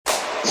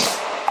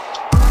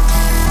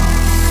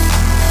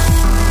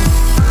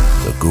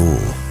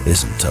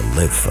isn't to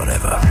live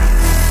forever.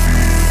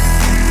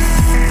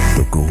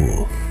 The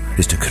goal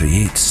is to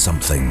create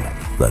something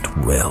that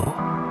will.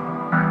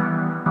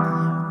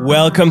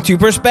 Welcome to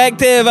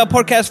Perspective, a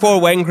podcast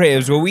for wedding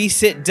creatives where we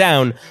sit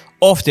down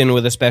often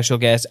with a special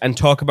guest and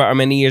talk about our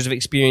many years of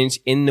experience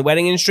in the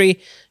wedding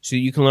industry so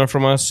you can learn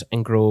from us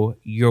and grow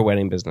your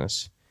wedding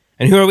business.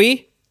 And who are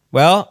we?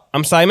 Well,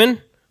 I'm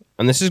Simon,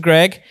 and this is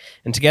Greg,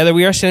 and together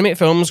we are Cinemate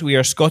Films. We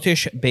are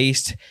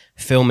Scottish-based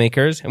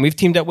filmmakers, and we've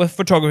teamed up with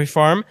Photography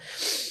Farm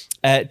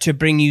to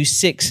bring you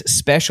 6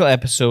 special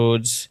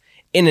episodes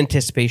in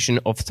anticipation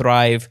of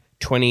Thrive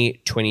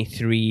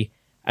 2023,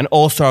 an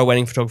all-star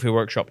wedding photography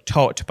workshop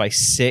taught by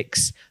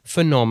 6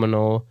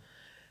 phenomenal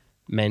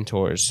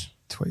mentors.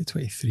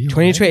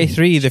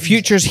 2023, the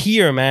future's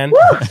here, man.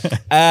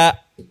 A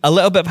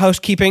little bit of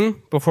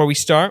housekeeping before we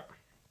start.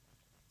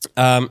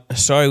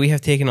 Sorry, we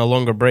have taken a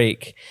longer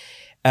break.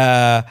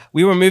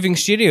 We were moving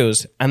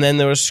studios, and then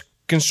there was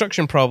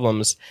construction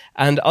problems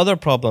and other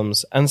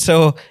problems, and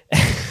so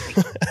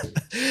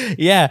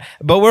yeah.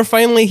 But we're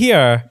finally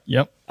here.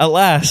 Yep. At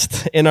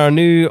last in our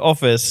new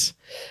office.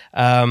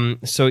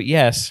 So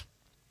yes,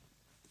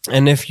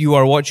 and if you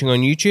are watching on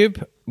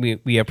YouTube,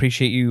 we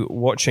appreciate you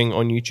watching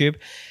on YouTube.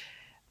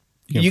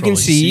 You can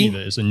see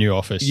that it's a new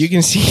office. You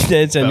can see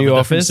that it's a new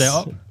office.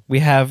 Setup. We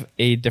have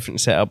a different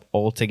setup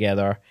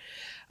altogether.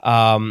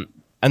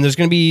 And there's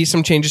going to be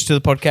some changes to the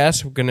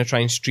podcast. We're going to try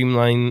and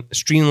streamline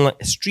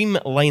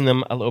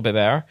them a little bit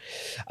better,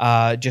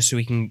 just so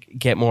we can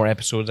get more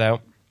episodes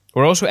out.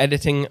 We're also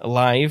editing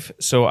live,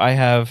 so I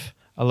have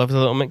a lovely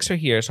little mixer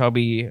here, so I'll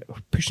be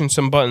pushing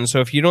some buttons.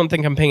 So if you don't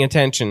think I'm paying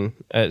attention,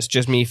 it's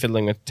just me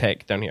fiddling with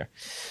tech down here.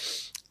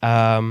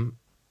 And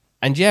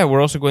yeah,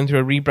 we're also going through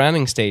a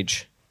rebranding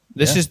stage.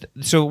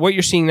 So what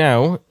you're seeing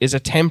now is a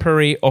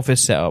temporary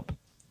office setup.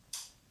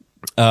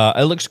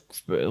 It looks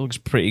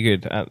pretty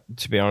good,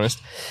 to be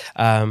honest.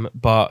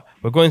 But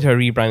we're going through a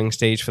rebranding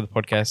stage for the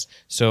podcast,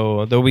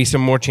 so there'll be some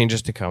more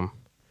changes to come,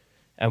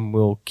 and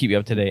we'll keep you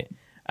up to date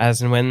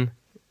as and when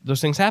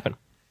those things happen.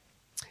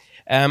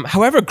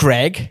 However,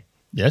 Greg.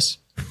 Yes.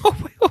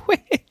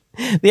 Wait.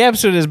 The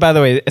episode is, by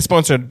the way,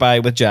 sponsored by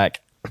with Jack,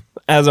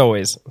 as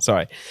always.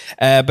 Sorry,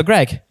 but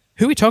Greg,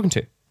 who are we talking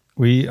to?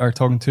 We are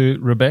talking to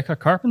Rebecca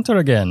Carpenter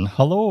again.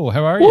 Hello,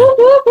 how are you? Whoop,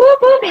 whoop,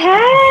 whoop, whoop.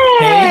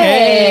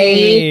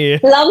 Hey.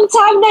 Long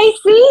time no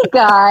see,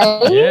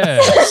 guys. Yeah,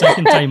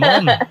 second time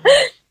on. I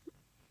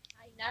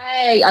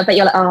know. I bet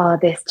you're like, oh,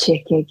 this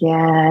chick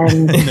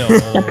again. No.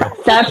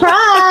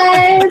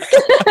 Surprise!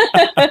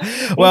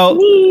 Well,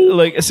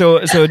 look, so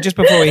just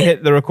before we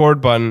hit the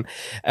record button,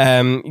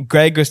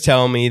 Greg was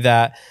telling me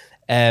that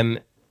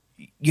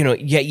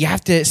you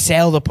have to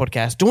sell the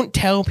podcast. Don't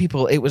tell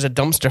people it was a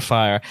dumpster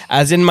fire.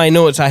 As in my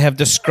notes, I have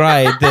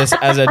described this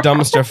as a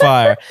dumpster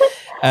fire.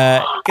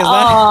 What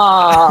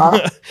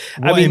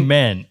I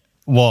meant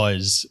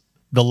was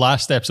the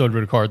last episode we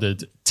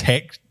recorded,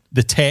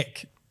 the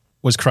tech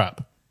was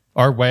crap.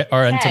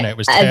 Our internet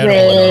was terrible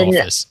in our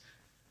office.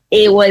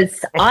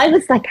 I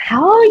was like,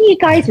 how are you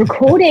guys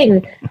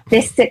recording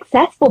this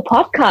successful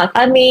podcast?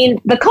 I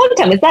mean, the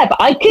content was there, but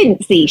I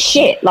couldn't see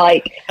shit.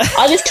 Like,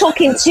 I was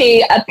talking to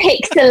a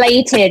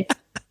pixelated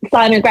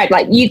Simon and Greg,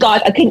 like, you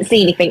guys, I couldn't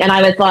see anything. And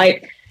I was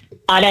like,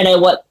 I don't know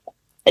what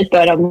is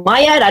going on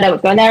my end. I don't know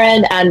what's going on their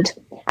end. And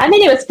I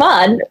mean, it was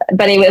fun,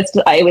 but it was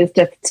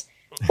just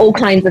all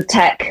kinds of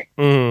tech.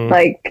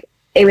 Like,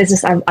 it was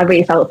just, I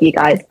really felt for you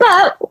guys,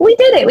 but we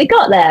did it. We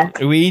got there.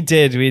 We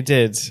did.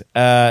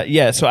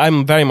 Yeah. So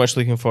I'm very much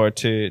looking forward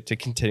to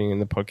continuing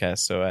the podcast.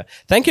 So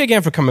thank you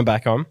again for coming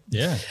back on.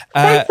 Yeah.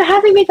 Thanks for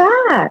having me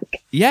back.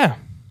 Yeah.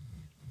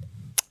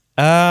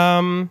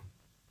 What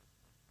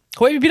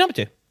have you been up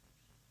to?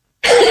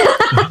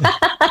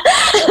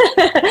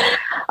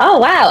 Oh,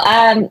 wow.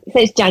 So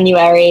it's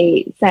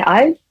January.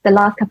 So the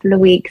last couple of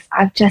weeks,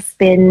 I've just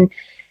been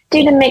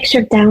doing a mixture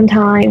of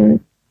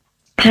downtime,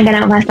 hanging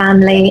out with my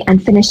family,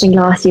 and finishing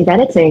last year's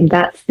editing.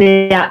 That's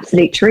the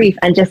absolute truth.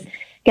 And just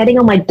getting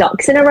all my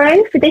ducks in a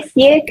row for this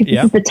year, because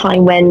this is the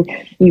time when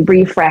you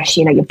refresh,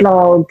 your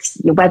blogs,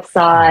 your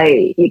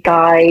website, your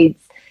guides,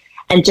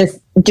 and just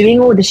doing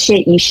all the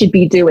shit you should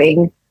be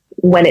doing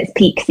when it's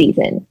peak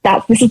season.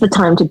 This is the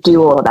time to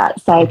do all of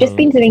that. So I've just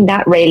been doing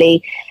that,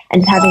 really,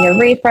 and just having a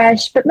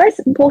refresh, but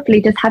most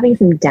importantly, just having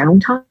some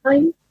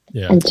downtime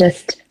and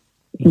just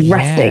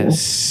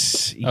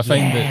resting. I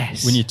find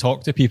that when you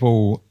talk to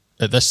people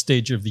at this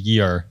stage of the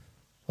year,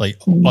 like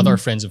other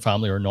friends and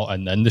family are not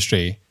in the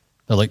industry,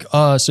 they're like,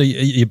 oh, so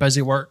you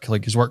busy work?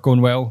 Like, is work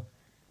going well?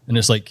 And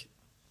it's like,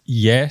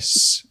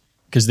 yes,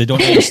 because they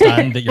don't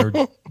understand that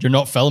you're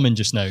not filming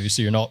just now,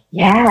 so you're not.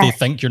 They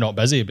think you're not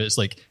busy, but it's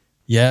like,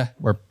 yeah,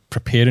 we're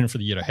preparing for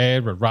the year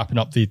ahead. We're wrapping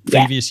up the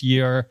previous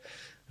year.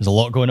 There's a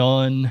lot going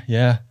on.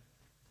 Yeah,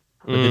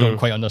 but they don't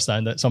quite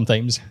understand it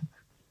sometimes.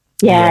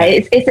 Yeah,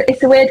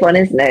 it's a weird one,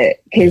 isn't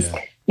it? Because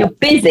you're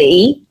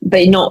busy,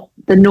 but not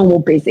the normal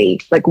busy,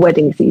 like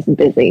wedding season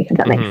busy, if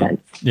that makes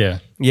sense. Yeah.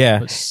 Yeah.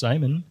 But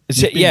Simon,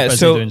 so, you've been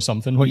busy doing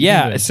something. What you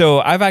doing? So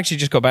I've actually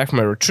just got back from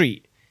a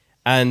retreat.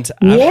 And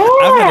I've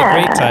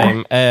had a great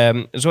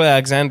time. Zoe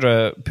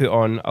Alexandra put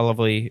on a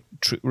lovely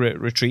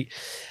retreat.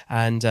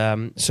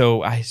 And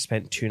so I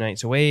spent 2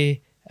 nights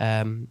away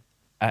at an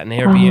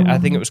Airbnb. I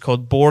think it was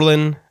called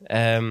Borland,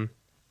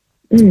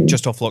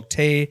 just off Loch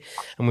Tay.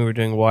 And we were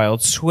doing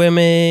wild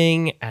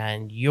swimming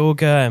and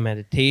yoga and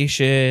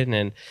meditation.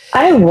 And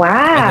oh,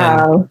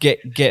 wow.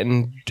 And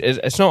getting,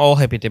 it's not all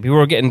hippy dippy. We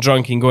were getting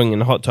drunk and going in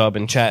the hot tub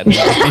and chatting.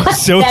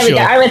 Social. There we go.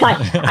 I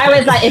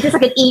was like, is this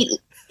like an eat,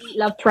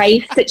 love,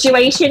 pray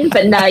situation?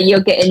 But no, you're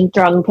getting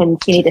drunk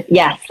and skinny dip.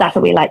 Yes, that's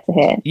what we like to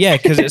hear. Yeah,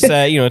 because it's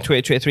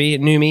 2023,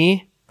 new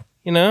me,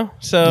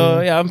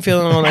 So yeah, I'm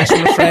feeling all nice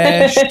and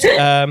refreshed.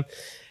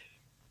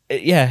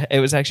 Yeah, it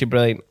was actually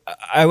brilliant.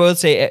 I will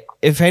say,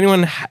 if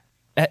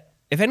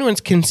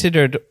anyone's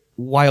considered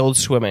wild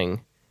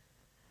swimming,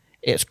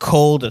 it's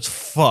cold as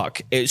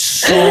fuck. It's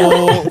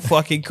so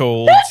fucking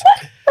cold.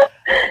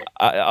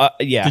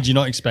 Yeah. Did you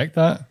not expect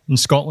that in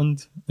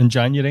Scotland in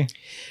January?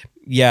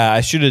 Yeah,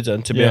 I should have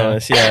done, to be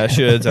honest. Yeah, I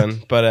should have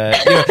done. But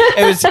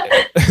it was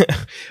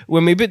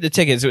when we booked the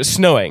tickets, it was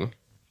snowing,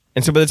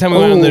 and so by the time we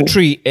went on the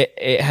retreat,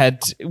 it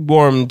had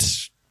warmed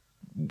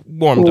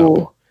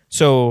up.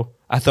 So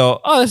I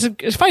thought,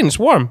 it's fine, it's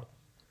warm.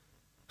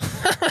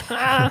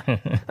 But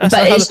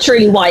it's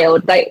truly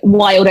wild, like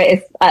wild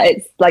at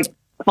its like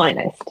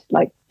finest,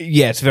 like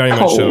yeah, it's very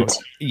cold. much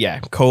so. Yeah,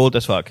 cold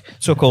as fuck.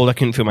 So cold I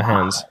couldn't feel my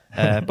hands.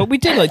 But we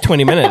did like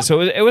 20 minutes,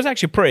 so it was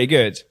actually pretty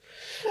good.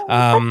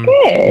 That's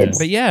good.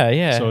 But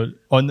yeah. So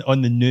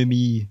on the New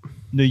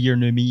Year,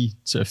 New Me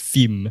sort of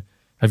theme,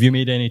 have you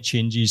made any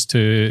changes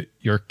to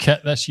your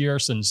kit this year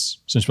since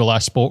we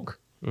last spoke?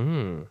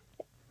 Who,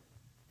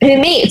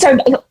 me? So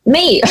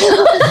me.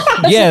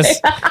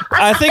 Yes,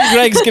 I think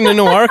Greg's going to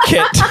know our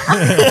kit.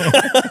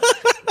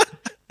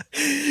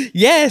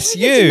 Yes,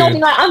 you.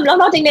 Nodding like, I'm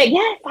nodding like,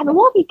 yes, I mean,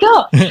 what have we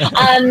got?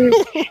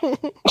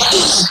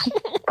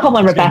 Come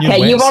on, Rebecca,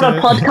 you're on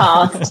a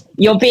podcast.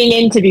 You're being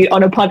interviewed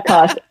on a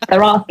podcast.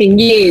 They're asking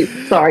you.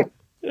 Sorry.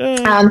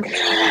 Yeah,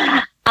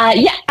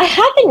 I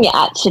haven't yet,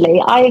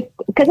 actually.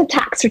 Because of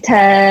tax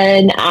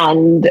return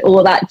and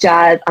all that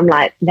jazz, I'm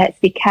like, let's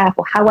be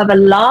careful. However,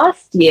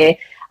 last year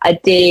I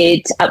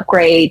did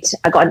upgrade.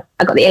 I got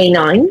the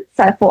A9,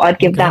 so I thought I'd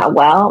give that a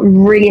whirl.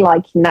 I'm really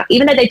liking that,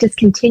 even though they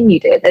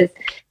discontinued it.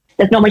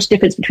 There's not much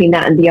difference between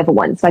that and the other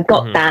one. So I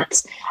got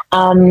that.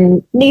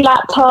 New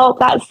laptop,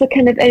 that's the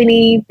kind of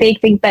only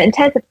big thing. But in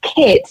terms of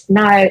kit,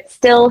 no,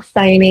 still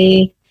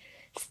Sony,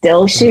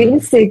 still shooting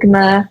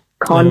Sigma,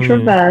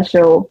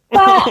 controversial.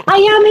 But I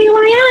am who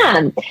I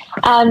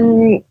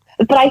am.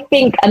 But I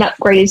think an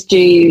upgrade is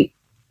due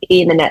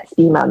in the next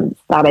few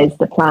months. That is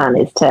the plan,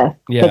 is to,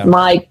 because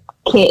my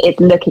kit is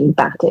looking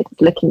battered.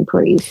 It's looking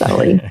pretty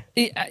sorry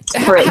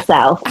for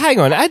itself. Hang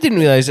on, I didn't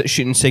realize that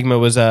shooting Sigma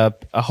was a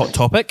hot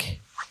topic.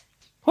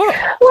 What?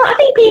 Well, I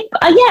think people,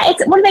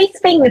 it's one of those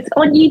things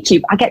on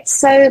YouTube. I get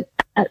so,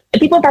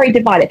 people are very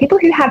divided. People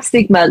who have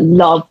Sigma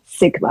love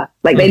Sigma.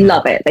 Like, they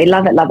love it. They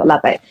love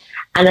it.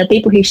 And the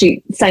people who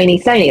shoot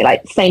Sony,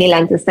 like Sony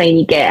lenses,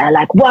 Sony gear, are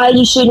like, why are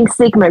you shooting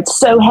Sigma? It's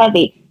so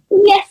heavy.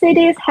 Yes, it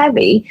is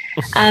heavy.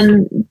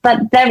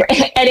 But there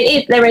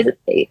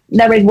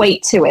is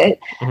weight to it.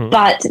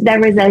 But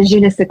there is a je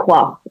ne sais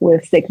quoi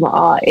with Sigma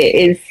art.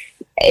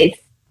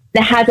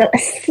 There has a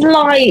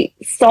slight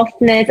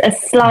softness, a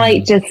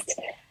slight just,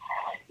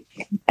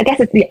 I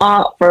guess it's the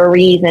art for a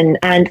reason.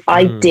 And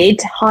I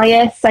did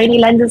hire Sony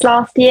lenses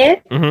last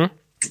year.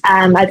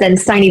 As then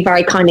Sony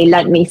very kindly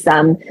lent me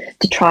some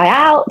to try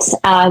out.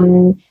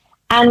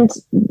 And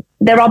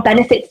there are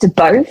benefits to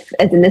both,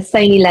 as in the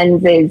Sony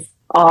lenses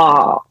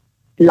are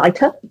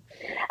lighter,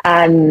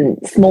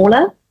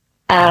 smaller.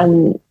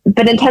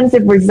 But in terms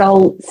of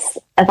results,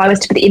 if I was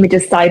to put the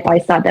images side by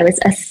side, there is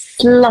a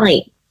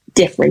slight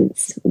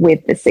difference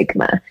with the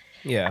Sigma.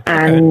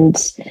 And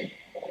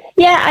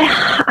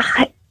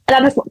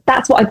that's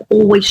what I've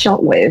always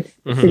shot with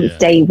since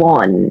day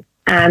one.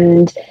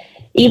 And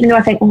even though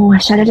I think,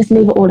 should I just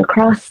move it all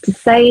across to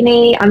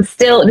Sony,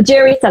 the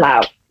jury's still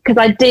out, because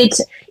I did,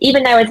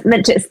 even though I was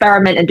meant to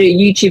experiment and do a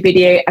YouTube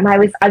video, and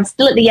I'm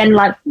still at the end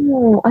like,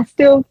 I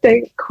still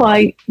don't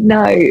quite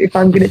know if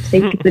I'm going to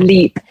take the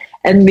leap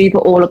and move it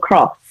all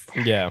across.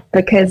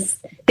 Because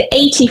the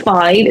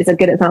 85 is a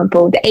good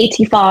example. The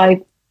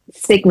 85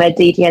 Sigma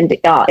DDN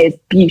is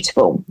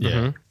beautiful.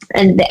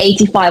 And the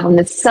 85 on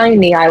the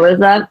Sony, I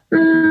was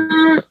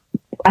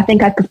I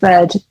think I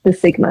preferred the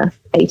Sigma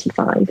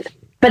 85.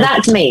 But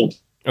that's me.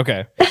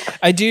 Okay.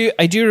 I do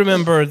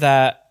remember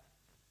that.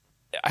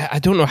 I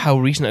don't know how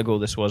recent ago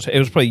this was. It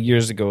was probably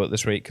years ago at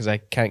this rate, because I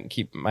can't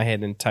keep my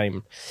head in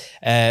time.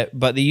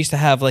 But they used to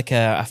have like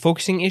a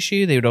focusing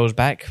issue. They would always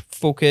back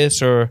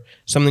focus or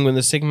something with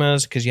the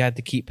Sigmas, because you had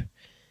to keep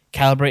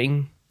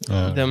calibrating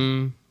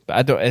them.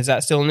 But is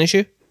that still an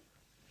issue?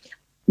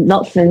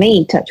 Not for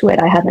me, touch wood.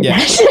 I haven't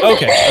had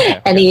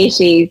okay. any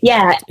issues.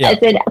 I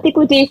said,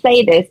 people do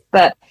say this,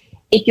 but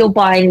if you're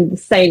buying the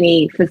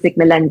Sony for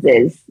Sigma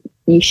lenses,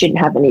 you shouldn't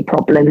have any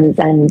problems.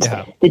 And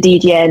the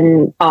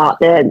DDN art,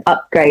 the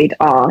upgrade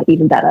are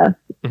even better.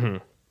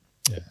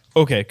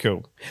 Okay,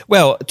 cool.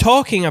 Well,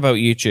 talking about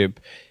YouTube,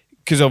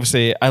 because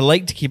obviously I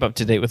like to keep up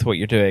to date with what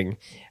you're doing.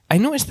 I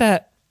noticed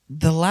that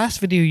the last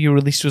video you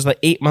released was like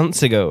 8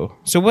 months ago.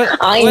 So what's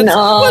happened?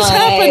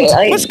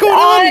 What's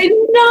going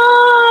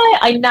on?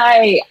 I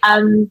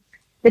know.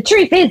 The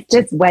truth is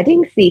just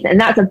wedding season, and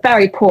that's a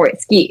very poor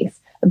excuse.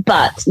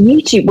 But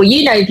YouTube, well,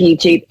 you know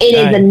YouTube, it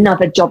is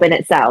another job in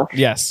itself.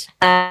 Yes.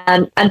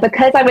 And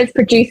because I was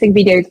producing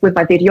videos with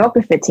my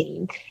videographer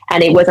team,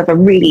 and it was of a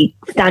really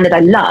standard I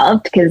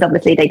loved, because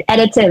obviously they'd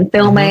edit it and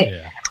film it.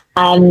 Yeah.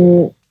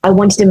 I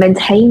wanted to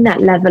maintain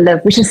that level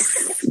of, which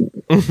is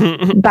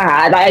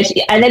bad.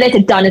 I know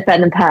they're done is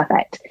better than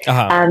perfect.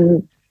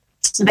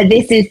 But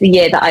this is the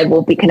year that I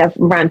will be kind of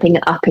ramping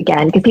it up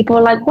again, because people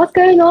are like, what's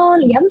going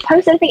on? You haven't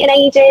posted anything in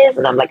ages.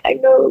 And I'm like, I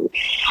know.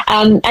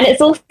 And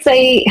it's also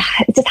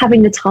just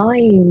having the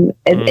time.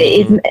 It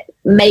is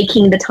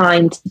making the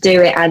time to do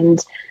it.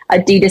 And I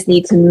do just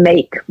need to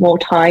make more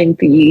time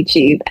for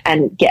YouTube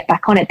and get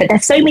back on it. But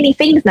there's so many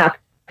things now.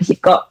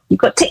 You've got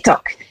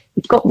TikTok,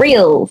 you've got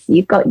Reels,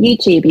 you've got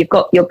YouTube, you've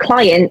got your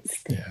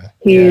clients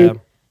who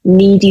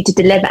need you to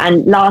deliver.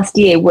 And last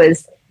year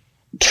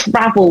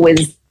travel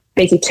was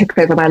basically took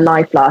over my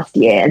life last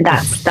year, and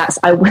that's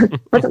I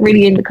wasn't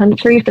really in the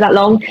country for that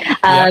long.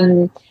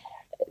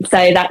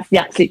 So that's the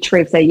absolute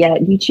truth. So yeah,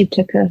 YouTube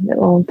took a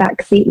little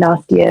backseat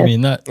last year. I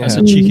mean, that's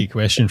a cheeky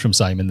question from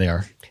Simon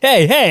there.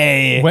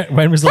 Hey!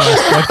 When was the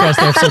last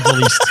podcast episode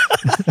released?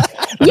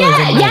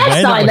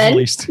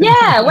 Simon.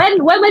 Yeah,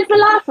 when was the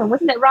last one?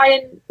 Wasn't it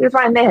Ryan? It was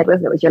Ryan Mayhead,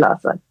 wasn't it? Was your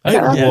last one?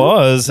 It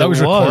was. That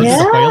was recorded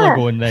a while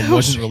ago and then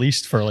wasn't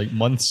released for like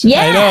months.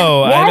 Yeah, I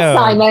know.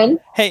 Simon.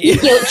 Hey, you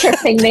guilt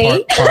tripping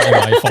me. Partly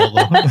my fault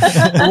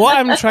though. What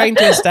I'm trying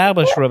to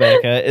establish,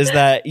 Rebecca, is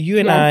that you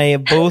and I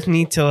both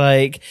need to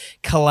like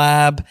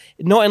collab,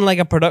 not in like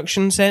a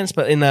production sense,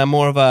 but in a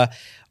more of a.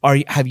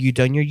 Have you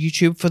done your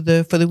YouTube for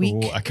the week?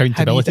 Oh,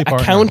 accountability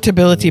partner.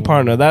 Accountability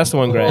partner. That's the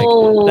one, Greg.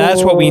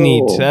 That's what we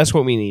need. That's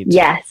what we need.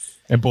 Yes.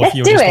 And both of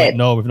you are just like,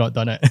 no, we've not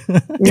done it.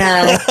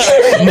 No.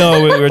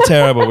 No, we're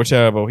terrible. We're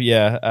terrible.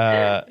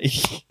 Yeah.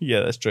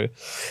 Yeah, that's true.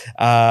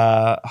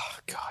 Oh,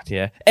 God,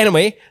 yeah.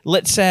 Anyway,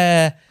 let's...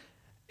 so,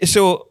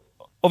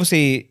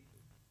 obviously,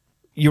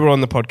 you were on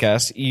the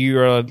podcast.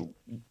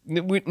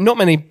 Not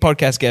many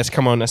podcast guests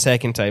come on a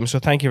second time, so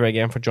thank you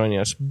again for joining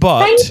us.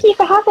 But thank you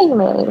for having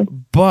me.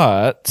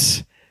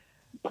 But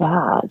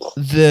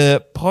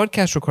the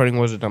podcast recording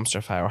was a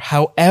dumpster fire.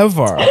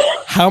 However,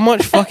 how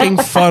much fucking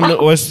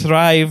fun was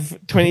Thrive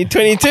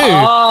 2022?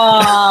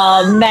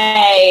 Oh,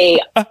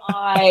 mate,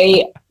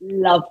 I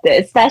loved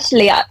it.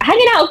 Especially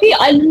hanging out with you.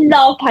 I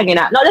love hanging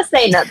out. Not just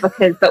saying that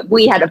but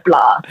we had a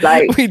blast.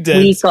 Like we did.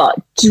 We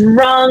got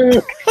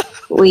drunk.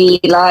 We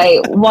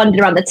like wandered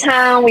around the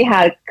town. We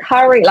had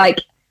curry. Like,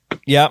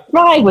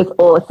 Thrive was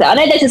awesome. I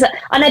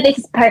know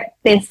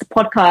this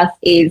podcast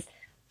is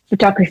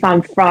Photography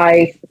Farm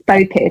Thrive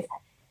focused.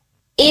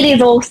 It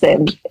is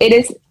awesome. It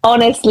is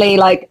honestly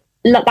like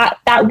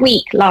that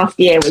week last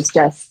year was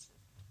just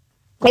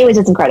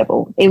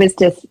incredible. It was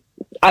just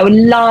I would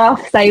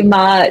laugh so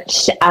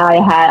much.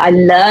 I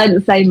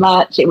learned so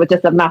much. It was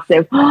just a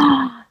massive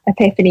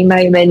epiphany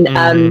moment.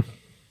 And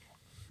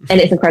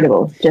it's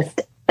incredible.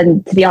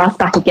 And to be asked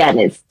back again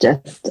is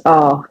just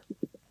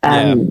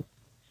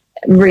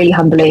really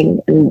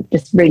humbling and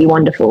just really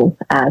wonderful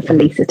for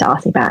Lisa to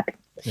ask me back.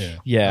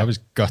 Yeah. I was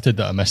gutted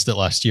that I missed it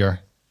last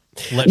year.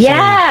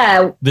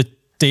 Literally, the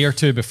day or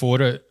two before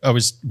it,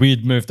 we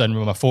had moved in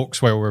with my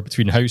folks while we were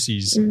between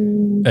houses,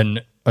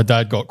 and my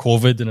dad got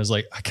COVID, and I was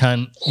like, I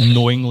can't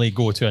knowingly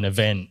go to an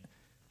event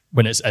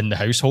when it's in the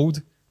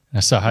household.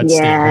 And so I had to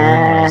stay home.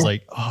 And I was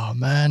like, oh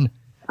man,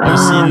 I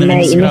was seeing the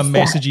Instagram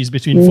messages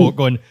between folk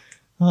going,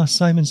 oh,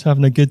 Simon's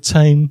having a good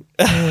time.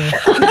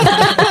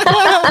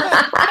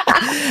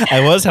 I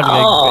was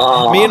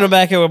having me and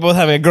Rebecca were both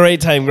having a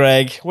great time,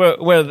 Greg. We had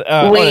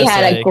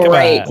a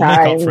great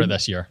time. Make up for it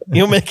this year.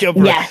 You'll make up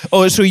for it.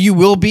 Oh, so you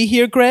will be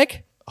here,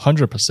 Greg?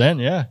 100%,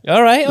 yeah.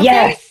 All right. Okay.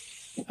 Yes.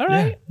 All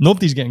right. Yeah.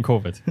 Nobody's getting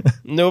COVID.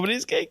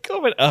 Nobody's getting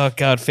COVID. Oh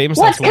God, famous.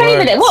 What's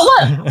COVID?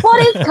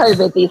 What is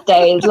COVID these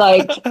days?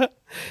 Like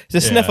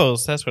the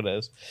sniffles. That's what it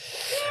is.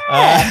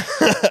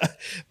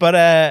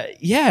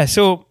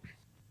 So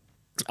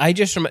I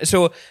just remember.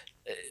 So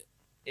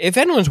if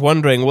anyone's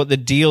wondering what the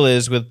deal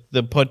is with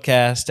the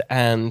podcast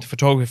and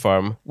Photography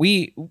Farm,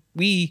 we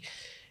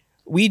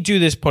do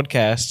this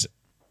podcast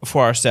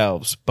for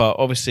ourselves, but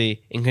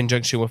obviously in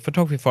conjunction with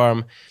Photography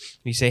Farm,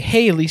 we say,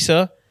 "Hey,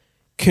 Lisa,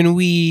 can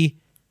we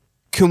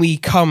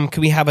come?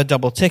 Can we have a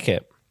double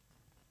ticket?"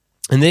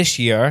 And this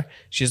year,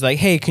 she's like,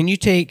 "Hey, can you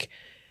take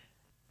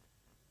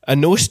a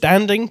no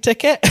standing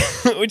ticket?"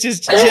 Which is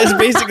just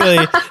basically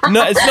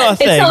it's not a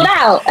thing. It's sold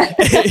out.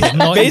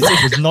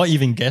 There's not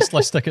even guest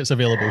list tickets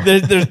available.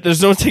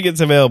 There's no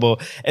tickets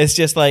available. It's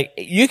just like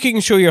you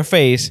can show your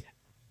face,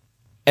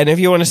 and if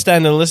you want to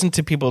stand and listen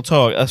to people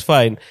talk, that's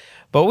fine.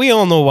 But we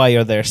all know why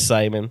you're there,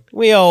 Simon.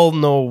 We all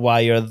know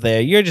why you're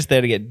there. You're just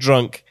there to get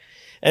drunk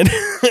and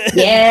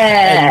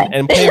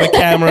and play with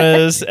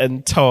cameras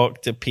and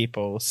talk to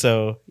people.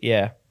 So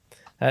yeah,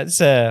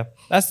 that's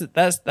That's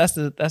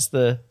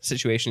the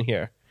situation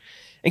here.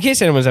 In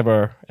case anyone's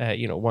ever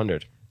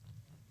wondered.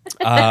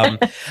 I'll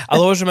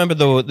always remember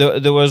though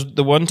there was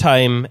the one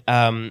time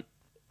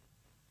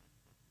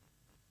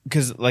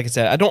because like I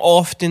said, I don't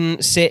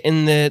often sit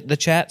in the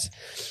chats.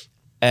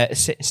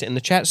 Sit in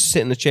the chats,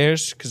 sit in the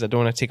chairs because I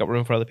don't want to take up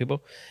room for other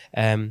people.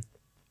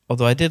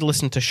 Although I did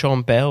listen to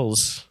Sean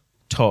Bell's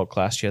talk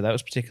last year. That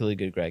was particularly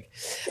good, Greg.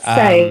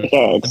 So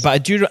good. But I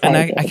do, and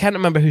I can't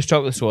remember whose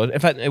talk this was. In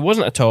fact, it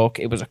wasn't a talk.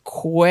 It was a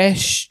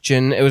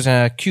question. It was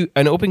an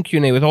open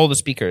Q&A with all the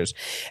speakers.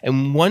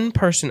 And one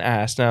person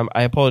asked, now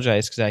I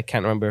apologize because I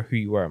can't remember who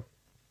you were.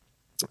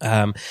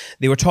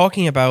 They were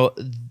talking about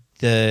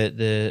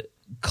the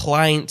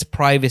client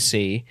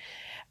privacy,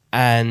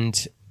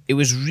 and it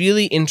was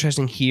really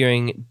interesting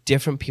hearing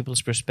different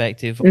people's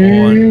perspective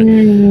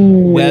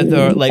on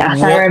whether, like,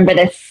 yes, I remember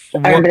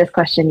this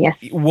question. Yes,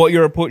 what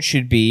your approach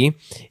should be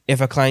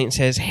if a client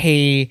says,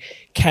 "Hey,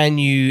 can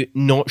you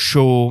not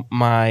show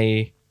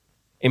my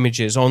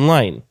images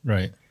online?"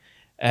 Right.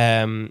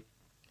 And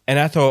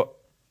I thought,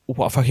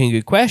 what a fucking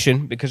good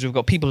question, because we've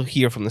got people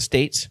here from the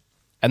States,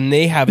 and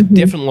they have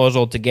different laws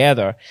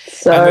altogether.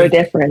 So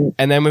different.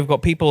 And then we've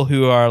got people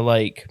who are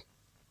like,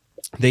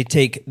 they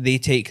take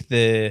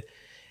the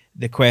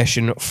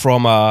question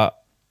from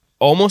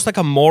almost like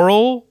a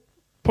moral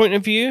point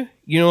of view,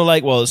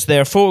 like, well, it's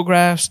their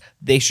photographs,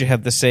 they should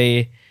have the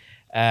say.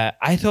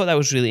 I thought that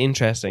was really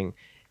interesting.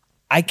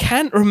 I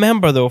can't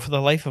remember though, for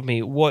the life of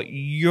me, what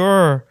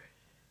your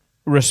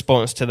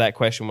response to that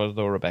question was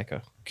though,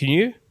 Rebecca. Can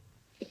you?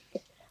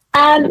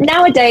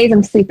 Nowadays,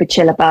 I'm super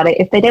chill about it.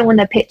 If they don't want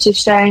their pictures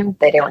shown,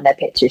 they don't want their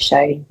pictures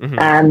shown.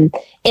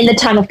 In the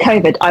time of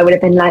COVID, I would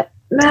have been like,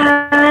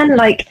 man,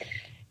 like,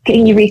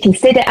 can you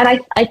reconsider? And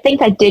I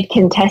think I did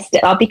contest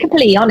it. I'll be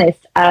completely honest.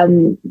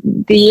 The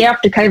year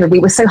after COVID, we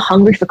were so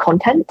hungry for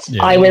content.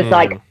 Yeah. I was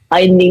like,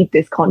 I need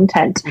this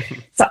content.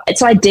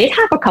 So I did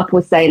have a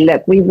couple say,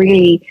 look, we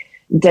really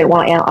don't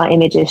want our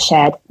images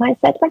shared. And I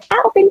said, like,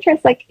 out of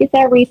interest, like, is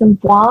there a reason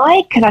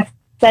why? Because I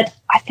said,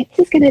 I think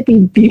this is going to be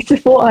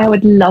beautiful. I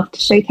would love to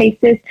showcase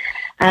this.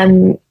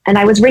 And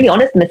I was really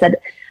honest, and I said,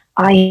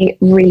 I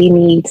really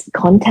need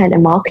content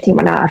and marketing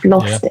right now. I've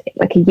lost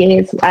like a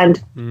year's,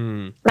 and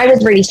I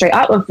was really straight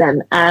up with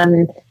them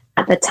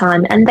at the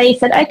time, and they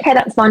said, okay,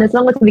 that's fine, as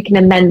long as we can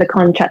amend the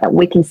contract that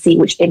we can see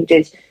which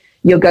images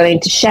you're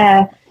going to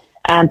share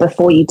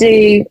before you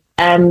do.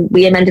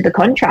 We amended the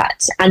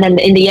contract, and then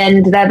in the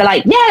end they were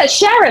like, yeah, let's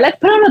share it, let's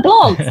put it on the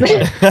blog.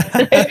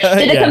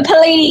 Did a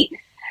complete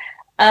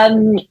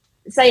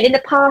so in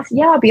the past,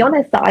 I'll be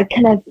honest, that I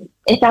kind of,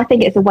 if I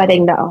think it's a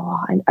wedding that,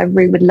 I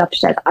really would love to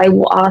share, I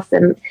will ask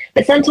them.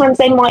 But sometimes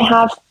they might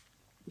have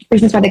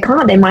reasons why they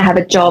can't. They might have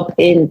a job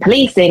in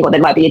policing, or they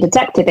might be a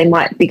detective. They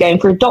might be going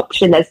for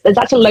adoption. There's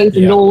actually loads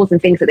of laws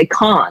and things that they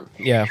can't.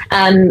 Yeah.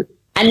 And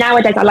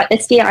nowadays, I like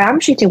this year, I am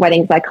shooting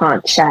weddings I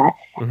can't share.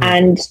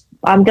 And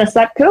I'm just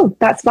like, cool,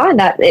 that's fine.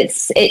 That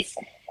it's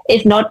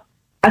not,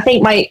 I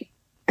think my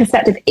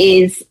perspective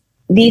is,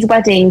 these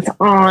weddings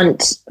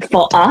aren't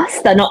for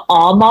us. They're not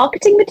our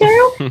marketing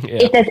material.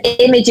 If there's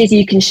images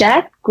you can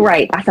share,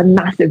 great. That's a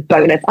massive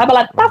bonus. I'd be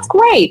like, that's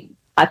great.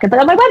 I can put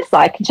it on my website.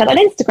 I can share it on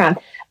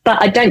Instagram. But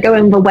I don't go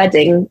in the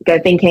wedding, go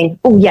thinking,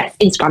 oh, yes,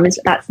 Instagram.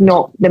 That's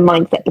not the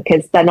mindset,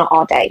 because they're not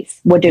our days.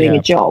 We're doing a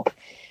job.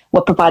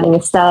 We're providing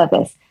a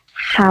service.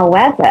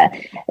 However,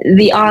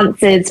 the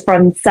answers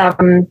from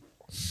some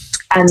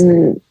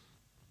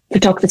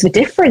photographers were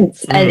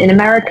different. And in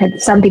America,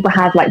 some people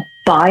have like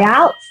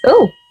buyouts.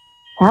 Oh,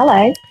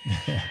 hello.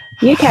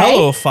 UK.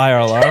 Hello, fire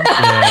alarm.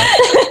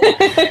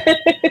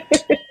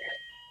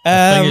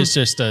 I think it's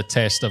just a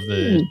test of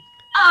the...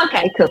 Oh,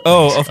 okay, cool.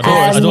 Oh, of course.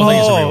 I don't think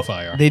it's a real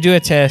fire. They do a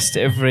test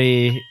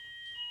every...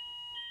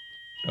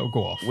 It'll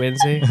go off.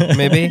 Wednesday,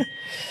 maybe.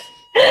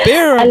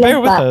 Bear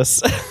with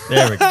us.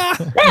 There we go.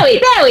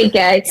 There we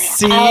go.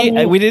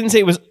 See, we didn't say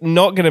it was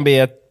not going to be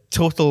a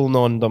total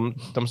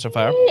non-dumpster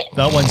fire.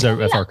 That one's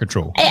out of our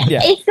control.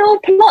 It's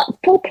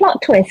all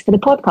plot twist for the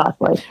podcast,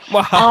 boys.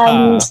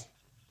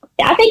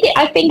 I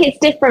think it's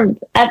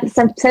different.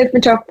 Some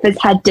photographers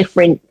had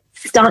different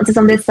stances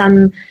on this.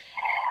 Some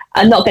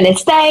I'm not going to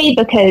say,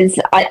 because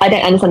I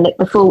don't understand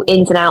the full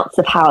ins and outs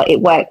of how it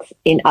works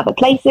in other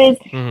places.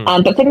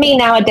 But for me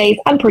nowadays,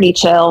 I'm pretty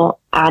chill,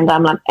 and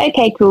I'm like,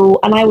 okay, cool.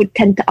 And I would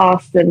tend to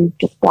ask them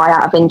just why,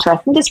 out of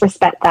interest, and just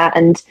respect that.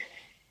 And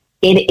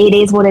it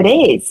is what it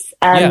is.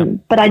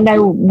 But I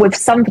know with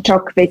some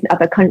photographers in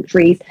other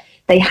countries,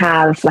 they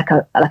have like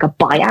a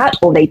buyout,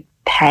 or they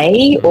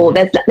pay, or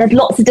there's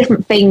lots of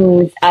different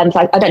things. So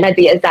I don't know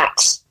the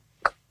exact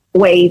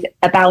ways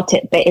about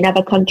it, but in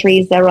other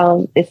countries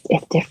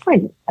it's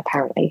different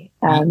apparently.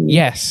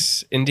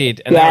 Yes,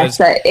 indeed. And I was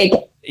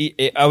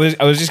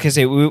just gonna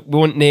say we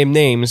won't name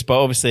names, but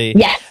obviously,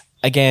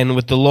 again,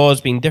 with the laws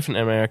being different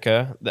in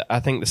America, I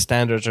think the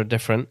standards are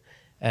different,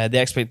 the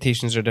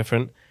expectations are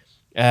different.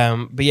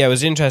 But yeah, it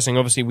was interesting.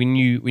 Obviously, we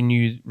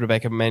knew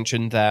Rebecca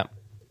mentioned that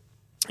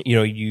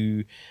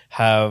you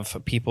have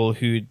people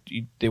who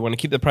they want to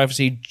keep the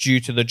privacy due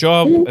to the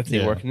job if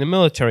they work in the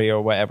military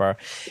or whatever.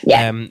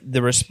 Yeah.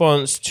 The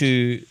response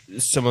to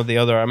some of the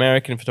other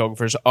American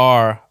photographers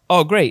are,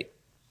 "Oh, great,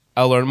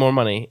 I'll earn more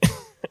money,"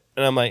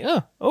 and I'm like,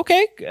 "Oh,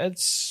 okay,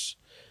 it's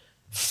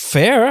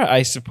fair,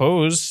 I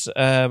suppose."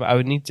 I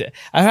would need to.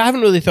 I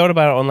haven't really thought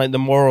about it on like the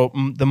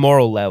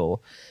moral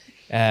level,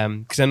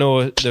 because I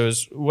know there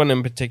was one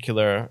in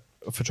particular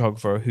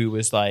photographer who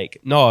was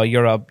like, "No,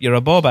 you're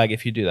a ball bag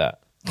if you do that.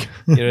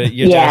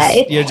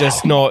 You're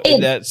just not.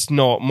 That's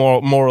not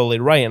morally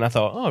right." And I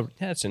thought, "Oh,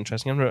 that's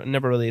interesting. I've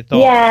never really thought."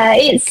 Yeah,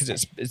 because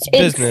it's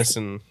business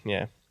and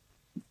yeah.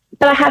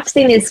 But I have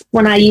seen this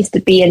when I used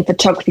to be in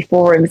photography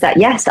forums that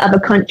yes, other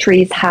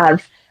countries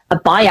have a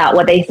buyout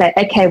where they say,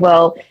 okay,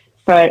 well,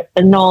 for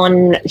a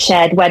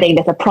non-shared wedding,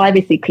 there's a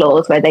privacy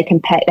clause where they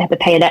have to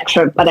pay an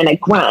extra, I don't know,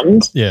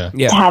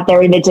 $1,000 to have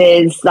their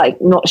images like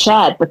not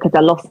shared because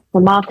they're lost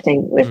for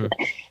marketing.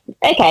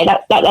 Okay,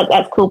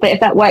 that's cool. But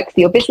if that works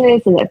for your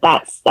business and if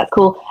that's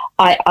cool,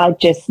 I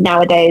just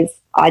nowadays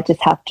I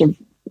just have to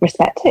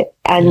respect it.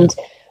 And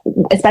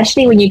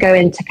especially when you go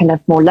into kind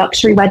of more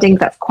luxury weddings,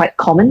 that's quite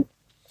common.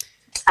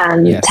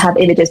 To have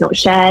images not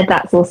shared,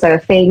 that's also a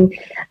thing.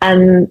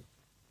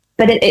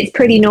 But it's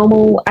pretty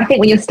normal. I think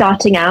when you're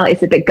starting out,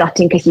 it's a bit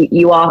gutting because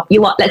you are,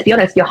 let's be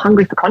honest, you're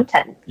hungry for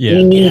content. Yeah.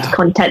 You need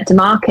content to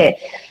market.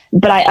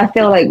 But I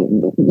feel like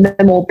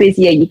the more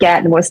busier you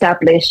get, the more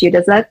established, you're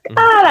just like,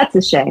 that's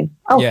a shame.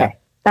 Okay,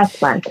 that's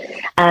fine.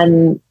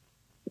 And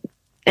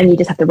you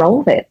just have to roll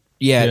with it.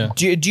 Yeah.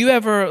 Do you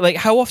ever, like,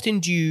 how often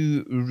do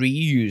you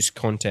reuse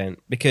content?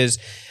 Because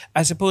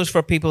I suppose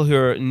for people who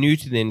are new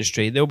to the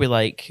industry, they'll be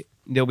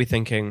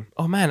thinking,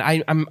 oh man,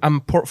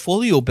 I'm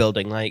portfolio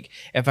building. Like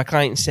if a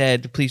client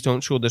said, please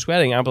don't show this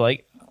wedding, I'll be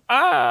like,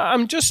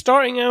 I'm just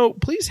starting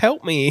out. Please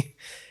help me.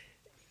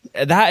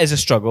 That is a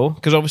struggle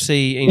because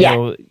obviously, you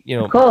know,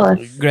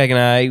 Greg and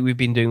I, we've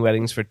been doing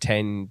weddings for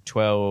 10,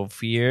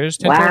 12 years.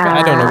 10, 12,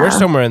 I don't know. We're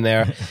somewhere in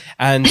there.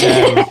 And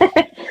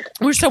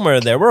we're somewhere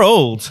in there. We're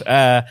old.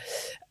 In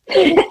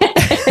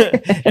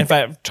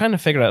fact, trying to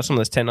figure out some of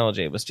this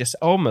technology, it was just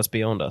almost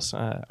beyond us.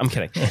 I'm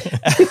kidding.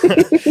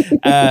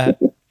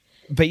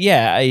 But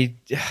I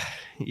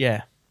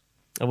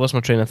lost my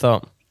train of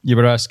thought. You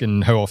were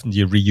asking how often do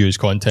you reuse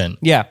content?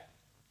 Yeah.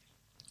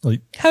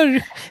 Like how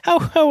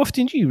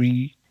often do you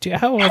reuse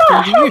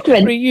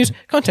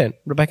content,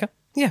 Rebecca?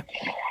 Yeah.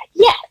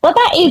 Yeah. Well,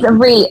 that is a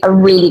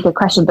really good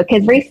question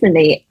because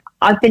recently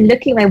I've been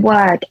looking at my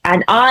work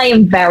and I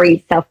am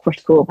very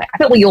self-critical. I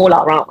think we all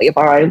are, aren't we, of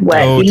our own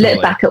work? Totally. You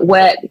look back at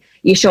work,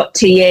 you shot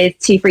 3 years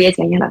ago,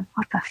 and you're like,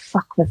 what the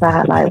fuck was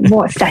that? Like,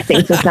 what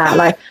settings was that?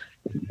 Like,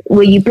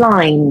 were you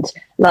blind?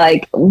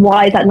 Like,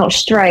 why is that not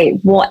straight?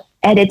 What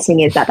editing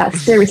is that? That's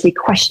seriously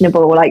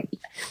questionable. Like,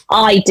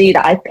 I do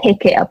that. I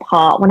pick it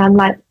apart when I'm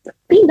like,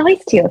 be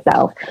nice to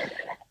yourself.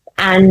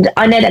 And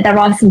I know that there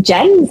are some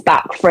gems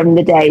back from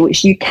the day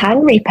which you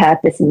can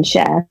repurpose and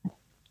share.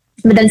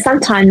 But then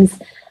sometimes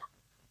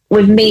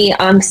with me,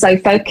 I'm so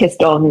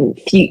focused on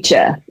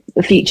future.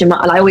 And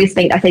I always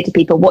think, I say to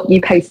people, what you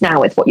post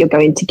now is what you're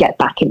going to get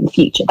back in the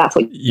future. That's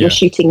what you're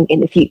shooting in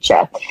the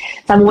future.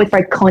 So I'm always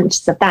very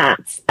conscious of that,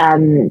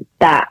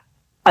 that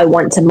I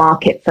want to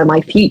market for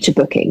my future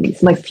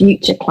bookings, my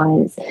future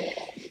clients.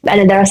 And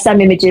then there are some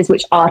images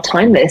which are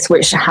timeless,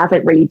 which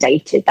haven't really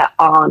dated, that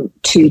aren't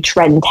too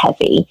trend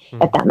heavy,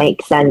 if that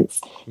makes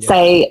sense. Yeah.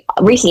 So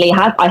recently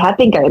I have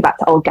been going back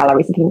to old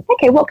galleries and thinking,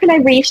 okay, what can I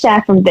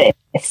reshare from this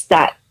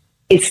that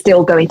is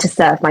still going to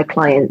serve my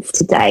clients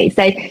today?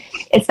 So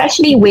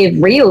especially with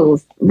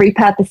Reels,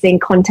 repurposing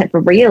content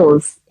for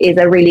Reels is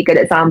a really good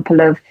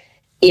example of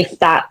if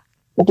that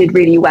did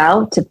really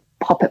well to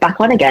pop it back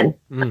on again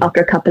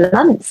after a couple of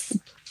months.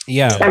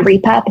 Yeah. And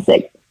repurpose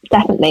it.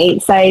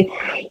 Definitely. So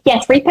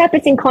yes,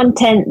 repurposing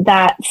content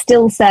that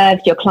still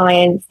serves your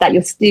clients, that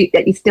you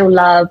still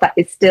love, that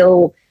is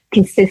still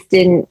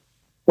consistent.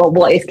 Well,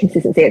 what is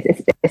consistency?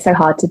 It's so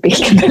hard to be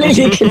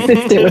completely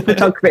consistent with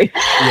photography.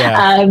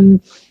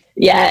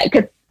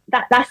 Because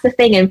that's the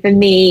thing. And for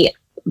me,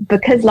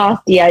 because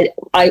last year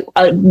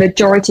a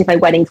majority of my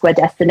weddings were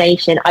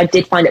destination, I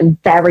did find it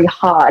very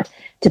hard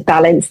to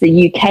balance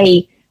the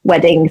UK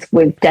weddings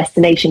with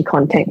destination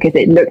content because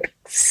it looked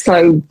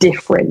so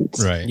different.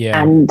 Right.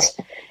 Yeah. And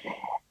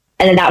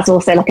then that's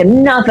also like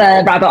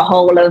another rabbit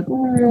hole of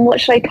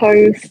what should I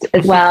post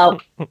as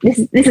well. This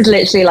is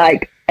literally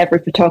like every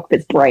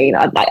photographer's brain.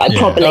 I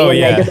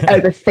probably just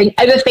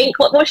overthink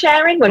what we're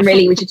sharing when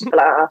really we should just be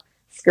like,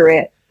 screw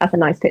it. That's a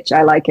nice picture.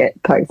 I like it.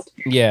 Post.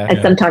 Yeah.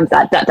 And sometimes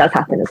that does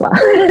happen as well.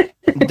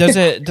 Does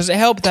it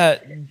help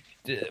that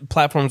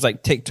platforms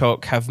like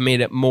TikTok have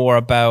made it more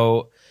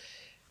about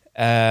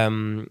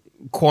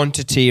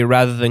quantity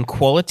rather than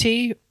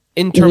quality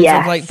in terms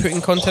of like putting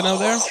content out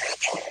there?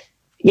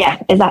 Yeah,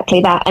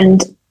 exactly that.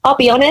 And I'll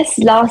be honest,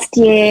 last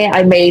year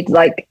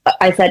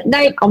I said,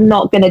 no, I'm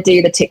not going to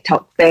do the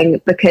TikTok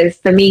thing because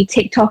for me,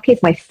 TikTok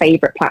is my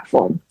favorite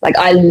platform. Like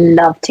I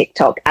love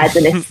TikTok as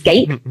an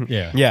escape.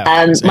 Yeah.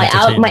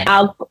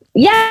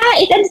 Yeah,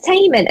 it's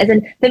entertainment. As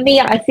in, for me,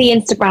 I see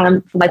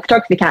Instagram for my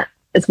photography account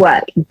as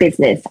work,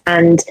 business,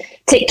 and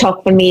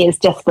TikTok for me is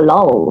just for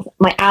lols.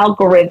 My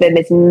algorithm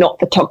is not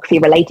photography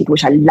related,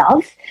 which I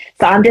love.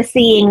 So I'm just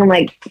seeing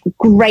like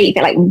great,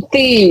 like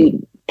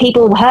food,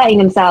 people hurting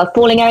themselves,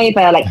 falling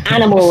over, like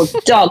animals,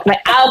 dogs. My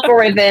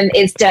algorithm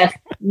is just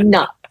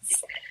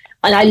nuts,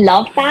 and I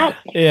love that.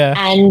 Yeah.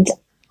 And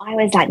I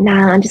was like,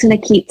 nah, I'm just going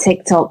to keep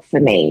TikTok for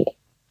me.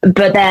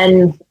 But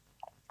then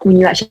when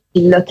you actually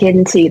look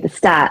into the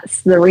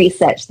stats, the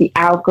research, the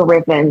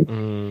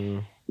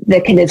algorithm, the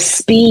kind of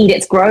speed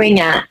it's growing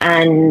at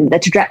and the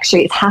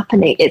trajectory it's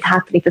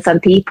happening for some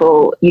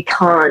people, you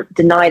can't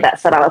deny that.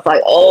 So I was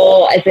like,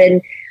 oh, as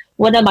in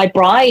one of my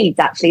brides,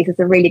 actually, this is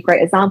a really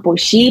great example.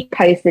 She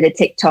posted a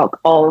TikTok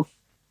of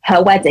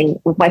her wedding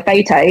with my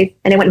photos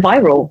and it went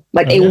viral.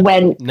 Like it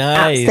went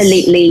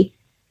absolutely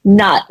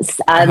nuts,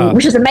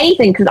 which was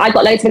amazing because I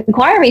got loads of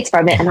inquiries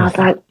from it and I was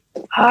like,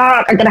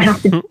 I'm going to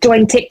have to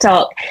join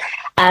TikTok.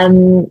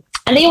 And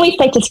they always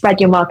say to spread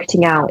your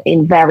marketing out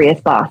in various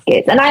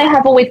baskets. And I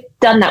have always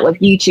done that with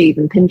YouTube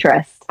and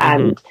Pinterest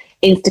and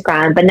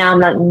Instagram. But now I'm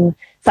like,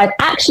 so I've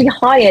actually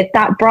hired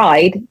that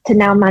bride to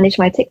now manage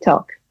my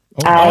TikTok.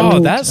 Oh,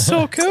 that's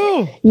so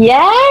cool.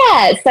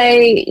 Yeah.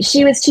 So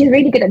she's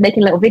really good at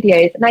making little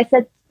videos. And I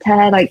said to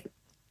her, like,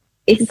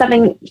 is this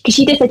something, because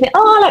she did say to me,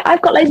 oh, like,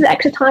 I've got loads of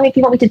extra time if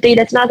you want me to do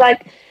this. And I was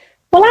like,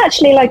 well,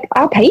 actually, like,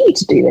 I'll pay you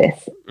to do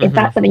this if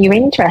that's something you're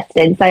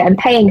interested in. So I'm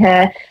paying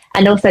her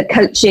and also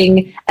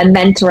coaching and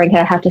mentoring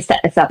her how to set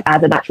this up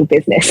as an actual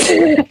business.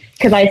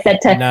 Because I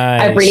said to her,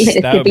 I really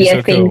think this could be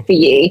a thing for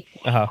you.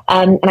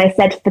 And I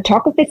said,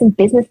 photographers and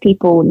business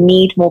people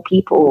need more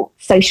people,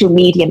 social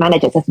media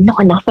managers. There's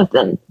not enough of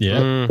them.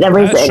 Yeah, there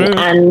isn't.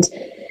 And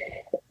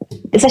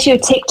especially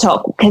with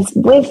TikTok, because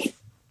with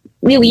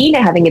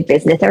having a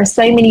business, there are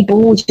so many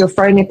balls you're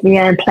throwing up in the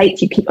air and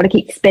plates you want to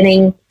keep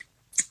spinning.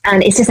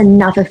 And it's just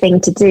another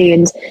thing to do.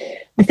 And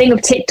the thing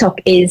with TikTok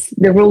is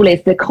the rule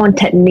is the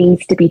content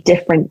needs to be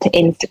different to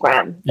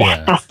Instagram.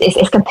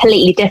 It's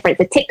completely different.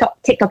 So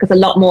TikTok is a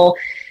lot more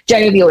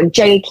jovial and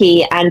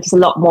jokey and just a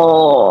lot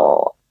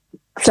more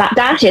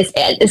slapdash.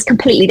 It's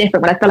completely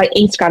different. When I feel like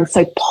Instagram's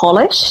so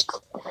polished.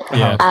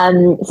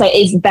 So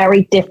it's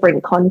very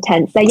different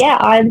content. So yeah,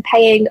 I'm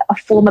paying a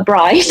former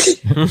bride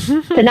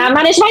to now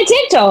manage my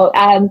TikTok.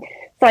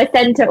 So I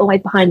send her all my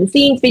behind the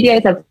scenes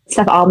videos of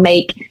stuff I'll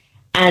make.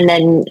 And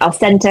then I'll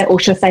send her, or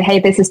she'll say, hey,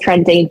 this is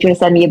trending. Do you want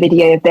to send me a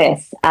video of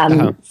this?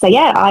 So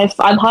yeah,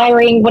 I'm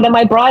hiring one of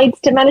my brides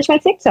to manage my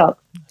TikTok.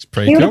 It's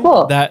pretty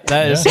cool. That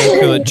is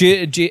so cool.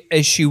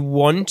 Is she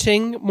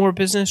wanting more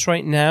business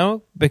right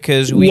now?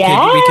 Because we could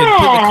put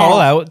the call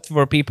out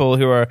for people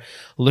who are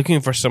looking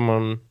for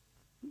someone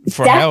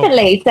for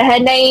Definitely. help. So her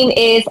name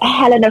is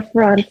Helena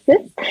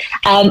Francis.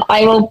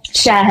 I will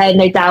share her,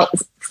 no doubt,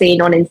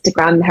 seen on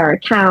Instagram, her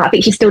account. I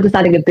think she's still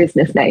deciding a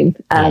business name.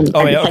 I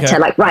said to her,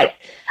 like, right.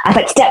 I was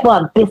like, step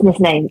one, business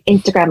name,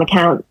 Instagram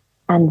account,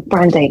 and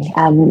branding. So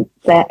I'm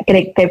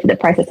going to go through the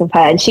process of her.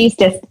 And she's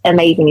just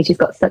amazing. And she's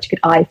got such a good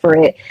eye for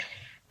it.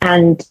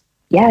 And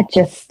yeah,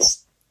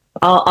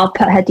 I'll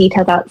put her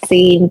details out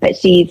soon. But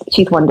she's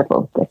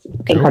wonderful. It's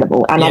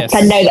incredible. And I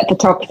know that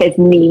photographers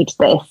need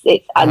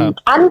this. And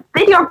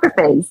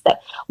videographers. That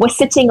we're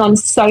sitting on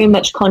so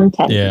much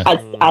content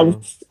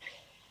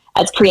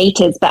as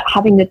creators, but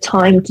having the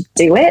time to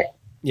do it.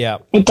 Yeah,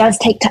 it does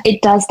take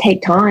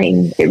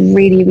time. It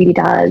really, really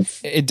does.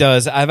 It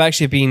does. I've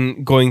actually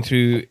been going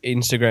through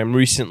Instagram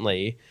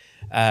recently.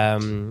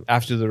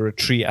 After the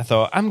retreat, I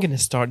thought I'm going to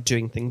start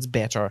doing things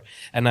better,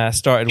 and I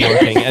started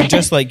working. And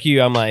just like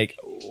you, I'm like,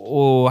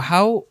 oh,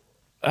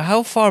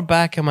 how far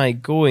back am I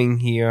going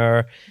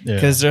here?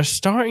 Because they're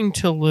starting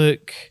to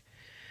look.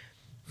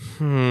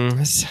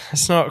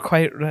 It's not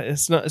quite.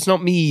 It's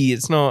not me.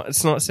 It's not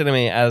cinema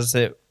as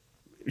it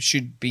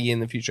should be in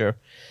the future.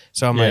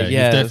 So I'm like, you've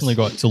definitely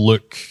got to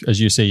look, as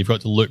you say, you've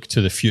got to look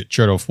to the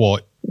future of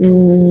what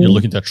you're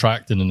looking to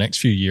attract in the next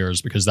few years,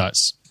 because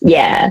that's,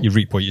 you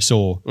reap what you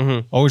sow.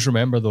 Always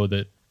remember though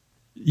that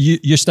you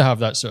used to have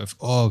that sort of,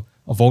 oh,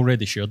 I've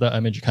already shared that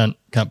image, you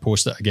can't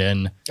post it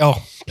again.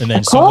 Oh, and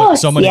then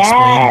someone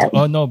explained,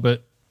 oh no,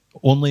 but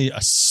only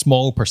a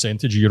small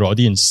percentage of your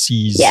audience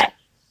sees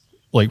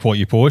like what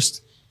you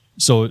post.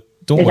 So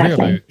don't worry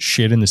about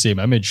sharing the same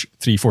image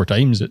 3-4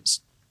 times.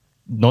 It's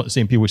not the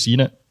same people seeing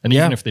it, and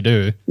even if they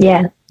do,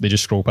 they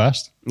just scroll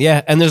past.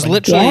 Yeah, and there's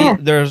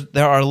literally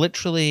there are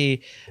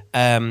literally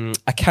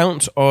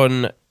accounts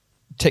on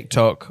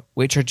TikTok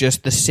which are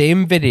just the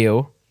same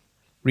video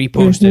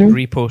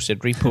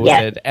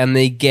reposted, and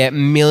they get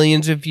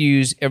millions of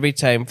views every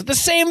time for the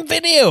same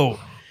video.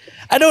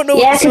 I don't know.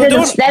 Yeah,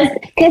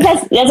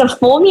 because there's a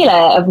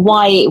formula of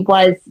why it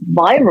was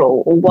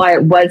viral or why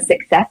it was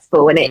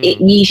successful, and it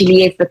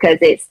usually is because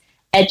it's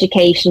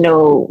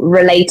educational,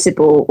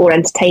 relatable, or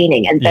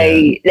entertaining. And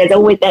so there's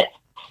always that.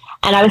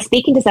 And I was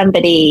speaking to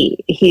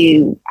somebody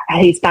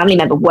whose family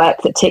member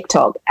works at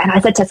TikTok, and I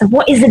said to her, so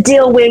what is the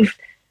deal with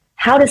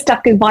how does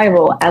stuff go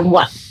viral and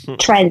what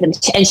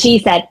trends? And she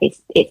said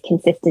it's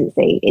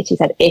consistency. She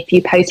said if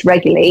you post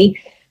regularly,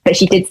 But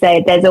she did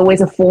say there's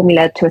always a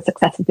formula to a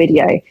successful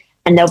video,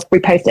 and they'll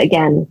repost it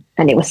again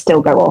and it will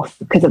still go off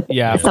because of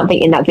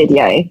something in that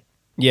video.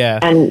 Yeah.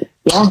 And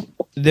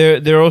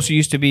there also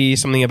used to be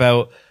something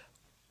about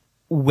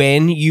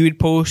when you would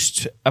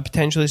post a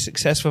potentially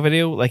successful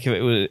video, like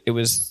if it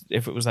was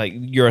like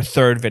your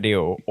third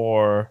video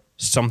or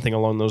something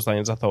along those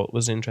lines. I thought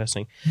was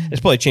interesting. It's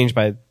probably changed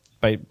by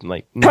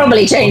like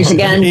probably changed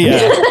again.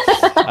 Yeah.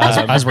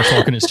 As we're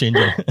talking, it's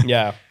changing.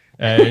 Yeah.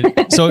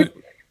 So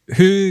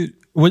who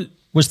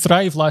was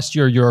Thrive last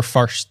year your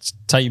first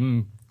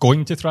time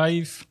going to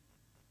Thrive,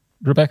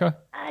 Rebecca?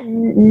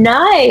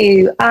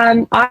 No,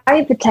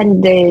 I've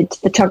attended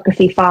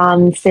Photography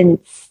Farm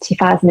since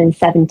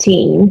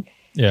 2017.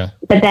 Yeah.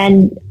 But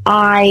then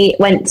I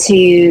went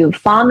to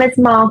Farmers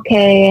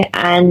Market,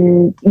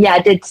 and I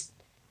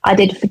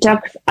did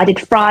photography. I did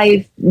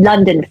Thrive,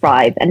 London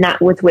Thrive, and that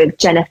was with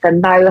Jennifer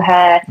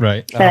Moher,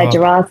 right,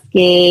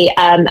 Jarowski,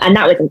 and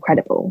that was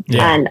incredible.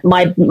 Yeah. And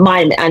my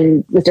mind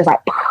was just like,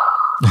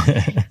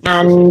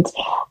 and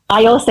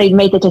I also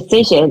made the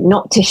decision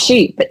not to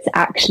shoot, but to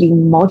actually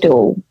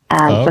model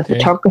for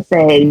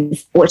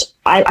photographers, which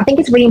I think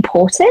is really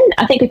important.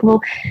 I think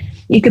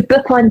you could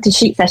book on to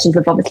shoot sessions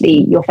with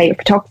obviously your favorite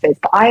photographers,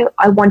 but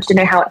I wanted to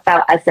know how it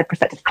felt as a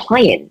prospective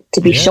client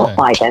to be shot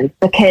by them,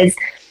 because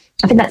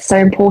I think that's so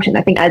important.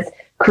 I think as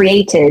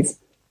creators,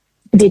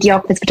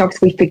 videographers,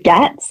 photographers, we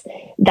forget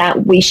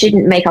that we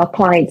shouldn't make our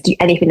clients do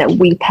anything that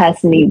we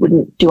personally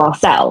wouldn't do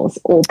ourselves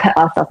or put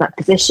ourselves in that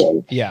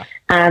position. Yeah.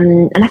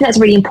 And I think that's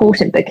really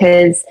important,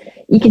 because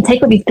you can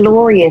take all these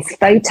glorious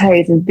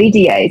photos and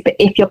videos, but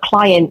if your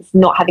client's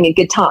not having a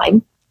good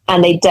time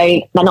and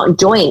they're not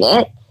enjoying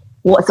it,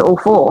 what's it all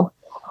for?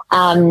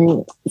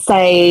 So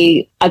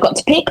I got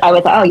to pick. I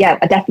was like, oh yeah,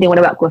 I definitely want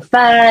to work with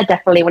her.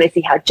 Definitely want to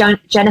see how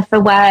Jennifer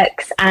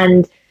works.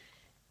 And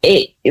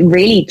it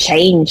really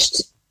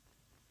changed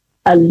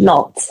a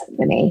lot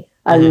for me,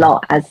 a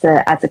lot as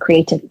a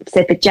creative.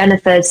 So for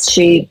Jennifer's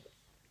shoot,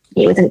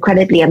 it was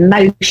incredibly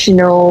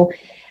emotional.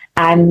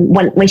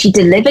 When she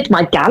delivered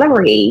my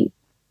gallery,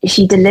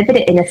 she delivered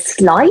it in a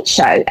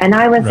slideshow, and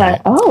I was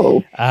like,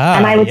 and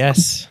I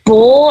was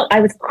bored. I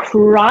was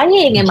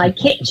crying in my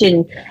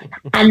kitchen.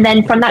 And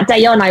then from that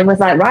day on, I was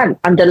like, right,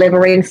 I'm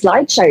delivering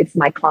slideshows to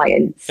my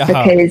clients,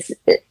 because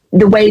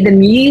the way the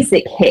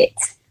music hit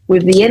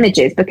with the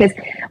images, because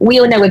we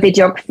all know with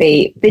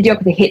videography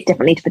hits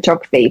differently to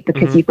photography,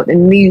 because you've got the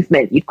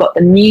movement, you've got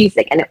the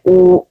music, and it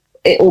all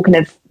kind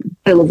of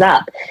builds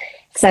up.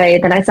 So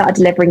then I started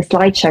delivering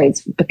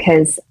slideshows,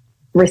 because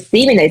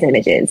receiving those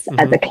images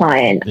as a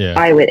client,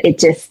 it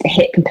just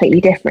hit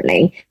completely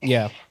differently.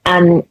 Yeah.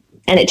 And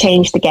it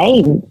changed the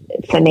game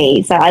for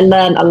me. So I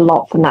learned a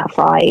lot from that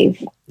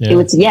Thrive. Yeah. It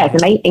was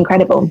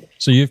incredible.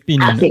 So you've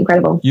been absolutely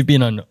incredible. You've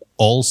been on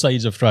all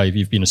sides of Thrive.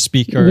 You've been a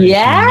speaker, you've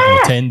been an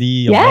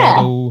attendee, a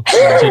model.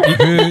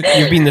 So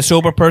you've been the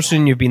sober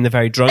person, you've been the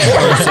very drunk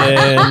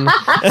person.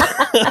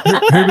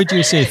 who would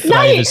you say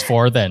Thrive is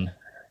for then?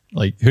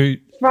 Like who's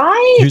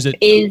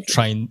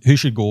it who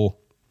should go?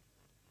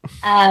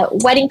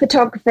 Wedding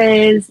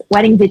photographers,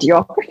 wedding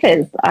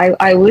videographers.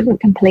 I wouldn't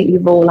completely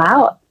rule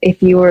out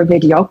if you were a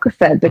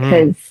videographer,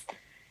 because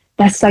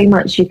there's so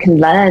much you can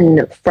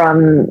learn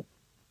from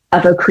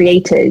other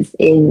creators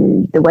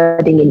in the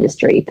wedding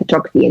industry,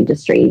 photography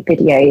industry,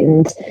 video.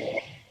 And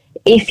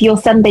if you're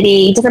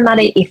somebody, it doesn't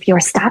matter if you're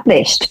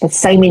established for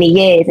so many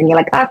years and you're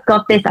like, I've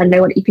got this, I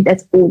know what you can,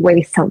 there's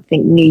always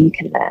something new you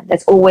can learn.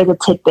 There's always a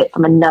tidbit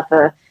from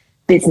another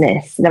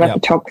business, another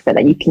photographer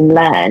that you can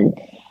learn.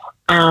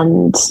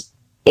 And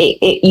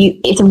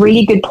it's a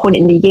really good point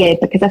in the year,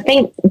 because I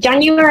think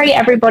January,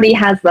 everybody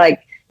has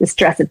like the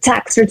stress of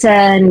tax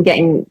return,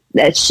 getting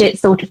their shit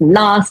sorted from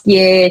last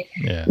year.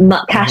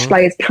 Cash flow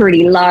is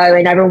pretty low,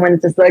 and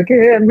everyone's just like,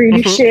 oh, I'm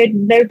really shit.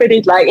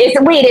 Nobody's like,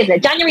 it's weird, isn't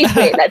it? January's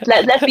weird.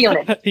 Let's be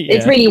honest.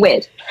 It's really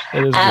weird.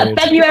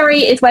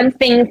 February is when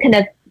things kind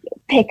of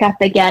pick up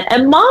again.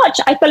 And March,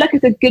 I feel like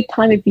it's a good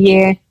time of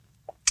year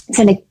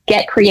to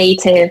get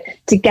creative,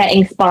 to get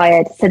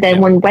inspired. So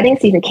then when wedding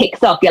season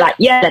kicks off, you're like,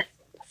 yeah, let's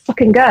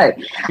fucking go.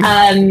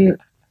 I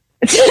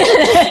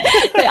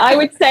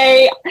would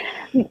say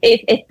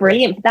it's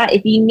brilliant for that.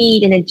 If you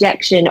need an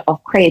injection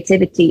of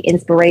creativity,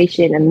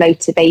 inspiration, and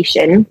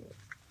motivation,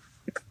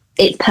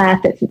 it's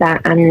perfect for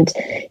that. And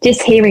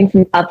just hearing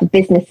from other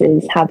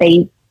businesses how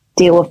they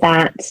deal with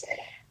that,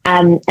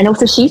 and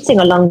also shooting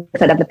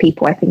alongside other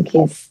people, I think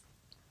is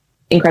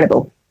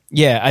incredible.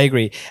 Yeah, I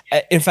agree.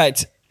 In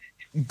fact,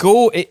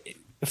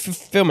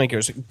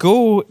 filmmakers,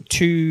 go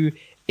to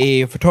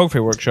a photography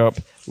workshop,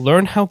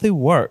 learn how they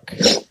work.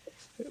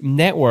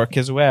 Network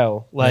as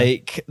well.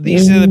 Like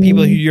these are the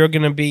people who you're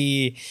going to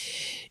be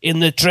in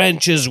the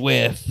trenches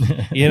with.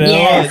 You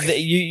know,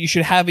 you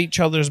should have each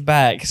other's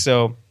back.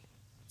 So,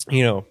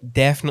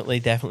 definitely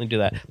do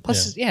that.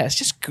 Plus, it's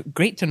just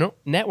great to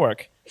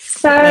network.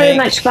 So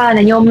much fun,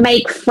 and you'll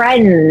make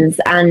friends,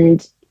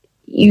 and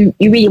you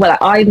really will.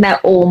 I met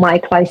all my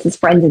closest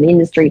friends in the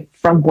industry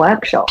from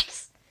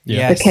workshops.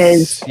 Yes.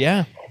 Because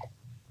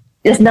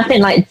there's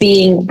nothing like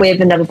being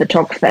with another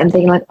photographer and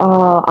thinking like,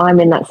 oh, I'm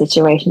in that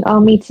situation. Oh,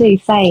 me too,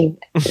 same.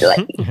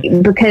 Like,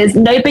 because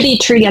nobody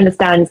truly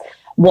understands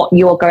what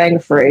you're going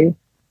through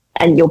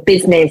and your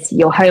business,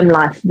 your home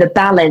life, the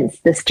balance,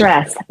 the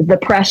stress, the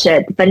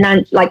pressure,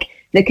 like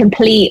the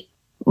complete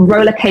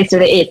roller coaster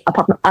that it is,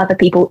 apart from other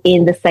people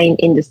in the same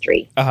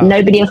industry.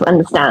 Nobody else will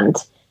understand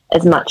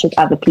as much as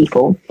other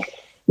people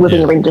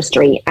within your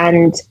industry.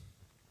 And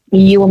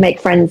you will make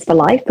friends for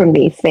life from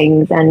these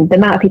things. And the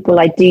amount of people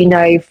I do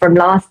know from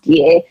last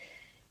year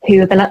who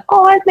have been like,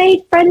 oh, I've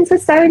made friends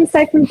with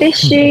so-and-so from this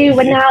shoe.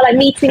 We're now like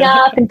meeting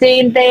up and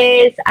doing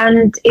this.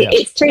 And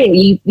it's true.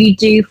 You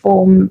do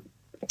form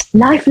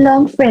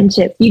lifelong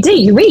friendships. You do.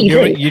 You really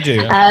do. You do.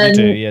 You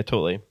do. Yeah,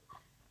 totally.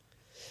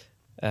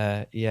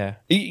 Yeah.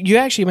 You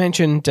actually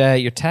mentioned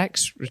your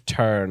tax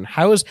return.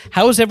 How's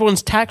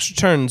everyone's tax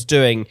returns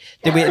doing?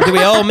 Do we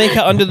all make it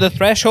under the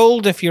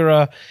threshold if you're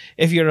a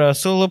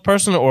solo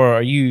person, or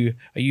are you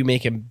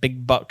making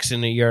big bucks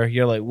and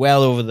you're like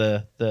well over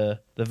the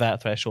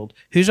VAT threshold?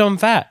 Who's on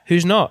VAT?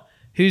 Who's not?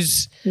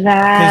 Who's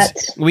that?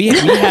 We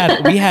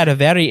had a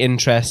very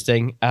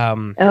interesting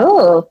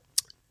a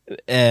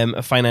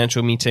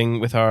financial meeting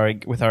with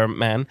our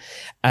man,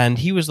 and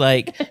he was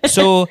like,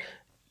 so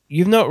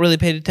you've not really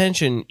paid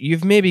attention.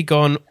 You've maybe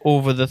gone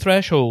over the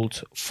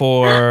threshold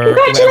for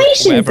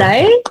congratulations,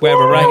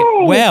 whatever,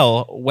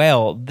 right?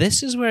 Well,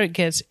 this is where it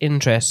gets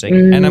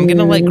interesting, and I'm going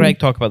to let Greg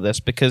talk about this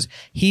because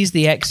he's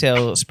the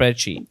Excel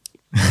spreadsheet.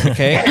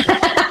 Okay,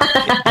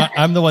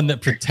 I'm the one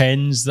that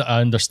pretends that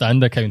I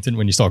understand accounting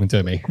when he's talking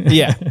to me.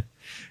 Yeah.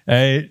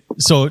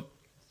 So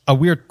a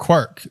weird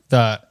quirk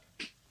that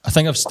I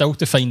think I've still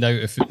to find out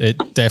if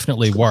it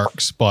definitely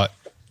works, but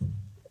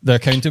the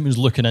accountant was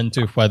looking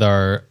into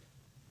whether,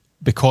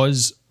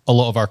 because a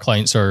lot of our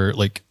clients are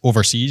like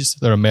overseas,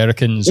 they're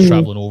Americans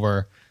traveling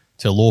over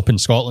to Lope in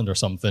Scotland or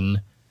something,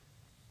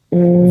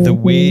 the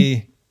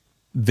way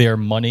their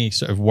money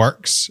sort of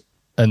works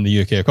in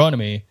the UK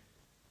economy,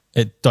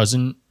 it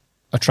doesn't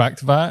attract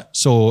VAT.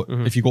 So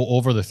if you go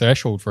over the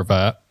threshold for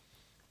VAT,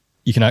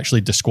 you can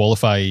actually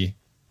disqualify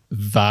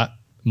that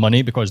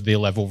money because they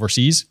live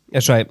overseas.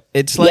 That's right.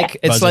 It's like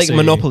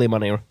Monopoly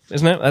money,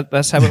 isn't it?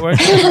 That's how it works.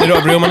 They don't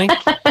have real money.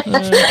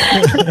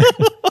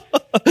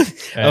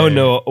 Oh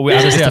no,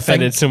 I just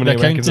offended so many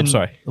Americans. I'm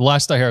sorry.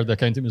 Last I heard, the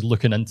accountant was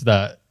looking into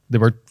that. They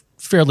were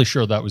fairly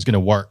sure that was going to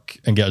work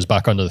and get us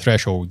back under the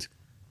threshold.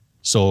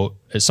 So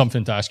it's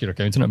something to ask your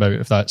accountant about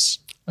if that's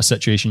a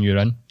situation you're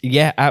in.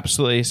 Yeah,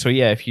 absolutely. So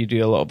yeah, if you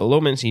do a lot of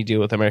elopements and you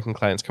deal with American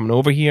clients coming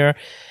over here,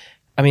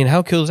 I mean,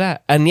 how cool is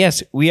that? And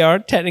yes, we are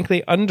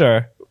technically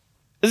under.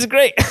 This is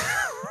great.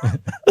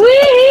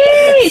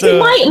 So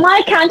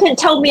my accountant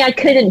told me I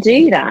couldn't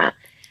do that.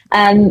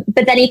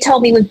 But then he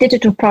told me with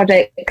digital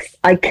products,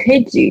 I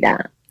could do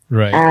that.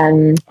 Right.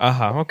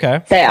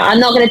 Okay. So I'm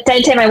not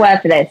don't take my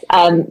word for this.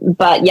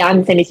 But yeah,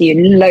 I'm sending to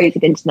you loads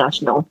of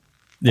international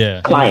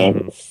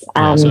clients.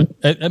 So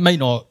it might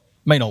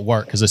not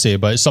work, as I say,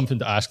 but it's something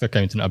to ask the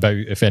accountant about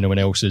if anyone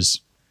else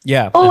is.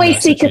 Yeah.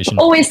 Always seek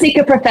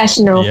a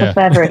professional for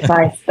further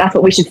advice. That's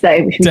what we should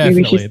say.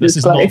 Definitely. This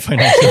is not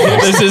financial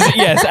advice.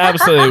 Yes,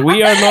 absolutely.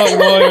 We are not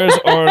lawyers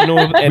or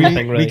know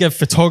anything. We give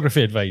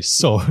photography advice.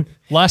 So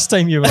last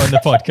time you were on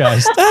the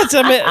podcast,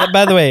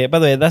 by the way,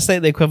 that's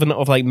like the equivalent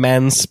of like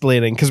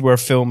mansplaining because we're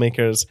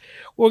filmmakers.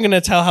 We're going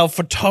to tell how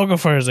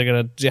photographers are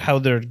going to do, how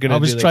they're going to. I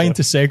was trying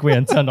to segue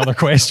into another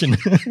question.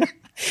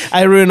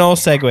 I ruin all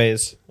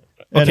segues.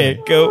 Okay,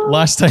 anyway, go.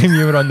 Last time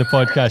you were on the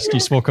podcast, you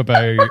spoke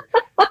about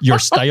your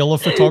style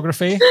of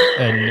photography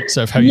and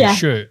sort of how you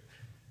shoot.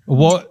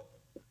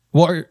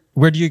 Where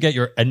do you get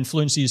your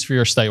influences for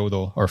your style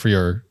though, or for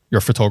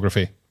your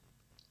photography?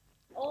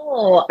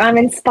 Oh, I'm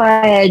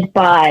inspired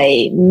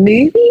by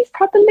movies,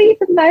 probably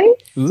the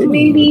most.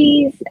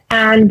 Movies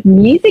and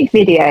music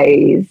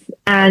videos,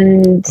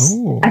 and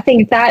I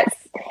think that's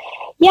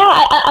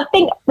I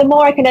think the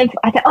more I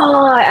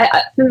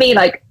for me,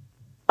 like,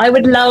 I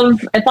would love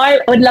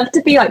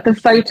to be like the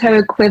photo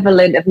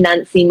equivalent of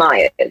Nancy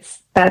Myers.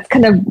 That's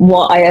kind of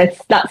my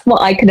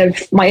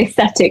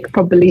aesthetic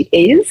probably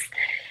is.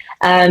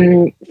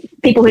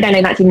 People who don't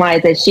know Nancy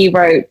Myers is, she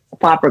wrote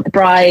Father of the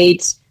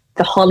Bride,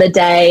 The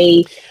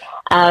Holiday,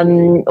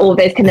 all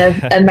those kind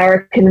of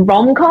American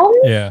rom-coms.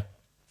 Yeah.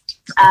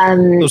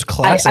 Those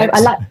classics. I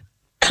like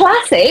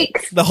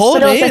classics. The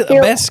Holiday, the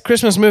best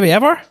Christmas movie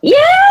ever. Yeah.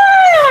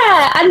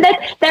 And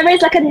there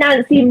is like a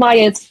Nancy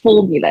Myers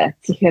formula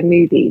to her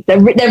movies. There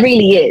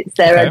really is.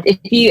 If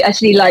you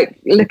actually like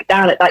look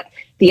down at like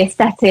the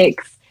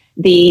aesthetics,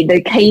 the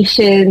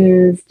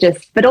locations,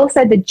 but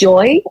also the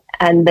joy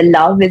and the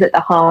love is at the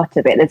heart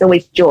of it. There's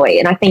always joy.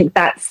 And I think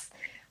that's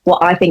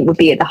what I think would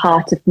be at the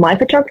heart of my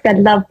photography. I'd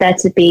love there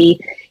to be,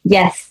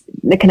 yes,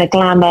 the kind of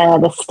glamour,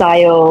 the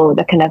style,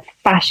 the kind of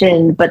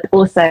fashion, but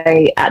also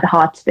at the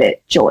heart of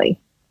it, joy,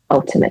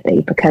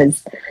 ultimately,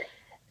 because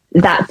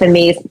that for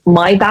me is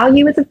my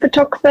value as a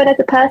photographer, as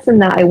a person,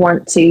 that I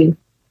want to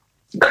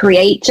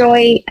create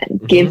joy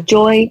and give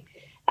joy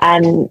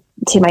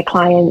to my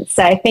clients.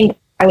 So I think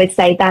I would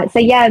say that. So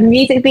yeah,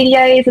 music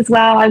videos as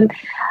well.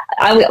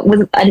 I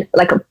was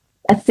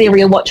a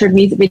serial watcher of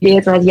music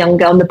videos when I was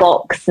younger on The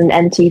Box and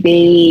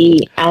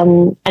MTV,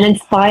 and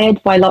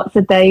inspired by lots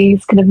of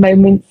those kind of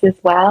moments as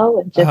well,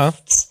 and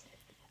just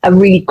a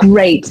really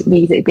great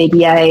music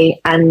video,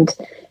 and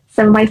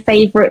some of my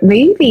favorite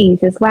movies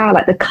as well,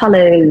 like the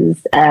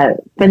colors.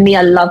 For me,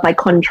 I love my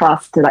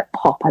contrast to like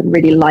pop. I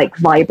really like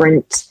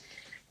vibrant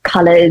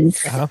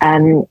colors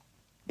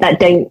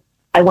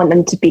I want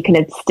them to be kind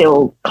of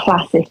still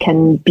classic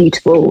and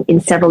beautiful in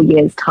several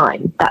years'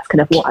 time. That's kind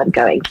of what I'm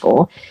going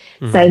for.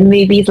 So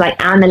movies like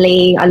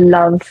Amelie, I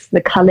love the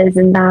colours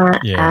in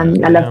that. I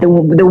love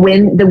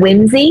the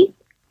whimsy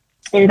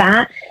in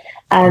that,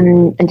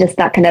 and just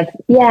that kind of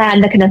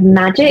and the kind of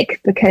magic,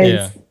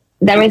 because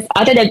there is,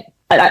 I don't know.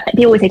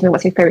 People always say to me,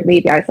 "What's your favourite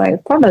movie?" I was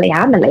like, probably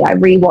Amelie. I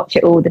rewatch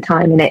it all the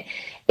time, and it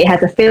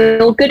has a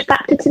feel good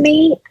factor to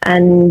me.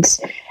 And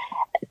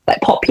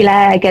like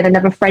Popular, again,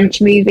 another French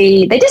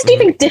movie. They just do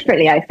things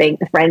differently, I think,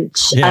 the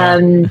French.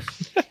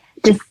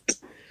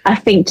 I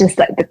think just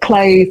like the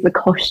clothes, the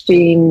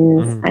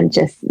costumes, and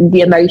just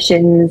the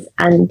emotions,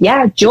 and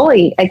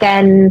joy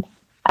again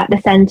at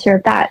the center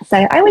of that. So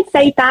I would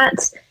say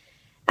that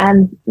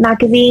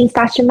magazines,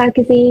 fashion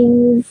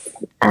magazines,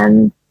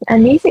 and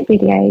music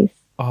videos.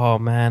 Oh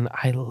man,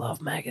 I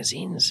love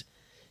magazines.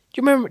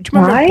 Do you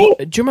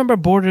remember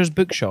Borders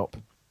Bookshop?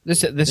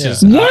 This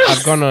is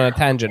I've gone on a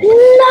tangent.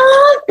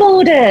 Love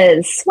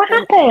Borders. What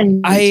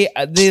happened?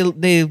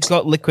 They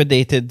got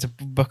liquidated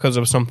because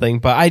of something,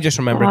 but I just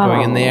remember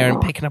going in there and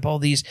picking up all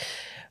these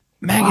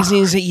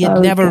magazines that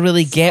you'd never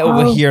really get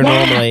over here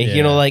normally.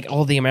 You know, like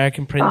all the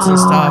American prints and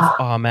stuff.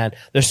 Oh man,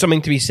 there's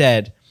something to be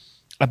said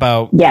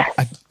about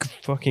a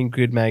fucking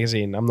good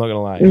magazine. I'm not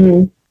gonna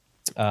lie.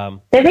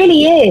 There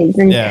really is,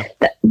 and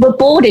with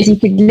Borders, you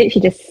could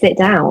literally just sit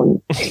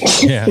down.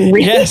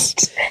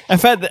 Yes, in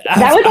fact,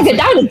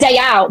 that was a day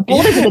out.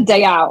 Borders was a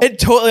day out. It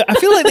totally. I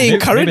feel like they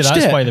encouraged maybe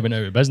that's it. why they went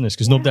out of business,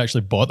 because nobody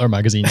actually bought their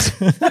magazines.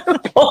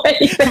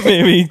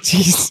 Maybe,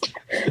 jeez.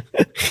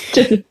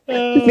 just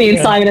me and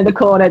Simon in the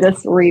corner,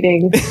 just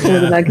reading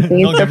all the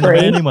magazines. Not giving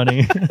them any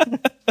money.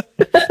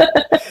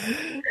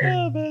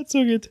 Oh man,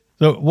 so good.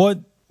 So,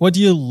 what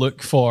do you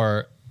look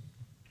for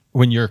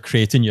when you're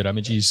creating your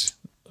images?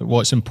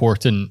 What's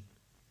important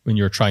when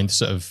you're trying to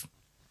sort of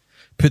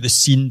put the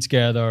scene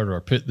together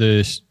or put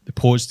the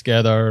pose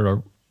together,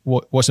 or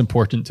what's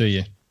important to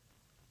you?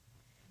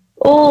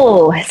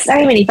 Oh,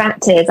 so many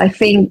factors. I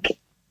think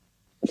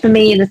for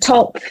me,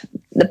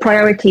 the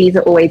priorities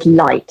are always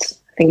light.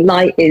 I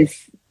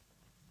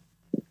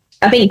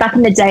think back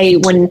in the day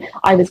when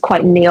I was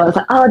quite new, I was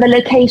like, the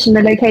location,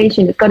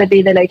 it's got to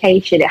be the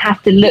location. It has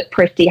to look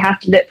pretty,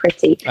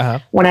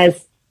 When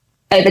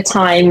over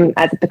time,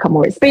 as I've become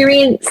more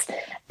experienced,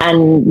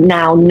 and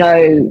now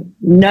no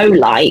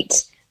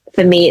light,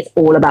 for me, it's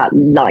all about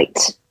light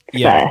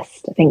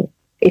first. I think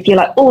if you're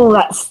like,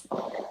 that's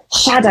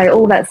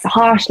shadow, that's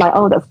harsh light,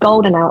 that's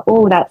golden out,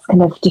 that's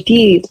kind of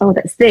diffused,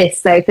 that's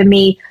this. So for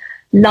me,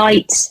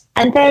 light,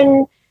 and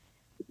then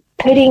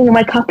putting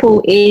my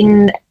couple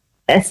in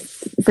a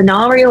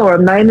scenario or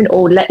a moment,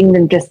 or letting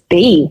them just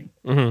be,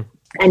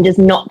 and just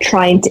not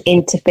trying to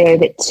interfere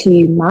with it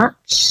too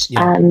much.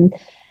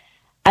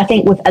 I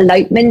think with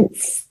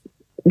elopements,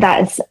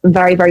 that's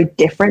very, very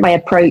different. My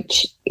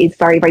approach is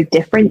very, very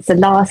different. So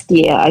last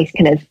year I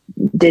kind of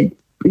did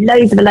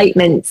loads of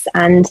elopements,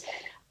 and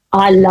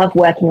I love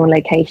working on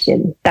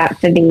location. That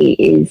for me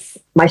is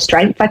my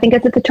strength, I think,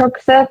 as a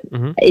photographer,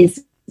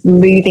 is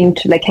moving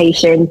to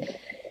location,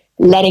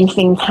 letting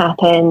things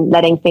happen,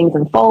 letting things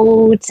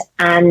unfold,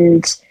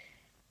 and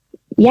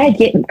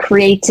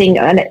creating.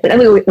 And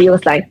we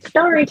always like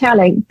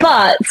storytelling,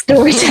 but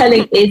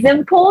storytelling is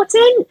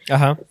important.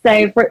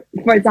 So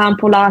for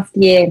example, last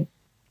year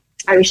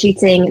I was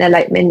shooting an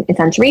elopement in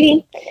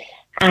Santorini,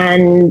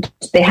 and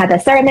they had their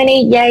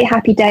ceremony. Yay,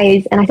 happy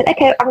days. And I said,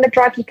 okay, I'm going to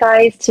drive you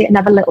guys to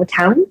another little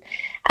town.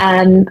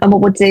 And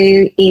what we'll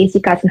do is you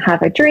guys can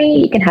have a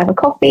drink, you can have a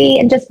coffee,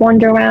 and just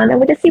wander around, and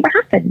we'll just see what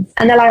happens.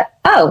 And they're like,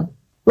 oh,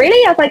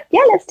 really? I was like,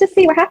 yeah, let's just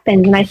see what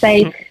happens. And I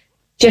say,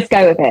 just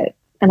go with it.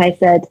 And I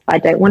said, I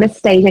don't want to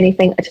stage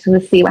anything. I just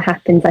want to see what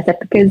happens. I said,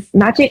 because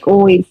magic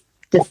always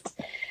just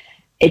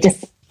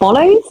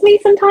follows me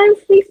sometimes,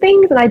 these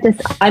things. And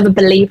I'm a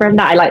believer in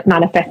that. I like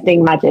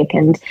manifesting magic.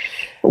 And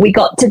we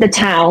got to the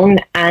town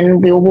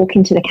and we were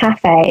walking to the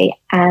cafe,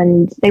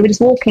 and they were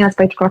just walking. I was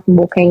photographing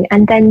walking.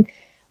 And then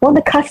one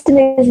of the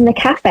customers in the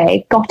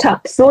cafe got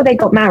up, saw they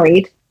got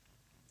married,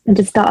 and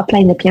just started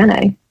playing the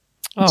piano.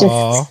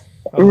 Just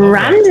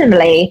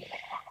randomly.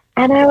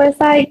 And I was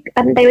like,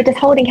 and they were just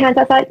holding hands.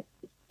 I was like,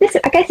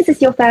 I guess this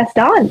is your first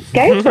dance.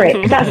 Go for it.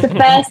 Because that's the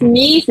first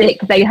music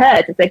they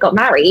heard as they got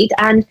married.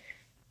 And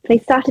they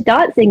started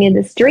dancing in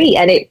the street.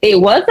 And it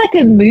was like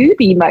a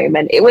movie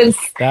moment.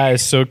 That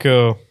is so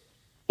cool.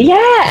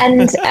 Yeah.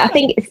 And I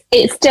think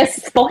it's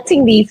just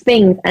spotting these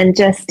things and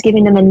just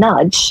giving them a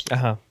nudge.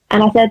 And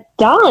I said,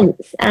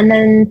 dance. And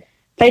then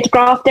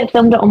photographed it,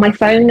 filmed it on my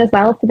phone as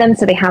well for them.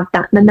 So they have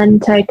that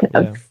memento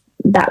of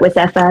that was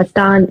their first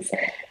dance.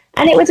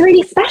 And it was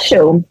really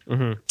special.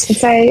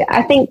 So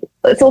I think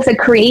it's also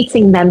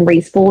creating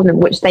memories for them,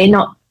 which they're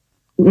not,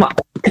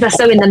 because they're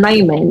so in the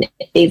moment,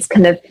 is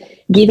kind of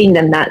giving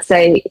them that,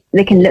 so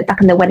they can look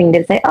back on their wedding day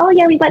and say, oh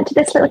yeah, we went to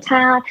this little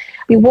town,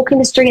 we walked in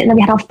the street, and then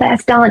we had our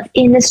first dance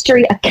in the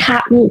street, a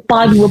cat walked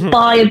by, we would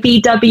buy a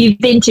VW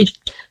vintage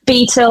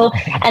Beetle,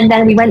 and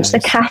then we went to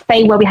the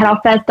cafe where we had our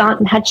first dance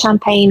and had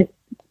champagne,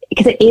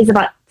 because it is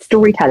about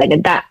storytelling,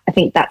 and that, I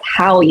think that's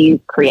how you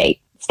create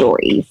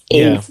stories,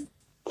 is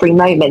through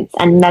moments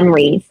and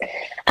memories,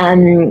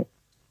 and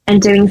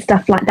doing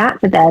stuff like that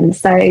for them.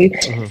 So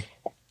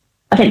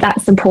I think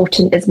that's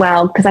important as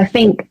well, because I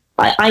think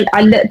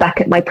I look back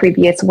at my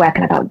previous work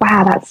and I thought,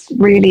 wow, that's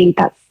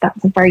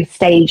a very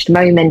staged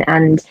moment,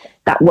 and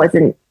that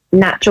wasn't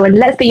natural. And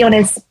let's be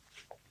honest,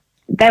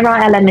 there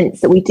are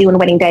elements that we do on a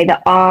wedding day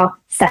that are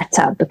set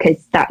up,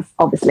 because that's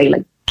obviously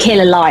like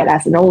Killer Light,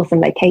 that's an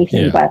awesome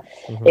location, but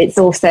it's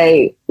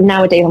also,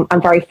 nowadays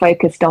I'm very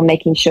focused on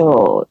making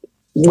sure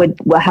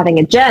we're having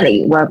a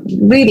journey, we're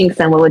moving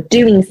somewhere, we're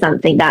doing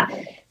something, that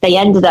they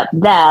ended up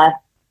there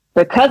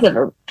because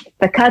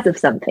of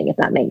something, if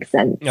that makes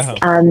sense.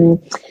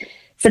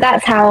 So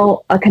that's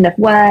how I kind of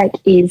work,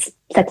 is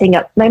setting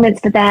up moments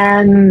for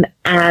them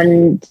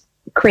and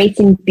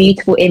creating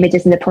beautiful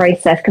images in the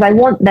process, because I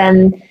want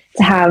them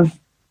to have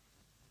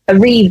a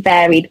really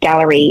varied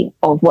gallery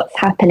of what's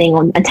happening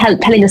and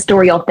telling the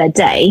story of their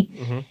day,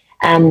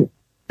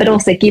 but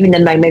also giving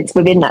them moments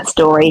within that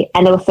story,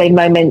 and also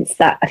moments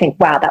that I think,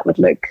 wow, that would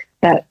look,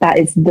 that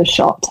is the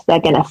shot,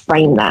 they're going to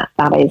frame that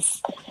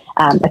is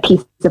a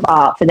piece of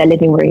art for their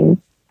living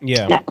room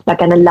that they're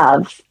going to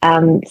love.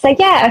 So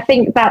yeah, I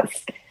think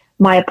that's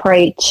my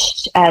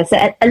approach.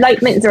 So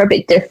elopements are a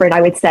bit different,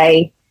 I would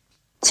say,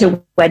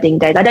 to wedding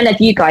days. I don't know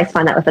if you guys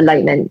find that with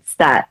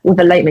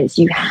elopements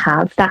you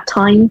have that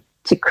time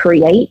to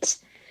create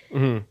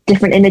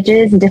different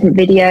images and different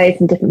videos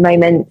and different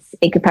moments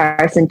in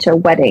comparison to a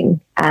wedding.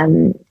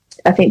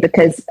 I think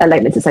because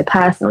elopements are so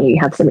personal, you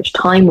have so much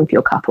time with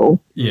your couple.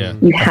 Yeah,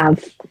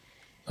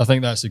 I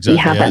think that's exactly.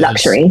 You have that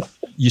luxury.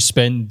 You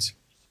spend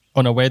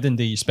on a wedding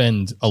day. You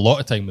spend a lot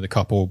of time with the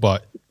couple,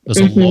 but there's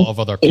a lot of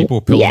other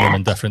people pulling them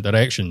in different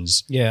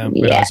directions.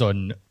 Whereas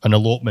on an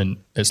elopement,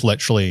 it's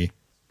literally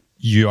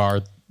you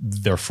are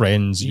their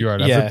friends. You are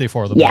everything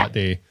for them that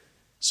day.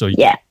 So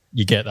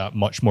you get that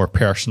much more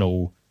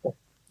personal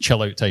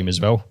chill out time as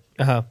well.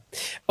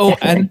 Oh,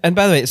 and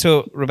by the way,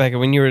 so Rebecca,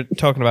 when you were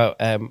talking about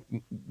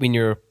when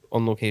you're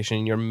on location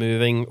and you're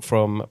moving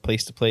from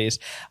place to place,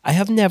 I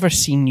have never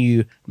seen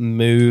you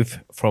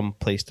move from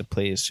place to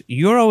place.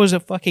 You're always a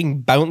fucking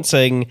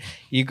bouncing.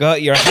 You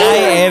got your high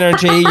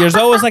energy. There's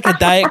always like a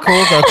Diet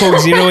Coke or a Coke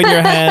Zero in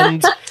your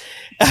hand.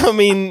 I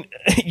mean,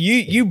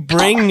 you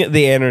bring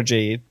the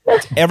energy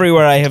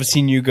everywhere I have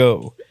seen you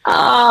go.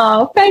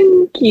 Oh,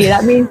 thank you.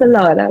 That means a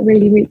lot. That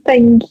really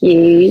thank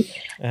you.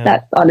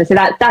 That's honestly,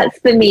 that's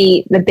for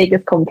me the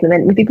biggest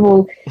compliment. When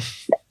people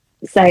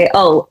say,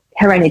 "Oh,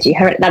 her energy,"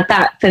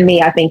 that for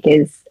me, I think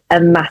is a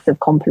massive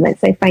compliment.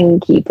 So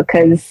thank you,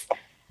 because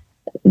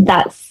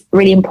that's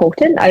really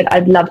important.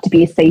 I'd love to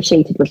be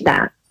associated with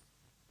that.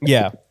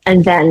 Yeah.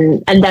 And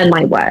then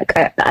my work.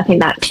 I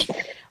think that's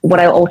what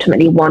I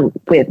ultimately want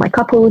with my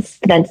couples,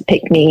 for them to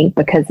pick me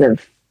because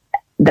of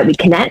that we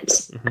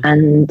connect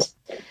and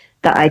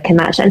that I can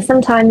match. And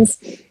sometimes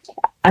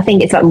I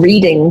think it's about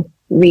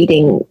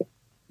reading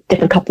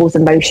different couples'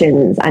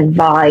 emotions and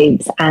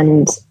vibes.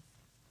 And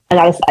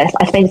I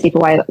say to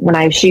people when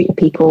I shoot with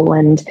people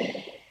and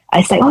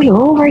I say, "Oh, you're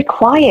all very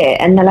quiet,"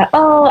 and they're like,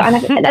 "Oh," and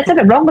there's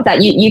nothing wrong with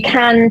that. You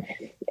can,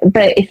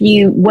 but if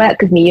you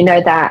work with me, you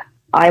know that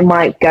I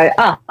might go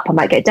up, I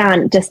might go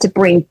down, just to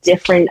bring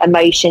different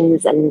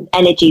emotions and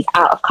energies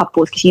out of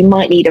couples, because you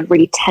might need a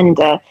really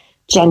tender,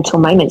 gentle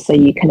moment so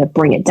you kind of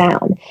bring it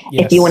down.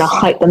 Yes. If you want to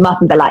hype them up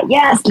and be like,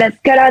 "Yes, let's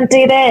go down and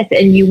do this,"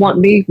 and you want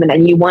movement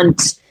and you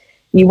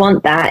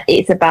want that,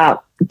 it's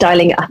about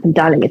dialing it up and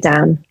dialing it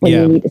down when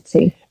you need it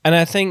to. And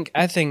I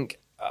think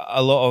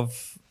a lot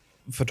of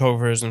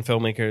photographers and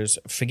filmmakers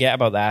forget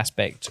about the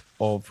aspect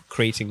of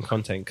creating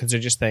content, because they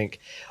just think,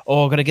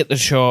 "Oh, I've got to get the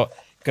shot,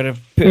 got to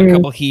put a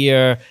couple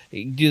here,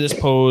 do this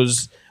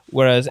pose."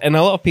 Whereas, and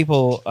a lot of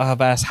people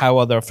have asked how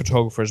other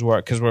photographers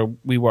work, because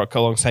we work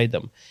alongside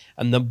them,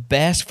 and the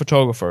best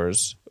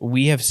photographers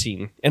we have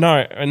seen in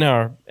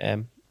our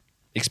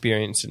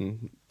experience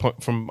and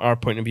from our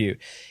point of view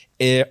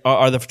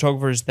are the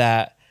photographers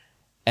that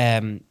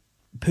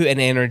put an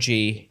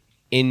energy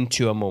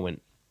into a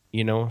moment.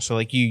 You know, so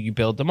like you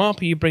build them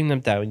up, you bring them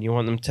down. You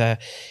want them to,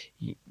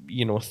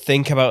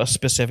 think about a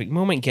specific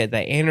moment, get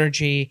that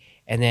energy,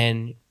 and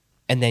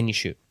then you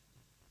shoot.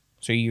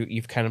 So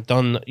you've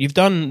done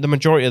the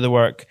majority of the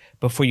work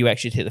before you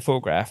actually take the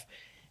photograph,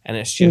 and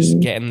it's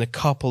just getting the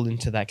couple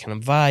into that kind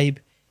of vibe,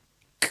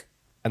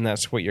 and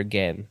that's what you're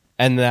getting.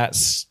 And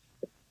that's,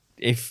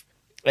 if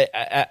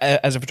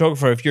as a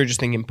photographer, if you're just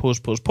thinking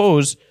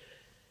pose,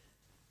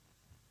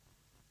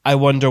 I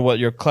wonder what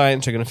your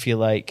clients are going to feel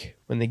like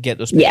when they get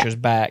those pictures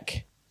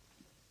back.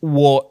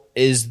 What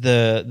is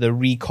the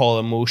recall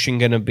emotion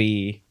going to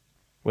be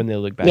when they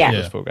look back Yeah. at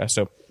those photographs.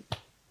 So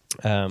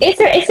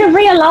It's a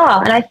real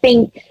art, and I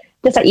think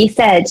just like you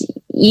said,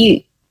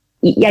 you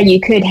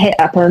could hit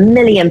up a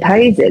million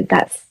poses.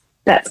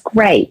 That's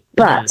great,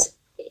 but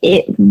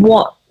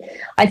what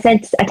I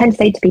tend to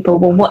say to people,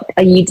 well, what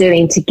are you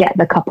doing to get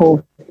the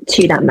couple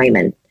to that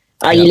moment?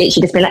 Are you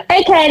literally just being like,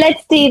 okay,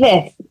 let's do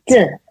this?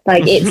 Duh.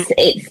 Like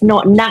it's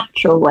not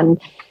natural, and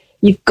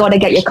you've got to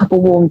get your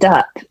couple warmed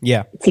up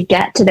to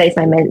get to those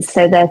moments,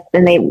 so that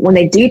when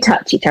they do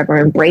touch each other,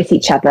 embrace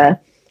each other.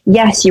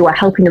 Yes, you are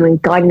helping them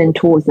and guiding them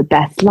towards the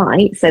best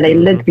light, so they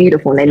look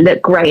beautiful and they look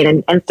great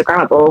and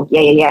Instagrammable.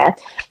 Yeah.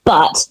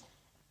 But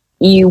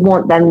you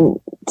want them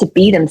to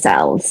be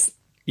themselves.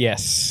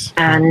 yes,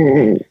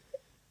 And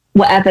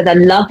whatever their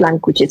love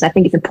language is, I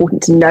think it's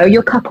important to know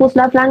your couple's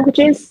love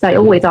languages. So I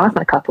always ask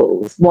my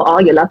couples, what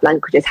are your love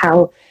languages?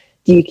 How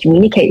do you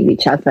communicate with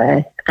each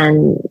other?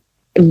 And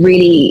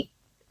really,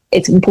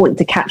 it's important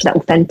to capture that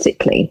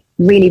authentically.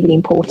 Really, really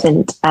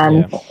important.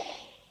 And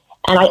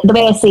the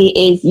way I see it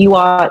is you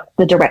are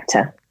the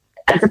director.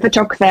 As a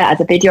photographer, as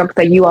a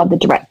videographer, you are the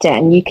director,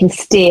 and you can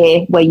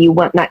steer where you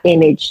want that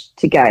image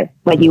to go,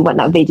 where you want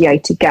that video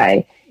to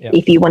go. Yeah.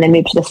 If you want to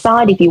move to the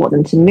side, if you want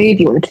them to move,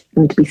 you want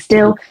them to be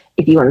still,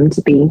 if you want them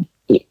to be,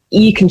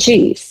 you can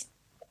choose.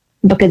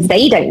 Because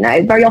they don't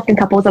know. Very often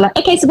couples are like,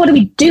 okay, so what are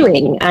we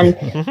doing? And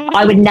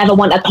I would never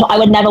want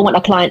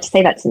a client to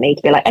say that to me,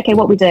 to be like, okay,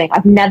 what are we doing?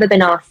 I've never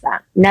been asked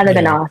that. Never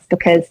been asked,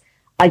 because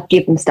I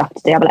give them stuff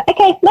to do. I'll be like,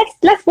 okay,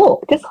 let's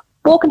walk. Just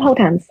walk and hold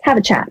hands, have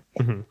a chat,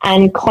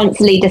 and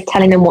constantly just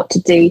telling them what to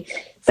do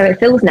so it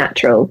feels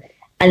natural,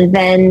 and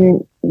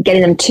then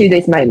getting them to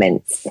those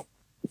moments,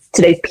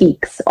 to those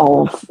peaks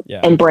of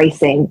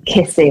embracing,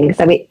 kissing,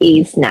 so it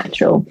is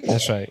natural.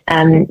 that's right.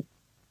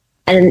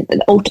 And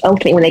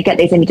ultimately, when they get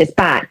those images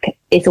back,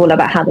 it's all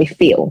about how they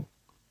feel.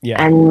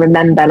 Yeah. And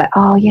remember, like,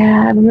 oh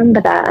yeah, I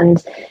remember that.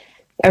 And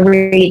a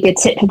really good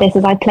tip for this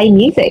is I play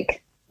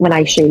music when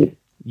I shoot.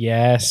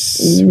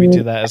 Yes, we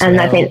do that as And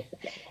well. I think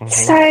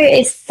so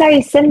it's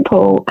so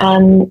simple.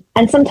 And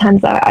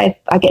sometimes I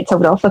get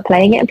told off for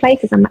playing it in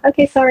places. I'm like,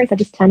 okay, sorry, so I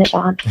just turn it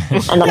down,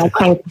 and then I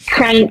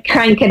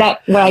crank it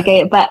up where I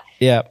go. But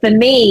for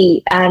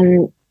me,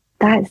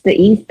 that's the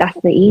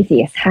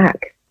easiest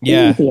hack.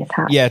 Easiest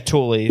hack. Yeah,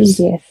 totally.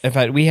 Easiest. In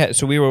fact,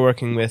 we were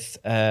working with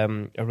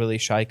a really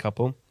shy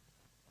couple,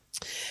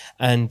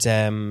 and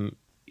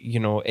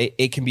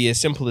it can be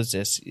as simple as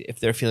this. If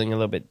they're feeling a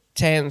little bit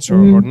tense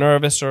or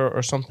nervous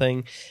or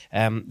something,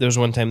 there was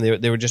one time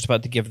they were just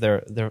about to give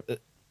their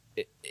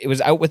it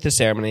was out with the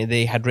ceremony.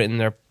 They had written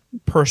their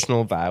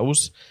personal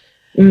vows,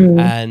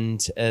 and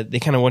they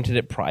kind of wanted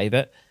it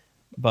private.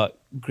 But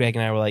Greg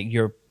and I were like,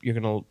 "You're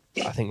gonna,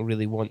 I think,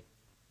 really want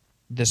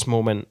this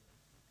moment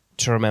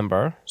to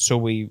remember." So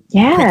we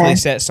quickly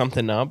set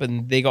something up,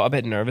 and they got a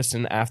bit nervous.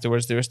 And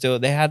afterwards,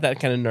 they had that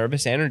kind of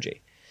nervous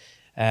energy,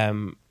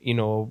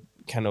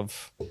 kind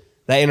of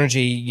that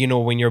energy,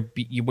 when you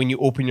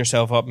open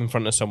yourself up in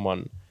front of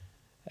someone,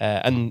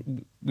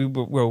 and we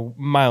were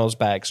miles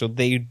back, so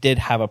they did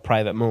have a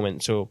private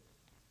moment. So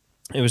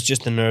it was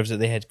just the nerves that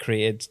they had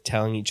created,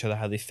 telling each other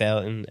how they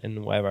felt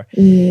and whatever.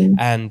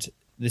 And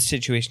the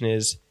situation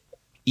is,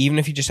 even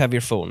if you just have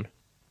your phone,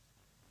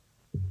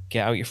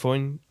 get out your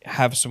phone,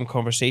 have some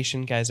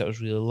conversation, guys. That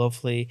was really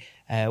lovely.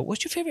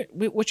 What's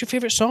your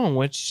favorite song?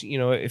 What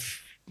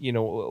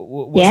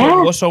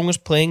song was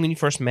playing when you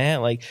first met?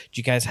 Like, do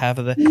you guys have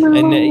and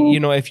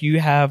if you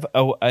have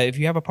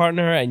a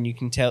partner and you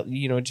can tell,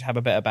 just have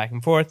a bit of back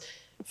and forth,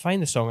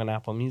 find the song on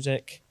Apple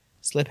Music,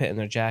 slip it in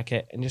their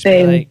jacket, and just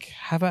be like,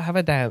 have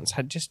a dance,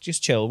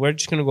 just chill. We're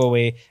just gonna go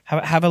away,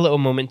 have a little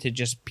moment to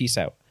just peace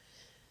out.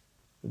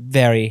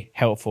 Very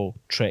helpful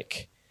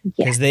trick.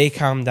 Because they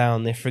calm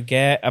down, they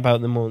forget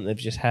about the moment they've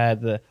just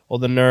had, all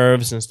the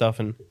nerves and stuff,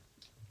 and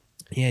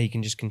you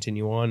can just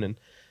continue on, and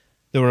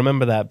they'll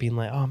remember that, being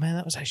like, "Oh man,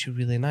 that was actually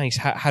really nice.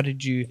 How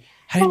did you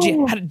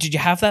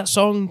have that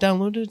song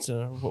downloaded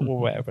or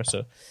whatever?"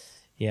 So,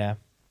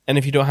 and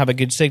if you don't have a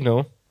good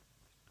signal,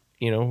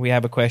 we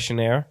have a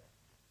questionnaire.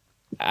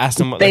 Ask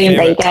them what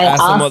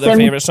their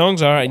favorite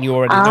songs are, and you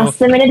already know. Ask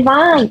them in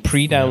advance.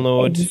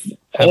 Pre-download.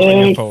 Have it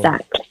on your phone.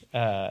 Exactly.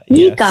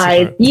 You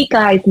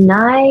guys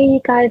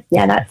know.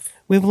 That's.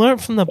 We've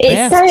learned from the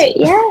best.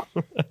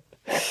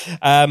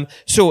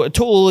 So a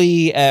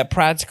totally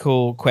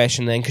practical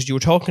question then, because you were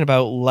talking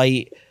about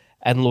light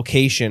and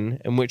location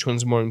and which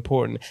one's more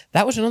important.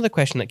 That was another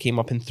question that came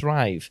up in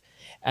Thrive.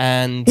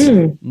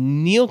 And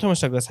Neil Thomas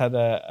Douglas had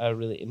a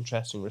really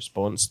interesting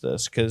response to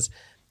this, because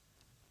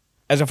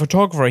as a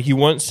photographer, he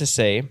wants to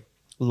say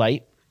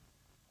light.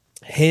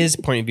 His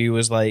point of view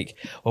was like,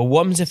 well,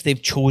 what happens if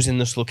they've chosen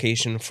this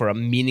location for a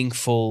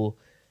meaningful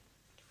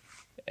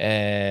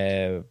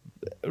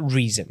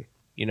reason?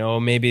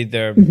 Maybe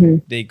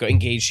they got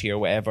engaged here or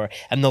whatever,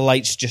 and the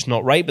light's just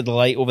not right, but the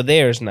light over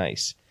there is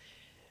nice.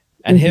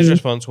 And his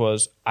response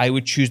was, I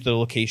would choose the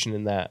location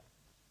in that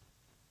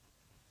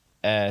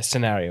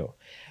scenario.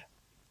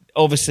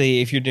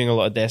 Obviously, if you're doing a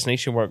lot of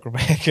destination work,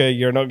 Rebecca,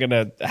 you're not going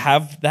to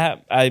have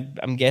that,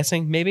 I'm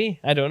guessing, maybe?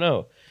 I don't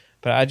know.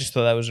 But I just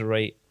thought that was a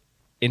right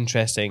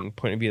interesting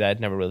point of view that I'd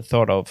never really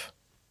thought of.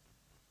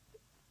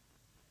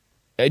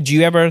 Do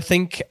you ever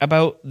think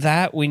about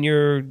that when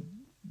you're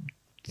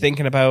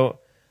thinking about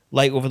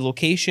light over the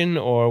location,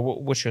 or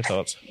what's your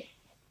thoughts?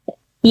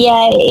 Yeah,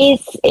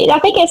 I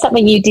think it's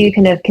something you do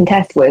kind of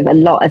contest with a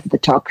lot as a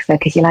photographer,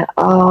 because you're like,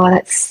 oh,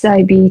 that's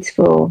so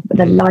beautiful, but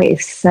the light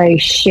is so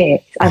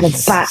shit. It's either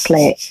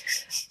backlit,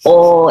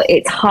 or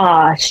it's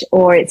harsh,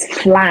 or it's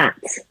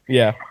flat.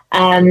 Yeah.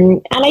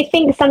 And I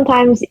think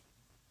sometimes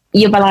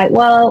you'll be like,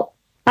 well,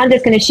 I'm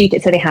just going to shoot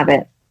it so they have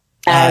it.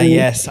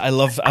 Yes, I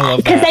love that.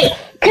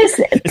 Because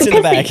it's in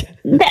the bag.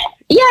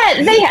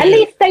 At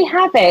least they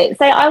have it.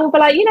 So I will be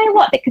like, you know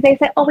what? Because they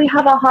say, oh, we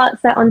have our heart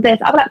set on this.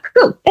 I'll be like,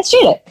 cool, let's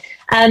shoot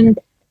it.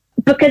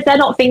 Because they're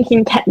not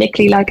thinking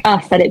technically like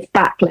us that it's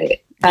backlit.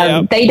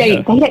 They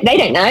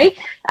don't know.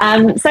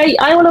 So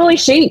I will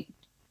always shoot.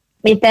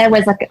 If there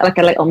was like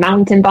a little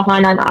mountain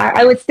behind,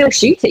 I would still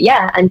shoot it,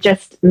 and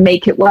just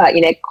make it work.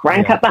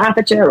 Crank up the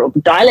aperture or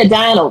dial it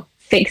down or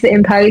fix it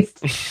in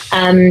post.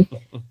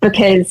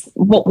 Because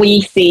what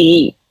we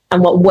see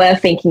and what we're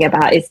thinking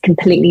about is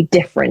completely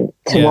different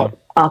to what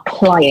our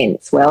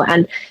clients will.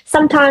 And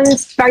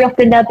sometimes, very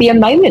often, there'll be a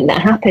moment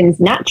that happens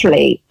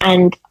naturally,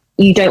 and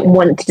you don't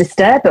want to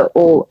disturb it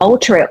or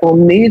alter it or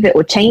move it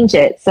or change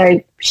it. So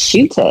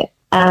shoot it.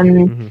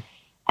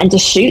 And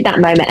just shoot that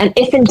moment. And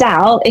if in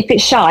doubt, if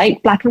it's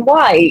shite, black and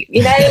white,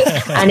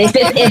 and if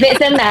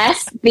it's a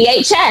mess,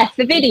 VHS,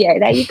 the video.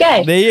 There you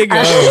go. There you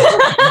go.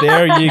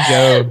 There you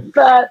go.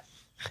 But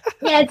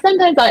yeah,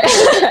 sometimes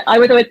I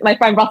was always, my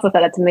friend Russell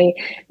said that to me,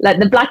 like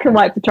the black and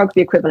white photography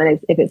equivalent is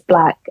if it's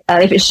black,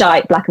 if it's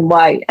shite, black and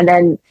white, and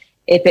then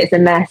if it's a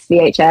mess,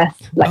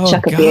 VHS,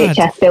 chuck a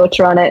VHS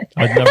filter on it.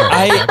 I've never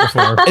heard that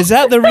before. Is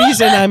that the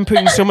reason I'm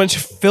putting so much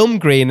film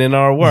grain in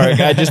our work?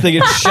 I just think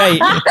it's shite.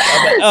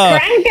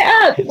 Crank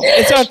it up.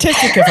 It's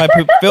artistic if I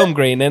put film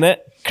grain in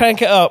it.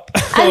 Crank it up.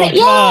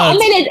 God.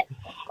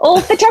 All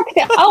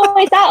photography. Oh,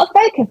 it's out of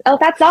focus. Oh,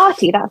 that's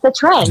arty. That's a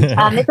trend. It's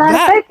out of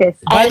focus.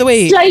 By the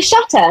way, slow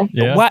shutter.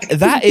 Yeah.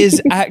 That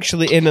is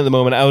actually in at the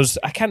moment.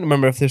 I can't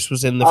remember if this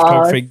was in the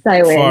photography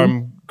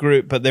farm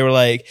group, but they were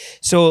like,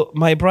 so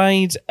my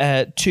bride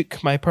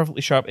took my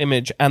perfectly sharp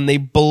image and they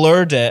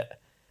blurred it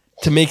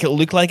to make it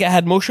look like it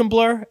had motion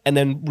blur, and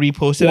then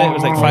reposted it. It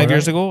was like 5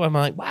 years ago. I'm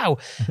like, wow,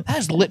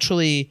 that's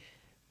literally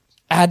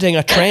adding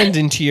a trend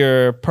into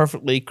your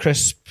perfectly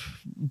crisp,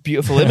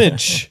 beautiful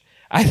image.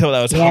 I thought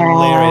that was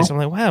hilarious. I'm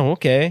like, wow,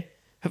 okay.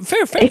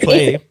 Fair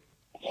play.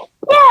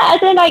 I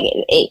don't know,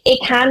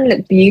 it can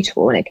look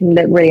beautiful and it can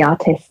look really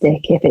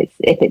artistic if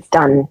it's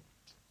done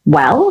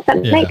well, if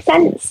that makes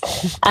sense.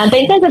 But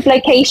in terms of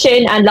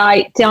location and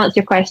to answer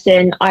your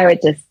question, I'm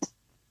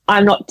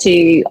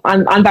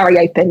very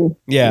open.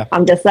 Yeah.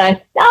 I'm just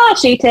like,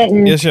 shoot it.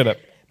 And, shut up.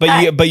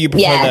 But you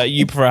prefer that,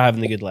 you prefer having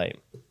the good light.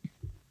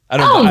 I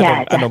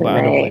don't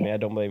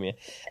blame you.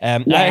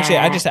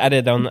 I just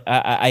added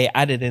I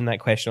added in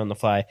that question on the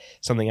fly,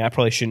 something I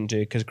probably shouldn't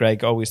do because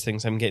Greg always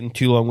thinks I'm getting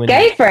too long-winded.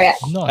 Go for it.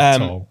 Not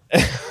at all.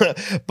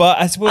 But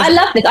I suppose I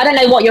love this. I don't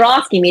know what you're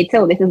asking me at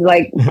all. This is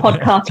like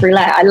podcast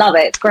roulette. I love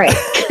it. It's great.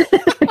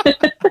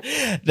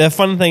 The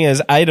fun thing is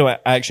I don't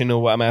actually know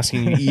what I'm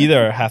asking you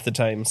either half the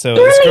time. So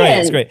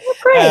it's great.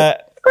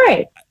 It's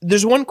great.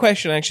 There's one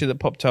question actually that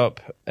popped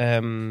up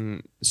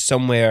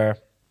somewhere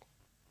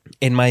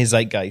in my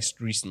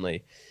zeitgeist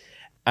recently,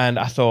 and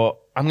I thought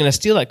I'm going to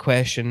steal that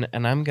question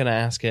and I'm going to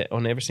ask it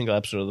on every single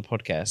episode of the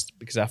podcast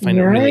because I find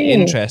it really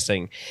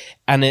interesting.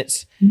 And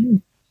it's,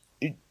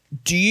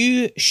 do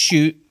you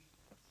shoot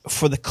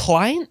for the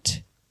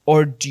client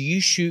or do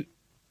you shoot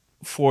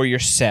for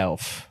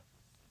yourself?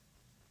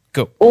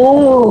 Go.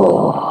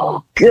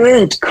 Oh,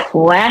 good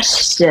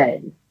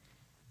question.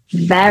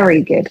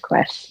 Very good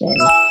question.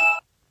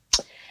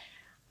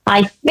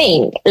 I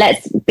think,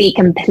 let's be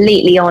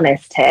completely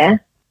honest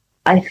here,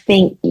 I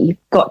think you've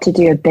got to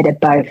do a bit of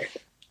both.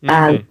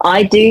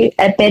 I do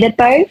a bit of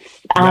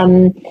both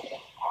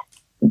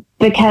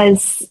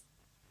because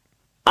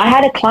I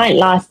had a client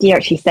last year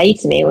actually say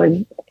to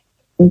me,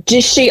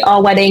 just shoot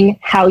our wedding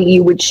how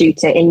you would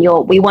shoot it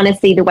we want to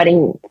see the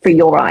wedding through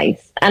your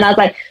eyes. And I was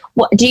like,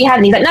 what do you have?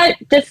 And he's like, no,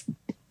 just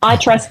I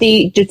trust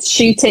you, just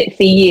shoot it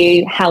for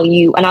you how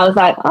you. And I was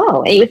like,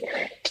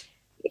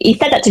 he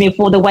said that to me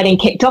before the wedding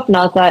kicked off, and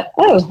I was like,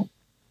 oh,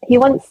 he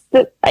wants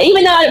to,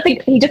 even though I don't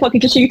think he just wants you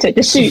to shoot it,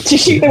 just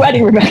shoot the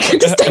wedding, Rebecca.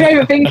 Just don't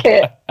overthink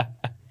it,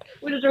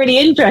 which is really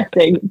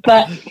interesting.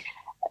 But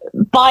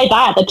by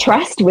that, the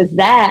trust was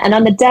there. And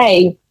on the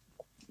day,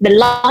 the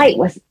light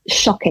was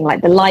shocking.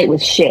 Like the light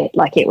was shit.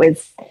 Like it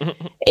was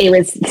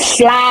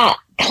flat,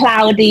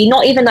 cloudy,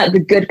 not even like the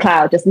good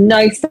cloud, just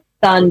no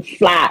sun,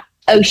 flat,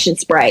 ocean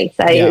spray.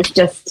 So it was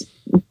just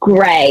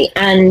grey.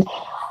 And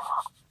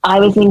I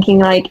was thinking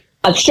like,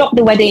 I've shot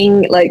the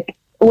wedding, like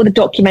all the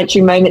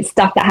documentary moments,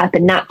 stuff that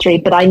happened naturally,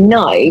 but I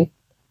know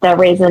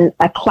there isn't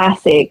a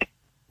classic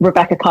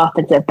Rebecca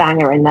Carpenter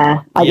banger in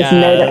there. I just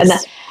know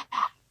that.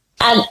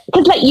 And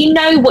because like, you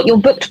know what you're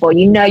booked for,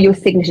 you know your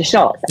signature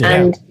shots.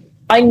 And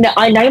I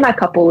know my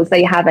couples,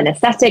 they have an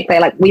aesthetic. They're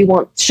like, we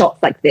want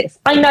shots like this.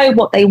 I know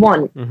what they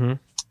want. And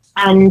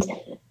And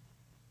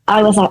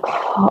I was like,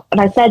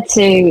 and I said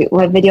to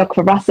my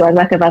videographer Russell, I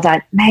was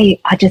like,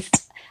 mate, I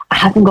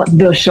haven't got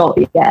the shot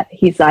yet.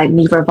 He's like,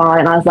 neither have I.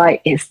 And I was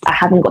like, I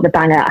haven't got the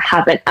banger. I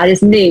haven't. I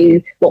just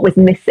knew what was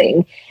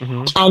missing.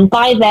 And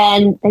by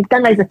then, they've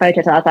done loads of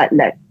photos. I was like,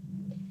 look,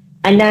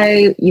 I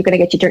know you're going to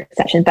get your drink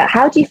section, but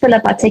how do you feel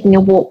about taking a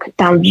walk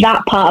down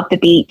that part of the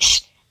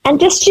beach and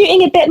just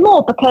shooting a bit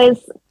more?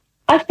 Because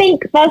I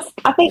think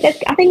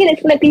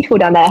it's look beautiful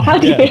down there. How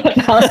do you feel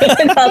about it?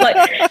 And I was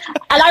like,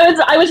 and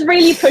I was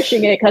really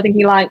pushing it because I think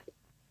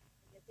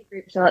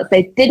group shots.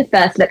 They did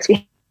first looks.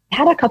 We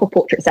had a couple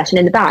portrait session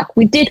in the back.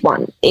 We did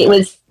one. It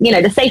was,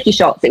 the safety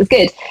shots. It was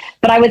good,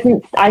 but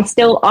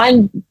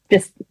I'm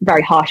just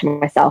very harsh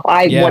on myself.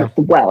 I want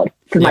the world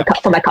for my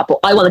couple.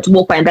 I want them to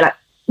walk away and be like,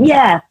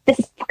 yeah, this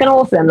is fucking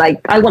awesome. Like,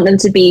 I want them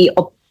to be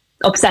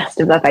obsessed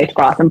with their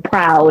photographs and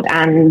proud,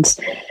 and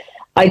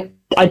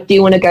I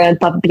do want to go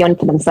above and beyond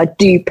for them, so I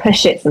do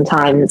push it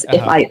sometimes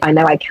if I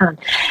know I can.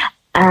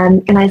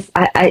 And I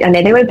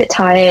know they were a bit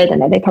tired. I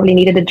know they probably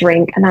needed a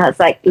drink, and I was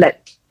like, look,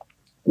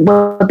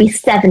 will be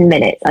 7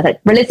 minutes. I was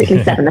like,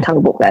 realistically 7, the time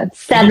we walk there,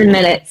 7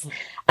 minutes.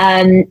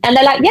 And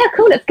they're like, yeah,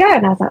 cool, let's go.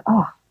 And I was like,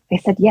 oh, they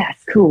said, yes,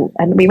 cool.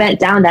 And we went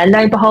down there, and lo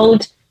and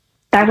behold,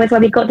 that was where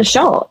we got the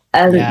shot.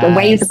 The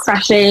waves are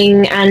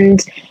crashing,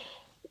 and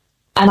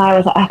I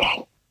was like,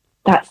 okay,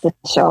 that's the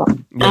shot.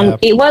 And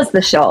it was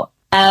the shot.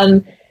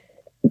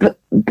 But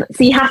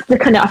so you have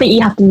to I think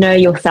you have to know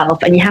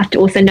yourself, and you have to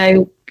also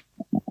know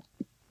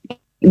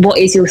what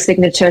is your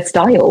signature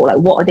style. Like,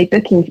 what are they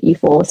booking you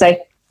for? So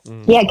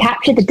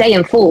capture the day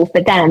in full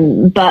for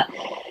them, but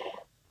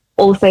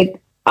also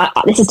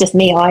this is just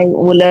me. I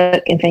will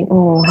look and think,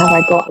 oh, have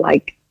I got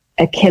like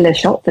a killer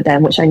shot for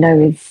them, which I know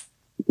is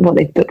what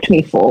they've booked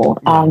me for.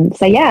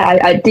 So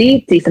I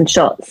do some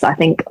shots. I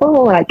think,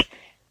 oh, like,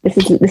 this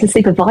is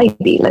super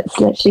vibey. Let's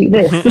shoot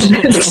this.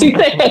 Let's do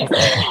this.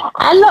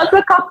 And lots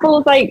of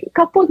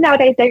couples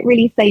nowadays don't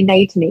really say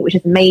no to me, which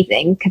is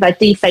amazing, because I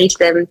do say to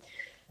them,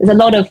 there's a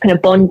lot of kind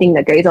of bonding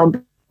that goes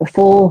on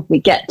before we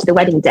get to the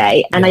wedding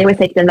day, and I always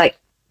say to them, like,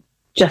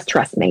 just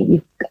trust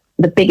me.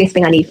 The biggest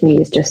thing I need from you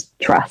is just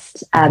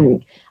trust. I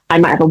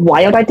might have a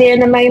wild idea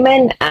in the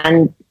moment,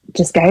 and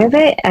just go with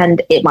it,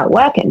 and it might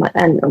work, it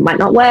might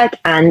not work.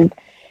 And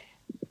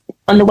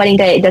on the wedding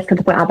day, it does come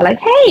to the point I'll be like,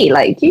 hey,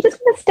 like, do you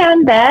just want to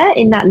stand there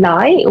in that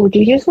light, or do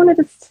you just want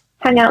to just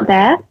hang out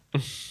there?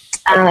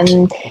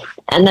 And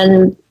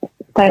then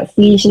that's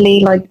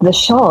usually like the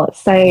shot.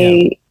 So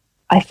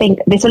I think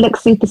this will look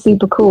super,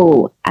 super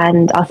cool.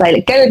 And I'll say,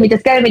 like, go with me,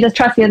 just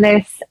trust me on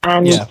this.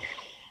 And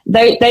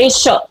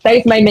those shots,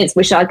 those moments,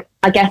 which I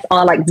guess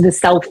are like the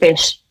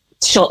selfish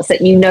shots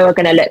that are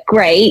going to look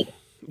great.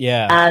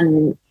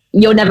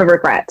 You'll never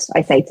regret,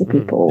 I say to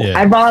people.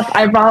 I'd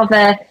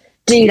rather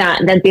do that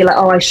and then be like,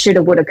 oh, I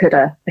shoulda, woulda,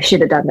 coulda. I should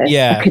have done this.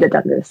 I could have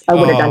done this. I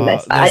would have done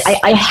this.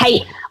 I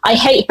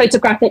hate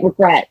photographic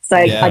regret. So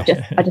I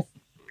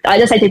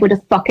just say to people,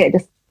 just fuck it,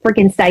 just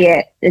freaking say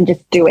it and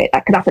just do it,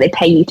 because that's what they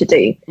pay you to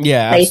do.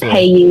 They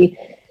pay you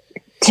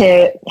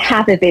to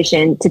have a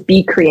vision, to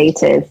be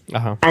creative,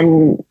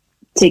 and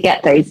to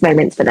get those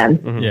moments for them.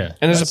 And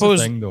I suppose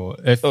the thing, though,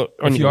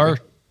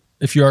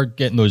 if you are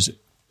getting those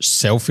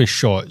selfish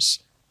shots,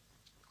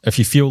 if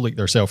you feel like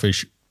they're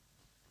selfish,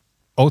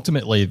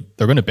 ultimately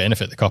they're going to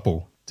benefit the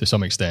couple to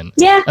some extent.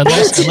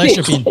 Unless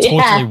you're being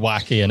totally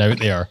wacky and out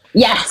there.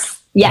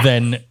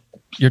 Then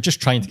you're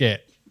just trying to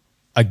get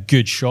a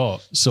good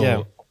shot,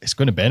 so it's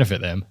going to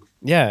benefit them.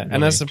 Really.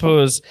 And I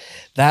suppose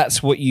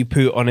that's what you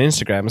put on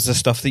Instagram, is the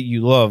stuff that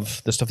you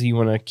love, the stuff that you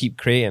want to keep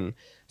creating.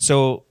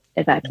 So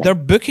they're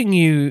booking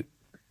you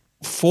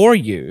for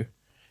you,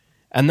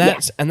 and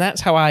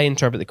that's how I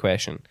interpret the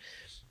question.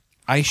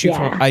 I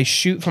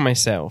shoot for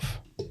myself,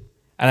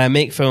 and I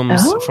make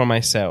films for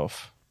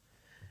myself.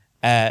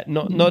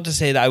 Not to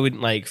say that I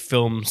wouldn't like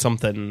film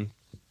something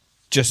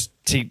just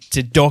to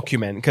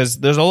document, because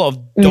there's a lot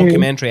of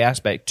documentary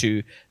aspect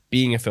to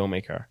being a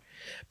filmmaker.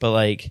 But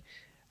like,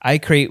 I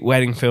create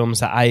wedding films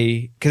because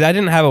I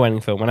didn't have a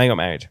wedding film when I got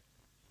married.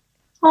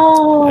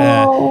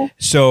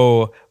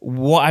 So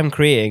what I'm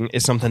creating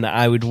is something that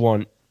I would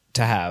want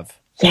to have.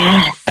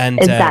 And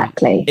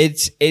exactly.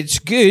 It's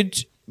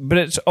good, but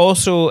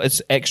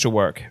it's extra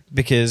work,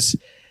 because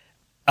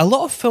a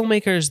lot of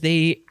filmmakers,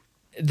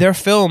 their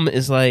film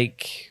is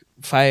like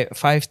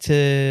 5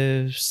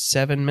 to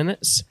 7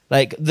 minutes.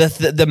 Like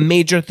the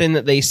major thing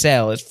that they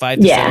sell is 5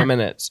 to 7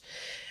 minutes,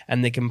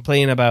 and they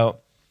complain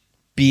about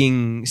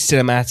being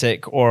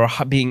cinematic or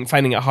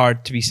finding it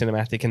hard to be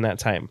cinematic in that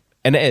time,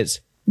 and it is.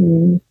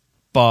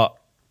 But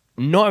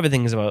not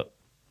everything is about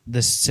the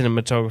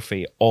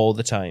cinematography all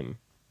the time.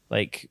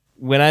 Like,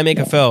 when I make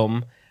a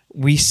film,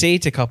 we say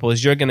to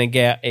couples, you're going to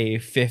get a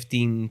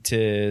 15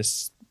 to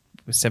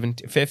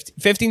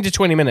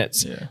 20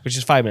 minutes, which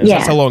is 5 minutes.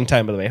 That's a long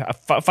time, by the way.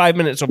 5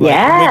 minutes of like,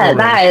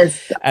 that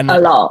is a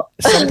lot.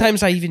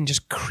 Sometimes I even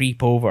just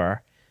creep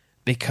over,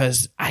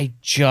 because I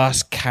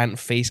just can't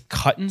face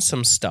cutting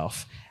some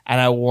stuff,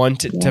 and I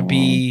want it to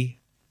be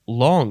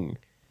long.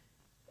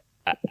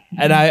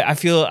 And I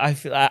feel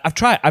I've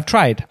tried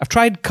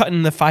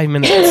cutting the 5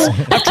 minutes.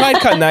 I've tried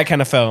cutting that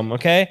kind of film.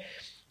 Okay,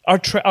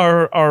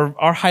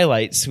 our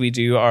highlights we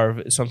do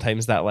are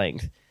sometimes that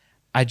length.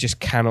 I just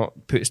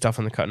cannot put stuff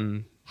on the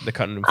cutting.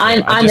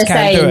 I'm the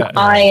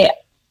same.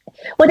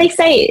 Well, they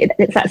say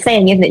it's that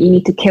saying, isn't it? You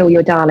need to kill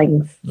your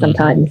darlings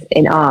sometimes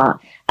in art.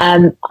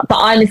 But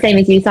I'm the same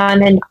as you,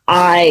 Simon.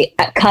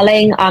 At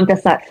culling, I'm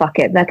just like, fuck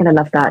it, they're gonna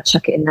love that.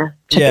 Chuck it in there.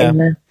 Chuck it in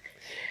there.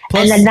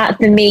 Plus, and then that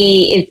for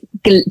me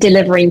is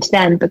delivering to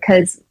them,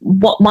 because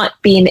what might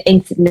be an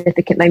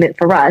insignificant moment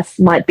for us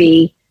might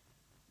be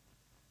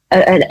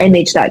an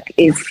image that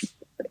is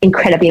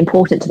incredibly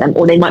important to them,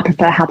 or they might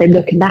prefer how they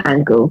look in that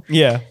angle.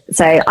 Yeah.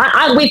 So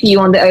I'm with you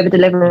on the over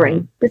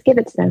delivering. Just give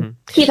it to them.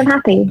 Keep them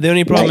happy. The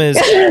only problem is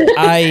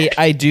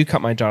I do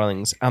cut my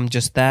darlings. I'm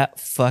just that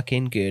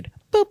fucking good.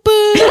 Boop,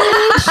 boop.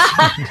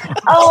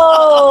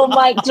 Oh,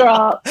 mic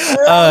drop.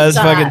 Oh, that's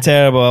fucking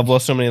terrible. I've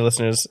lost so many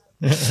listeners.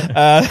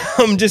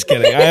 I'm just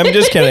kidding. I am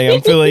just kidding.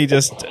 I'm fully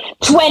just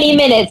 20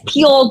 minutes,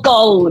 pure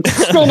gold,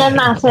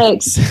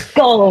 cinematics,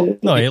 gold.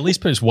 No, at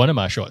least put one of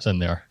my shots in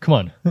there. Come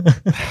on.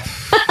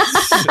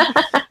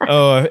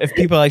 Oh, if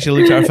people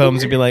actually looked at our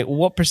films and be like,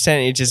 what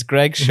percentage is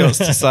Greg's shots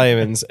to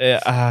Simon's?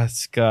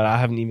 God, I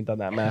haven't even done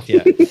that math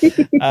yet.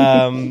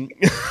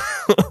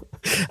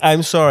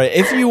 I'm sorry.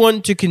 If you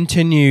want to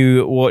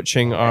continue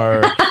watching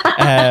our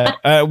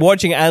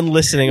watching and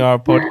listening our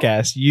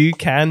podcast, you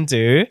can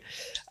do.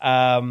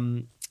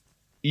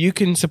 You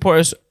can support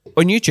us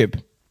on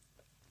YouTube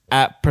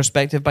at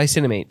Perspective by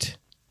Cinemate.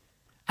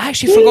 I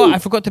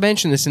forgot to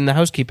mention this in the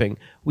housekeeping.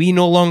 We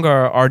no longer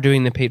are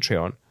doing the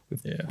Patreon.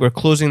 Yeah. We're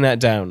closing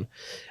that down.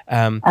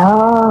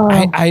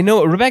 I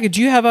know. Rebecca,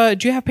 do you have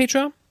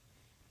Patreon?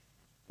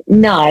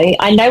 No,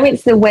 I know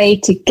it's the way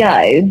to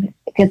go,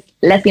 because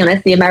let's be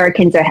honest, the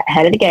Americans are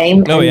ahead of the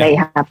game, they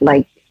have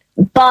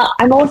but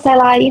I'm also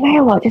like, you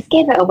know what, just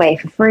give it away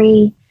for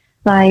free.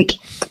 Like,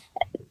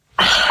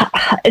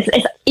 it's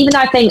even though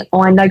I think,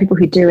 I know people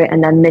who do it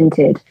and they're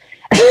minted.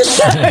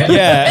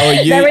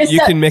 You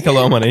can make a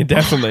lot of money,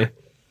 definitely.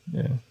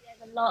 Yeah.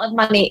 There's a lot of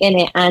money in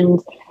it, and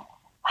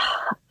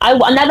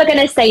I'm never going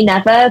to say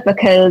never,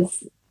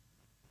 because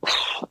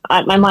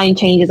my mind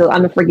changes.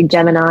 I'm a freaking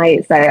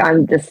Gemini, so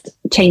I'm just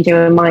changing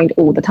my mind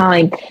all the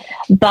time.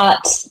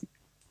 But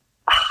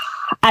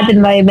at the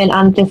moment,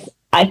 I'm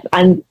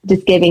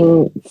just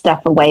giving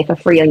stuff away for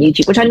free on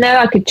YouTube, which I know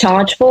I could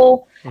charge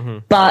for,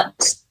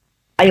 but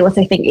I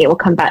also think it will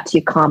come back to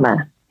you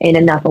karma in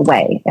another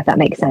way, if that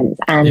makes sense.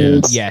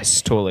 And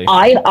yes, totally.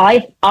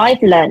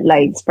 I've learned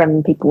loads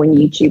from people on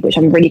YouTube, which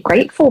I'm really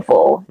grateful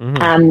for.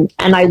 And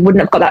I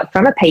wouldn't have got that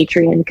from a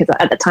Patreon, because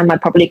at the time I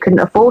probably couldn't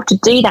afford to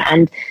do that.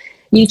 And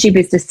YouTube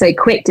is just so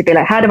quick to be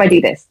like, how do I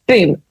do this?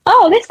 Boom.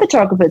 Oh, this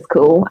photographer's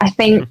cool. I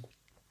think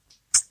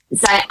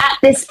so. At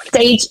this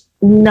stage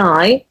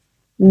now,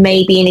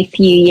 maybe in a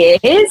few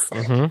years,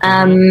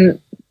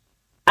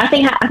 I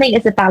think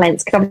it's a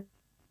balance, because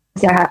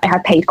I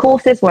have paid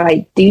courses where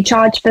I do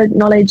charge for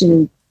knowledge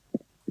and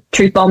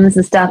truth bombs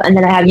and stuff, and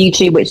then I have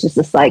YouTube, which is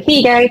just like, here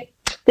you go,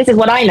 this is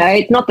what I know.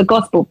 It's not the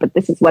gospel, but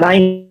this is what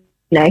I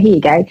know. Here you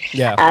go.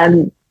 Yeah.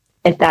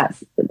 If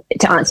that's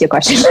to answer your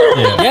question.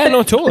 Yeah,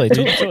 no, totally.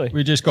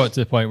 We just got to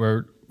the point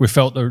where we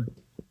felt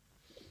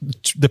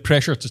the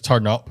pressure to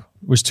turn up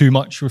was too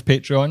much with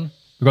Patreon,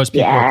 because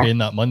people are paying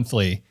that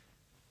monthly.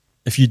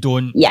 If you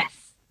don't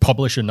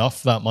publish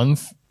enough that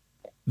month,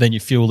 then you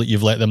feel that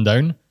you've let them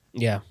down.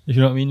 Yeah. You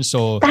know what I mean?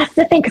 So that's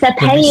the thing, because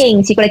they're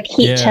paying, so you've got to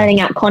keep churning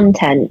out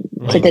content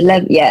to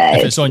deliver. Yeah.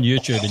 If it's on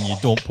YouTube and you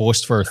don't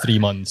post for 3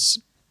 months,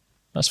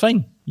 that's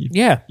fine.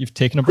 You've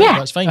taken a break,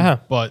 that's fine.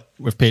 But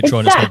with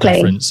Patreon, it's not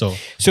different.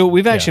 So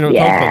we've actually not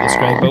talked about this,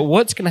 Greg, but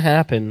what's going to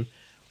happen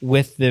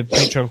with the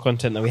Patreon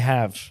content that we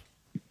have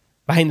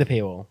behind the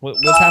paywall?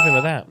 What's happening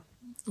with that?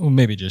 Well,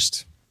 maybe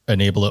just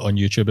enable it on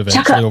YouTube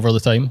eventually over the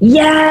time.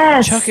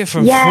 Yes. Chuck it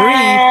for free.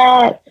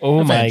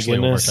 Oh Eventually,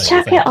 my goodness.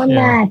 Chuck it on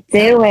there.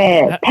 Do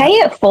it. Pay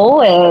it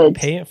forward.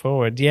 Pay it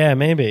forward. Yeah,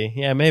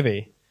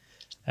 maybe.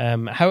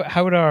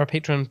 How would our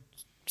Patreon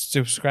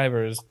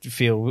subscribers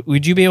feel?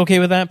 Would you be okay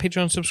with that,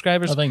 Patreon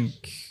subscribers? I think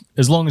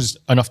as long as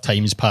enough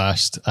time's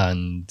passed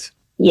and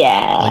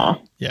I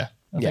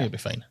think it'll be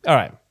fine. All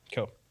right,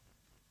 cool.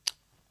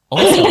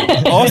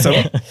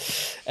 Awesome.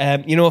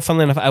 You know what,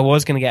 funnily enough, I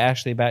was going to get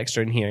Ashley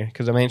Baxter in here,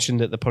 because I mentioned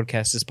that the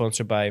podcast is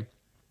sponsored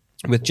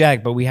with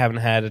Jag, but we haven't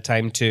had a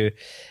time to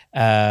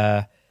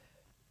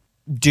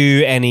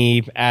do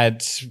any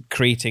ad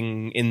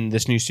creating in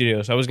this new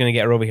studio. So I was going to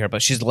get her over here,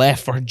 but she's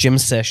left for her gym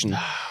session.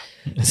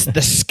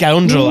 The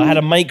scoundrel. I had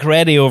a mic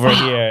ready over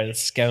here. The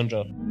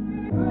scoundrel.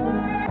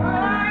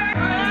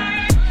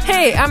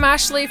 Hey, I'm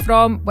Ashley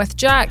from With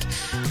Jack.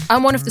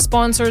 I'm one of the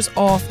sponsors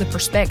of the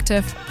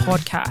Perspective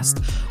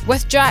podcast.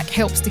 With Jack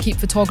helps to keep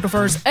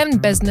photographers in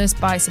business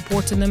by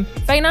supporting them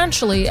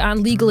financially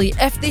and legally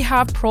if they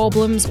have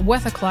problems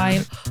with a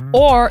client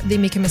or they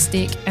make a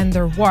mistake in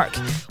their work.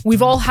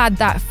 We've all had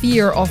that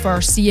fear of our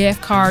CF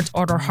card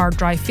or our hard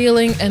drive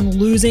failing and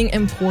losing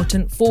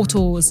important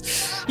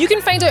photos. You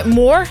can find out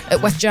more at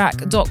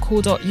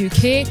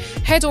withjack.co.uk.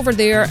 Head over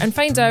there and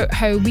find out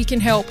how we can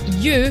help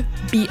you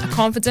be a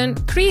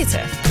confident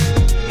creative.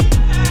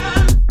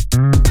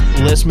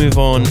 Let's move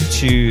on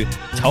to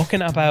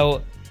talking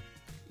about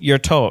your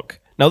talk.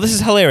 Now, this is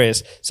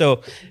hilarious.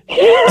 So,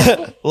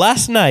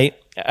 last night,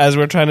 as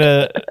we're trying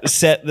to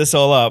set this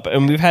all up,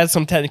 and we've had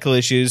some technical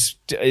issues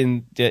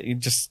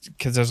just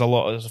because there's a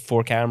lot of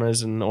 4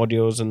 cameras and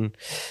audios and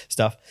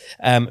stuff.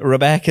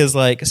 Rebecca's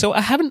like, so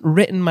I haven't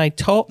written my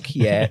talk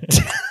yet.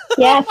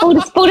 Yeah, full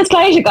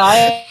disclosure,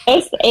 guys.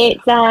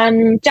 It's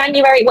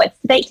January. What's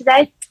the date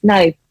today?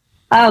 No.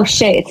 Oh,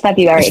 shit, it's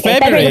February. It's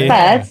February. February the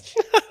 1st.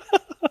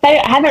 So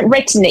I haven't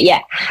written it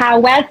yet.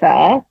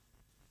 However,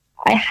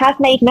 I have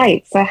made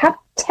notes. So I have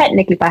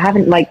technically, but I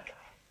haven't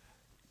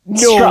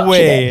No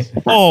way.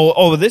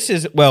 it.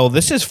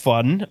 This is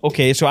fun.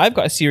 Okay, so I've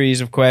got a series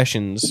of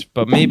questions,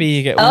 but maybe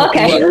you get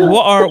Okay.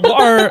 what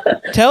are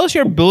tell us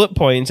your bullet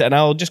points and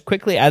I'll just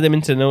quickly add them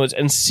into notes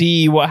and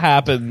see what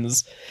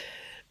happens.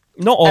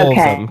 Not all of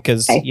them,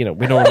 because we don't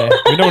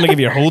want to give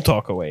your whole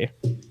talk away.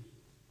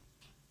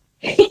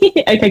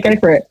 Okay, go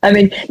for it. I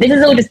mean, this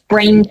is all just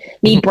brain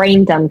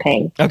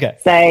dumping. Okay.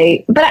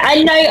 So, but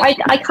I know,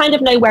 I kind of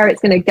know where it's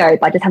going to go,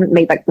 but I just haven't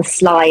made the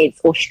slides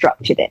or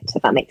structured it,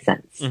 if that makes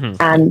sense.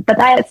 Mm-hmm.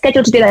 But I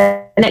scheduled to do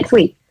that next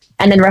week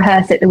and then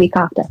rehearse it the week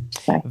after.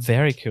 So.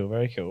 Very cool,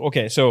 very cool.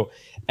 Okay, so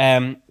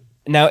now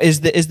is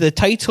the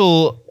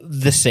title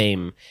the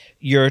same?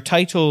 Your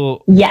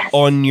title Yes.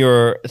 on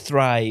your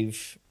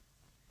Thrive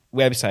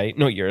website,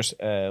 not yours,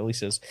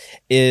 Lisa's,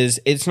 is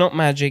It's Not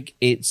Magic,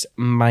 It's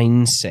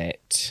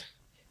Mindset.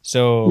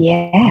 So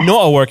Yeah.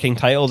 not a working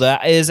title.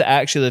 That is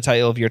actually the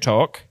title of your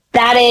talk.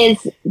 That is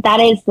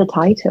the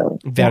title.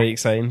 Very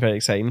exciting, very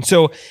exciting.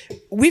 So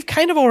we've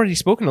kind of already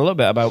spoken a little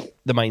bit about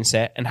the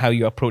mindset and how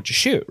you approach a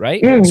shoot,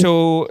 right?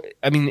 So,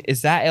 I mean,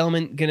 is that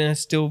element going to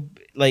still,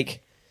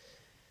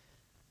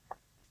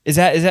 is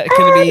that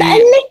going to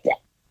be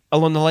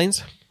along the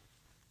lines?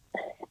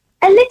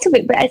 A little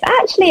bit, but it's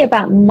actually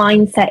about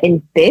mindset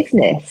in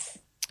business,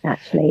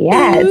 actually.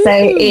 Yeah. Ooh. So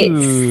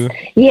it's,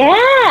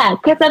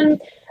 because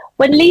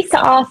when Lisa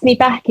asked me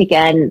back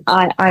again,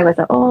 I was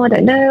like, oh, I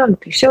don't know, I'm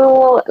not too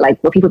sure.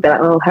 Will people be like,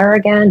 oh, her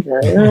again?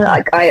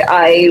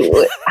 I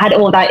had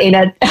all that in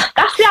a,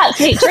 that's the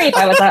absolute truth.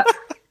 I was like,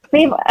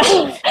 when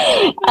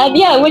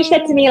she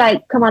said to me,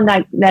 come on,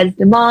 there's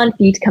demand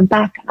for you to come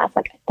back. And I was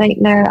like, I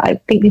don't know. I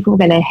think people are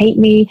going to hate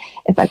me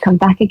if I come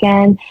back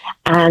again.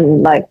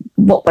 And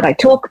what would I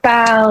talk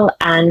about?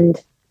 And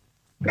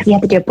because you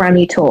have to do a brand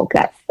new talk,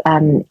 that's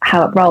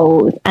how it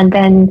rolls. And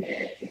then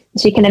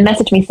she kind of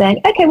messaged me saying,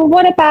 okay, well,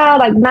 what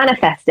about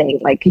manifesting?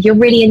 Because you're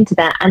really into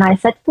that. And I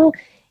said, well,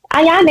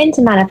 I am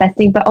into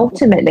manifesting, but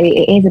ultimately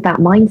it is about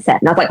mindset.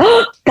 And I was like,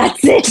 oh,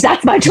 that's it.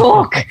 That's my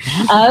talk.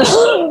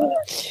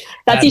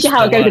 That's usually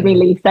how it goes with me,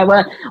 Lisa.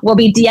 We'll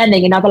be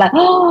DMing and I'll be like,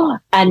 oh,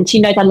 and she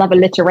knows I love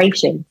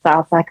alliteration. So I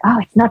was like, oh,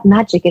 it's not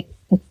magic, it's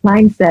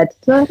mindset.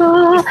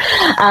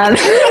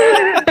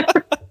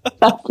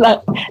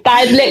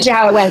 That is literally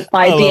how it went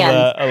by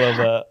DM. I love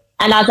that.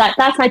 And I was like,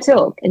 that's my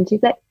talk. And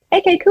she's like,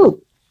 okay, cool.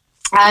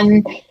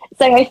 So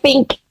I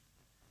think,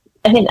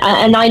 and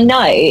I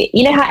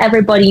know how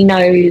everybody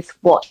knows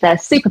what their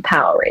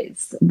superpower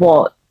is,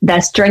 what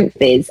their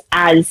strength is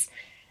as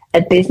a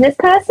business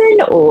person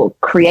or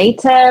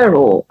creator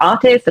or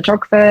artist,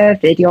 photographer,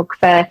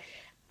 videographer.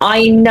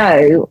 I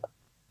know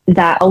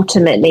that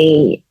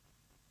ultimately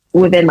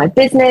within my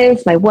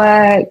business, my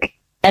work,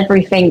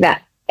 everything,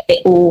 that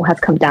it all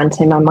has come down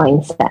to my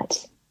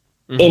mindset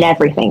in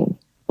everything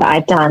that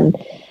I've done.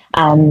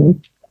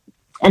 And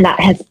that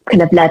has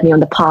kind of led me on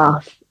the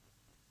path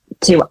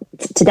to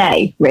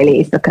today,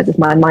 really, is because of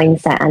my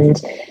mindset. And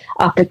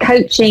after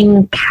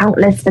coaching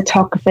countless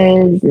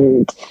photographers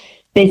and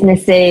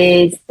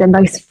businesses, the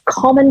most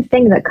common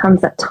thing that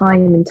comes up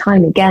time and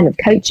time again of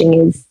coaching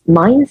is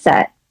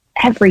mindset.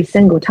 Every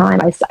single time,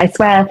 I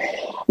swear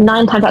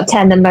 9 times out of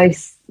 10, the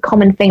most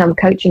common thing I'm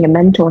coaching and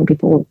mentoring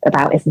people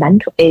about is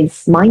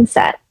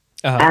mindset.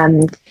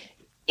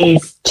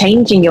 Is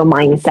changing your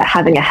mindset,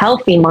 having a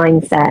healthy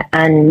mindset,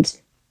 and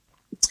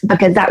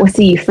because that will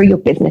see you through your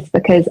business.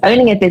 Because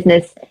owning a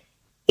business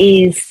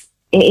is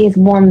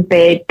one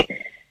big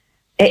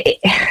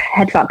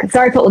head fuck.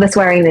 Sorry for all the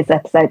swearing in this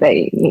episode, but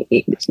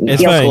It's you're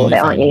fine. cool with it,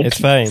 aren't you? It's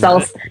fine. So,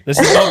 this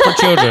is not for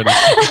children.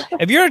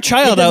 If you're a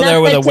child This out is there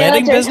not with for a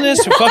wedding children.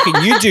 business,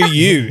 fucking you do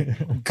you.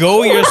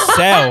 Go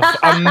yourself.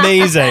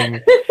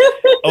 Amazing.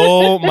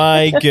 Oh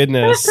my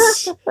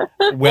goodness.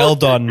 Well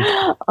done.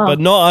 But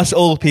not us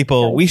old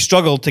people. We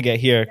struggled to get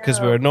here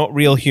because we're not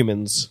real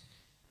humans.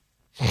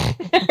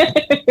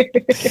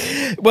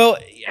 Well,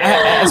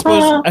 I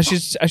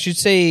suppose I should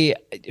say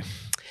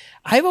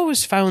I've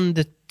always found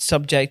the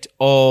subject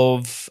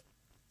of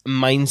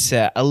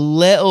mindset a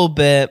little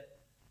bit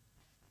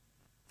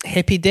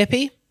hippy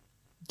dippy.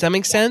 Does that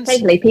make sense?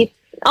 Totally.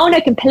 Oh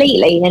no,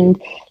 completely.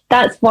 And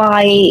that's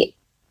why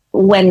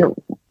when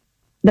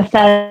the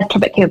first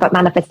topic came about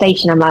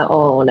manifestation, I'm like,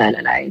 oh,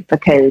 no,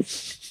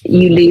 because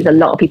you lose a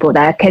lot of people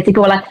there. Because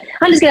people are like,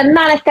 I'm just going to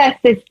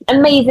manifest this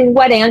amazing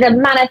wedding. I'm going to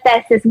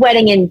manifest this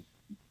wedding in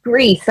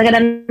Greece. I'm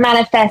going to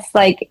manifest,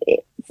 like,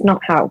 it's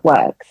not how it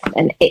works.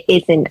 And it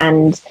isn't.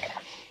 And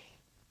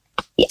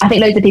I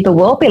think loads of people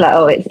will be like,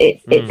 oh, it's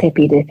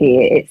hippy dippy,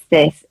 it's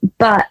this.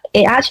 But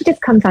it actually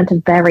just comes down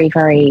to very,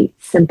 very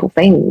simple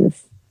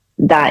things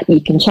that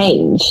you can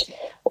change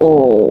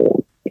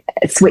or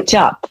switch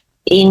up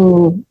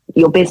in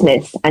your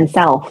business and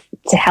self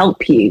to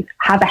help you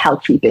have a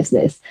healthy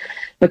business.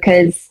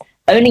 Because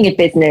owning a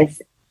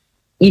business,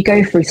 you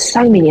go through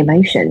so many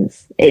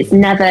emotions. It's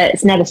never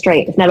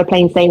straight. It's never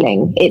plain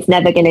sailing. It's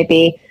never going to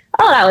be,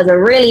 oh, that was a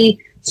really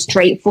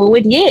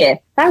straightforward year.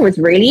 That was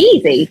really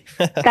easy.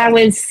 That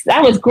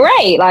was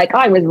great. Like,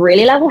 I was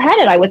really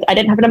level-headed. I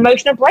didn't have an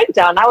emotional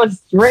breakdown. I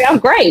was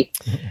great.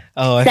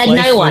 Oh, if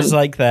life was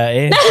like that,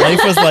 eh?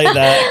 Life was like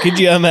that. Could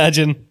you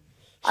imagine?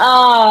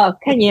 Oh,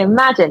 can you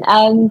imagine?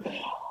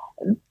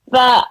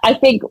 But I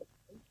think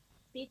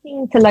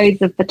speaking to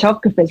loads of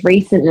photographers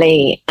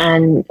recently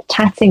and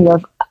chatting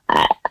with,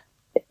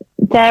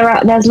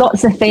 there's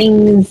lots of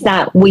things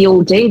that we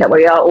all do that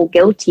we are all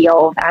guilty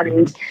of.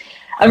 And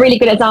a really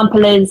good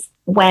example is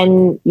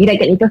when you don't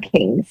get any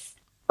bookings.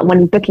 And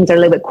when bookings are a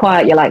little bit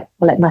quiet, you're like,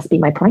 well, it must be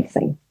my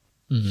pricing.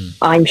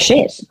 I'm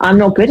shit. I'm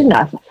not good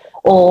enough.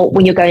 Or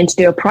when you're going to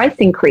do a price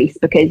increase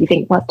because you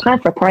think, well, it's time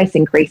for a price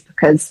increase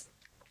because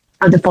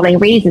of the following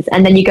reasons.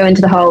 And then you go into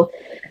the whole,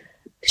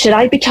 should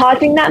I be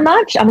charging that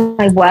much? Am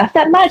I worth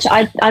that much?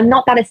 I'm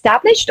not that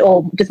established,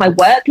 or does my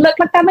work look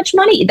like that much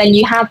money? Then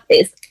you have,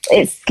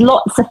 it's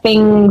lots of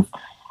things.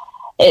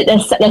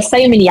 There's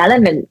so many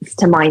elements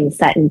to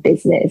mindset and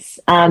business.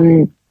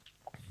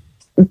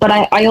 But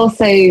I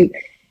also,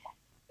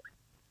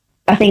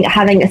 I think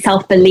having a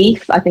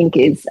self-belief, I think,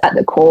 is at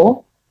the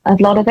core of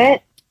a lot of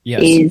it.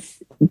 Yes.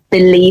 Is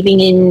believing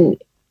in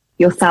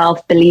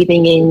yourself,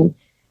 believing in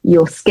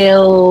your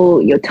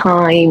skill, your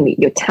time,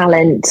 your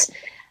talent,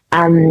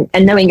 and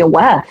knowing your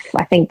worth.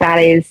 I think that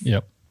is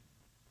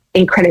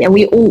incredible. And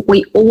we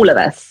all of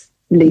us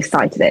lose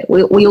sight of it.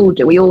 We all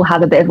do. We all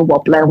have a bit of a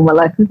wobbler, and we're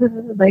like,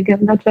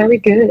 I'm not very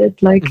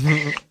good. Like,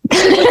 we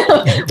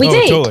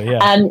do. Totally,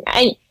 yeah.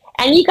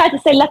 And you guys are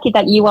so lucky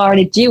that you are in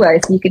a duo,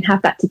 so you can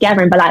have that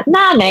together and be like,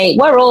 nah, mate,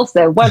 we're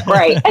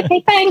great.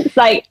 Okay, thanks.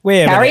 Like,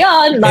 carry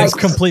on. Like, it's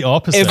complete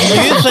opposite. If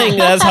you think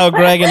that's how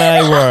Greg and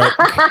I work,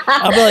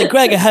 I'll be like,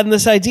 Greg, I had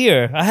this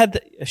idea.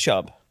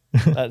 Shut up.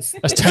 That's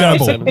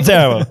terrible.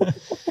 Terrible.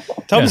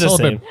 Tom's it's all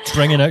the same. about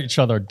bringing each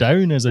other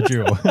down as a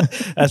duo.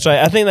 That's right.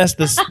 I think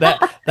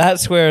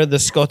that's where the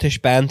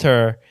Scottish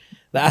banter.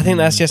 I think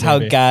that's just how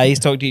guys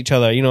talk to each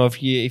other. You know,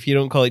 if you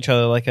don't call each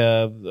other like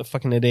a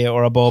fucking idiot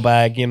or a ball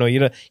bag, you know, you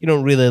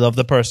don't really love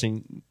the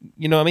person.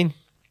 You know what I mean?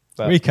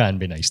 But we can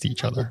be nice to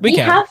each other. We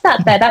have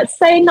that there. That's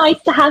so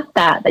nice to have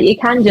that you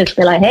can just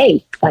be like,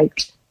 hey,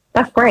 like,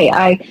 that's great.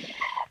 I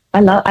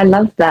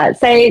love that.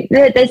 So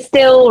there's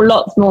still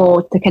lots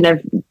more to kind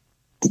of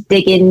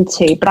dig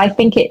into, but I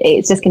think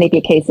it's just going to be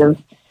a case of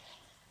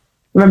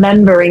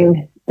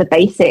remembering the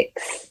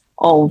basics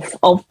of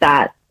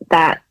that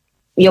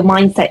your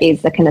mindset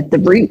is the kind of the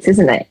roots,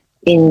 isn't it,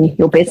 in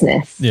your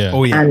business? Yeah.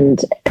 Oh, yeah.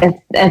 And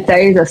if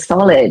those are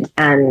solid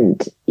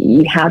and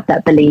you have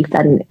that belief,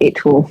 then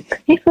it will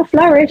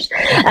flourish. So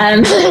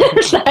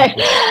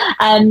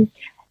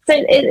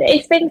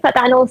it's things like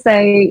that, and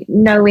also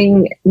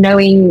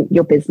knowing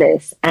your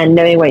business and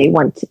knowing where you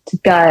want it to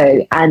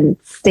go and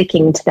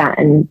sticking to that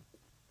and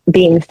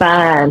being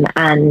firm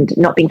and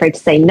not being afraid to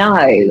say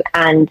no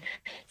and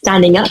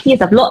standing up for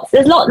yourself.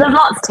 There's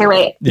lots to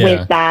it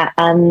with that.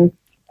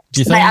 Do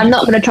you think, I'm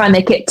not going to try and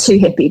make it too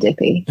hippy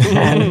dippy.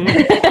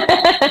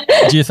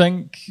 Do you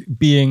think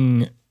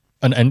being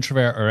an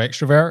introvert or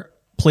extrovert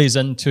plays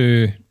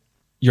into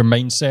your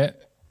mindset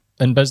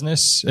in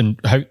business? And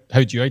how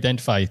do you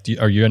identify?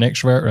 Are you an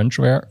extrovert or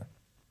introvert?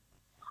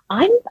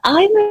 I'm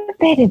a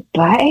bit of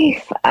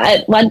both.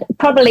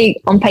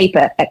 Probably on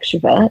paper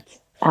extrovert.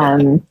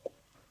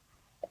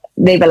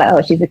 They'd be like,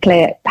 oh, she's a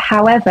clear.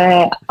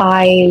 However,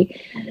 I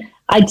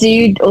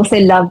do also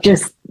love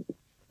just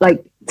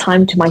like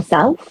time to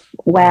myself,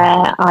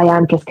 where I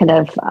am just kind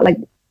of like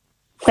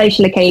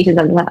social occasions.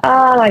 I'm like,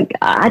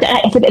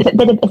 it's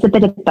a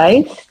bit of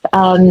both.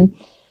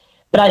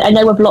 But I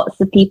know with lots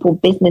of people,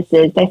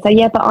 businesses, they say,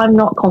 yeah, but I'm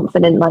not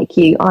confident like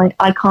you.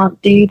 I can't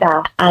do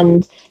that,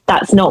 and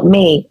that's not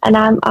me. And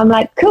I'm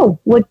like, cool.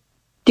 Well,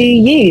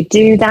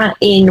 do that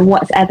in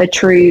what's ever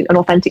true and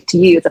authentic to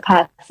you as a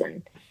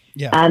person.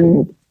 Yeah.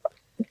 And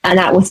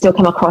that will still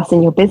come across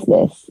in your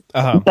business.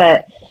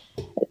 But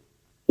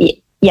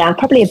yeah, I'm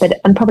probably a bit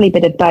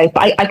of both.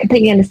 But I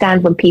completely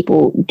understand when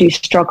people do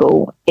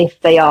struggle if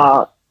they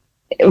are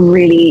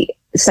really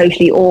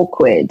socially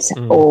awkward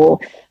or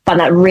find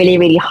that really,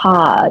 really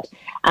hard.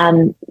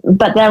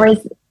 But there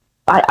is,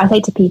 I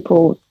say to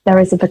people, there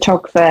is a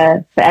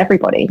photographer for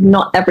everybody.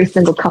 Not every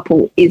single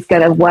couple is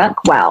going to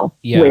work well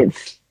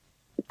with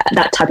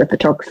that type of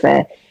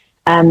photographer.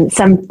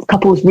 Some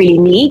couples really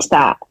need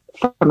that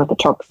from a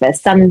photographer.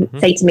 Some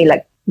say to me,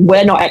 like,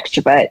 we're not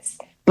extroverts,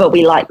 but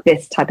we like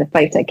this type of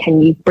photo.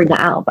 Can you bring that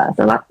out of us?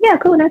 I'm like, yeah,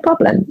 cool, no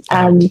problem.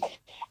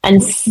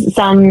 And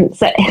so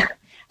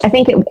I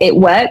think it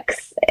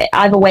works.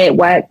 Either way it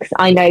works.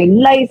 I know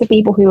loads of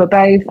people who are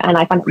both, and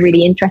I find it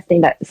really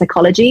interesting, that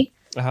psychology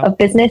of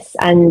business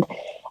and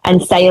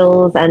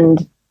sales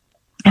and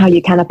how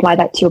you can apply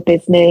that to your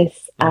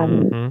business.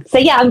 So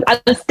yeah,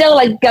 I'm still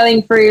like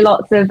going through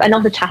lots of, and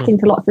also chatting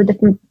to lots of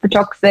different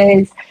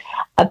photographers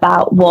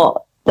about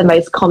what the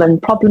most common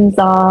problems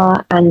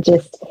are, and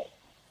just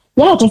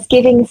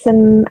giving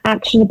some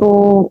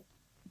actionable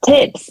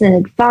tips and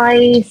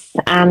advice.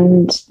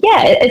 And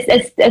yeah,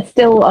 it's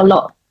still a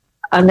lot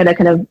I'm going to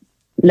kind of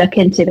look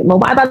into it more,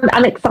 but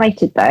I'm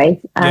excited though.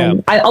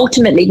 I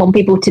ultimately want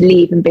people to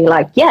leave and be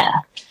like, yeah,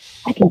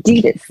 I can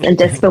do this, and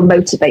just feel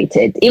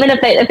motivated. Even if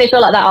they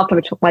feel like that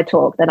after my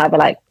talk, then I'll be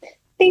like,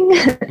 ding,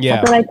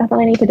 that's all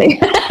I need to do.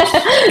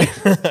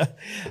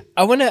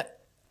 I want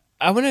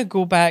to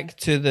go back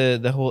to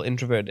the whole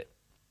introvert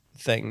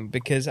thing,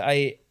 because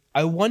I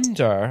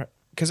wonder,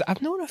 because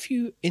I've known a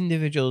few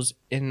individuals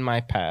in my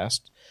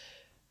past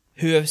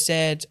who have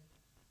said,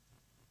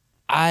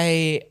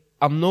 I'm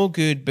no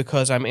good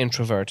because I'm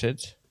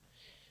introverted,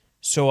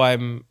 so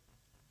I'm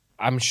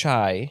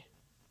shy,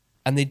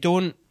 and they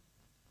don't.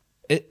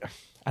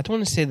 I don't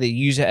want to say they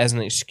use it as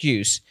an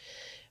excuse,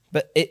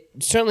 but it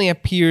certainly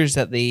appears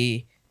that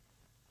they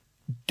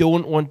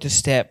don't want to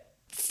step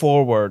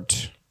forward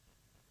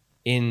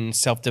in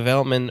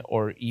self-development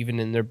or even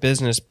in their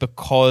business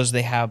because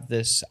they have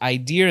this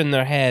idea in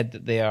their head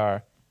that they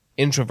are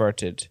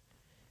introverted,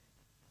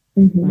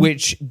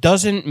 which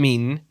doesn't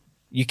mean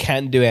you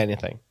can't do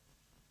anything.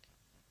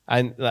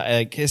 And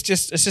like it's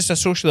just a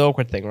socially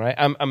awkward thing, right?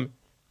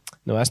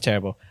 No, that's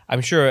terrible.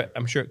 I'm sure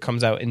it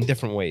comes out in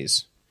different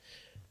ways.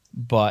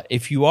 But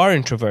if you are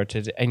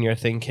introverted and you're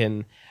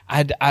thinking,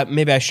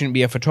 maybe I shouldn't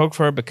be a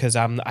photographer because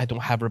I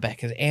don't have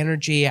Rebecca's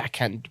energy, I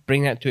can't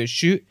bring that to a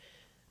shoot.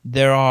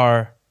 There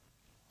are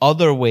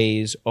other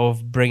ways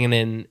of bringing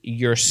in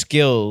your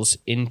skills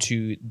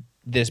into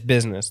this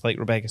business, like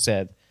Rebecca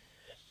said.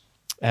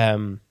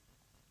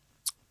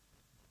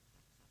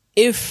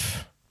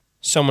 If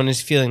someone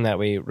is feeling that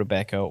way,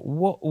 Rebecca,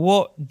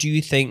 what do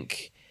you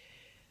think?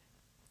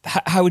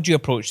 How would you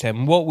approach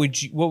them? What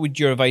would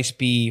your advice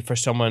be for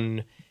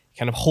someone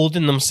kind of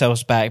holding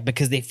themselves back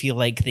because they feel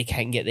like they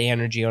can't get the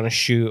energy on a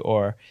shoot?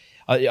 Or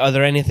are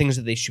there any things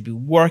that they should be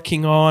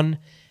working on?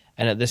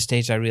 And at this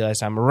stage, I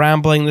realize I'm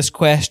rambling this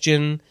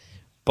question,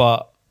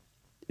 but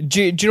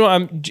do you know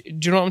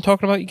what I'm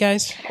talking about, you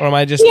guys? Or am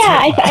I just? Yeah,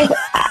 I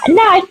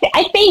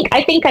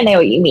think I know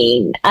what you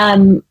mean.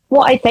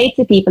 What I say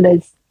to people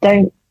is,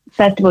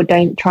 first of all,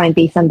 don't try and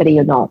be somebody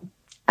you're not.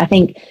 I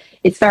think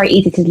it's very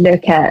easy to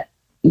look at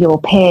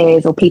your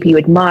peers or people you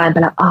admire and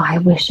be like, oh, I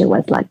wish it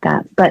was like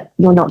that. But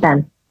you're not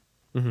them.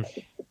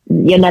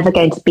 You're never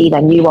going to be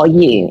them. You are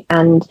you.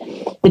 And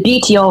the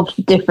beauty of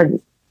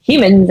different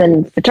humans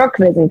and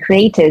photographers and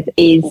creators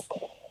is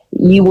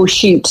you will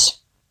shoot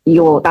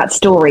that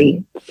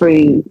story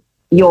through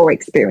your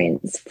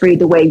experience, through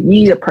the way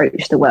you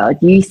approach the world,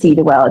 you see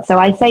the world. So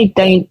I say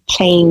don't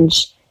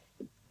change.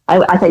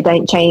 I say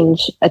don't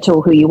change at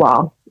all who you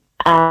are.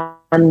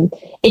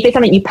 If it's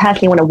something you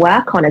personally want to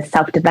work on as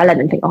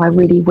self-development, think, oh, I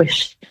really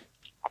wish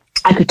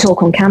I could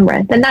talk on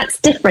camera, then that's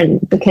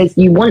different because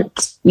you want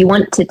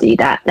to do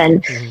that.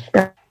 Then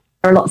there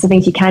are lots of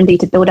things you can do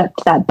to build up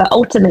to that. But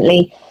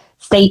ultimately,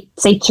 stay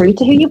true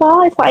to who you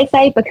are is what I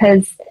say,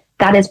 because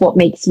that is what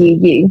makes you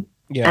you.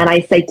 Yeah. And I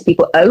say to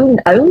people, own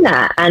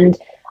that. And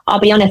I'll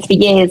be honest, for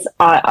years,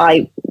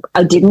 I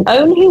didn't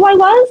own who I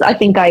was. I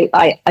think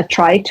I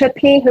tried to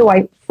appear who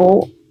I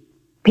thought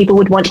people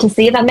would want to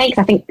see, if that makes,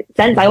 I think,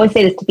 sense. I always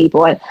say this to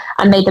people.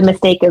 I made the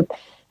mistake of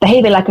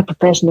behaving like a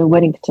professional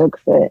wedding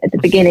photographer at the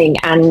beginning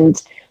and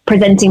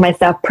presenting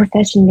myself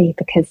professionally,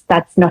 because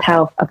that's not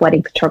how a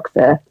wedding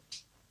photographer,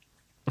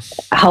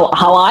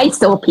 how I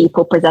saw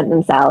people present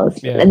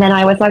themselves. Yeah. And then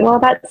I was like, well,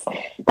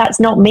 that's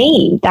not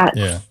me.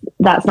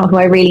 That's not who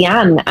I really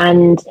am.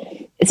 And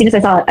as soon as I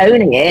started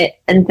owning it,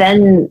 and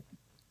then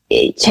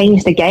it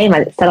changed the game.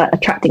 I started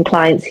attracting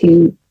clients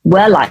who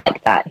were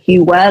like that,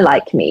 who were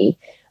like me,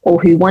 or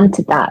who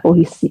wanted that, or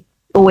who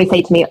always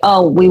say to me,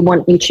 oh, we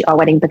want you to shoot our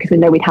wedding because we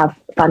know we'd have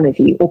fun with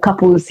you. Or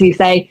couples who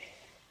say,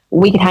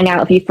 we could hang out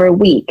with you for a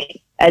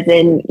week, as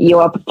in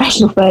you're a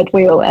professional third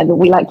wheel and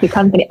we like your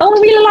company. Oh,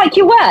 we really like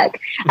your work.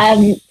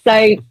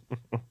 So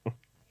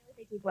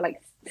people like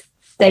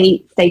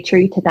stay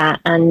true to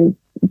that and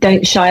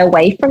don't shy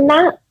away from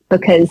that,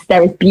 because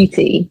there is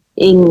beauty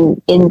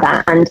in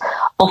that. And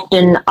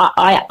often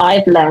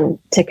I've learned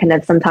to kind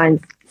of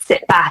sometimes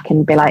sit back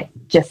and be like,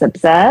 just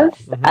observe,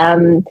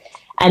 and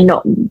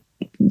not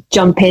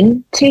jump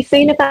in too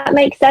soon, if that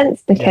makes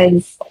sense,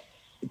 because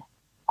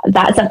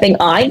that's something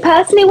I'm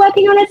personally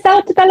working on as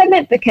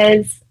self-development,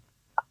 because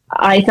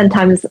I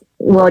sometimes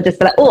will just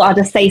be like, oh, I'll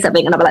just say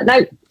something, and I'll be like,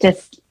 no,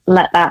 just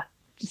let that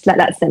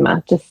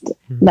simmer, just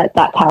let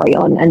that carry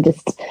on, and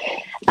just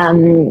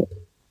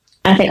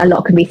I think a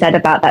lot can be said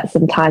about that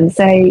sometimes.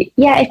 So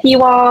yeah, if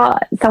you are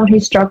someone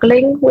who's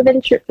struggling with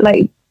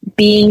like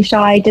being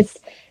shy, just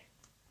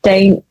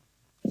don't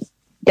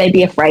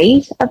be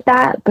afraid of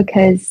that,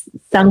 because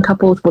some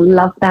couples will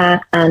love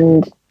that,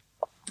 and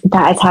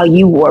that is how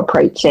you will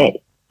approach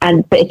it.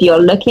 But if you're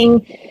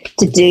looking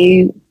to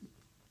be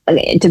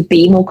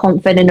more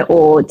confident,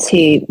 or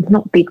to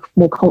not be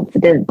more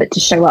confident, but to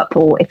show up,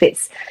 or if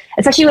it's,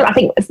 especially I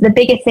think the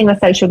biggest thing with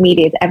social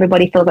media is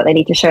everybody feels like they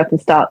need to show up and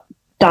start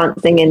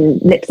dancing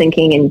and lip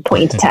syncing and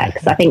pointing to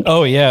text. I think.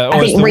 Oh yeah. I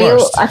think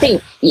I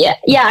think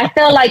I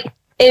feel like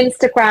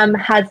Instagram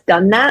has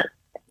done that,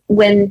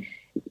 when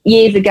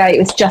years ago it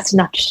was just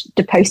enough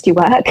to post your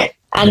work,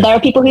 and there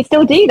are people who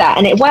still do that,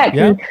 and it works.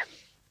 Yeah. And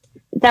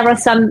there are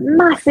some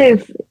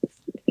massive,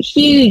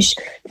 huge,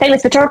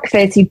 famous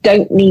photographers who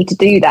don't need to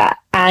do that,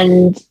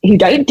 and who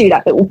don't do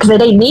that because they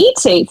don't need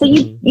to. So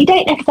you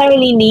don't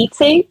necessarily need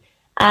to.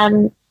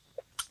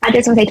 I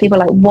just want to say to people,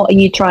 like, what are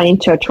you trying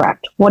to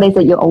attract? What is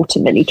it you're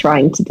ultimately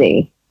trying to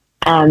do?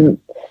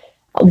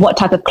 What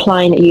type of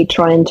client are you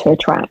trying to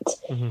attract?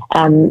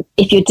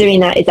 If you're doing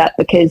that, is that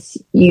because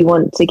you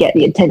want to get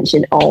the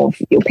attention of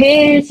your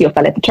peers, your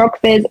fellow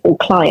photographers, or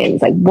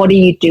clients? Like, what are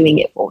you doing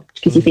it for?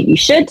 Because you think you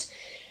should.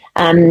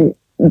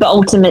 But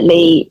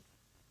ultimately,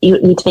 you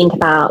need to think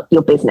about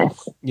your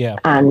business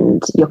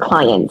and your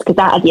clients, because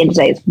that at the end of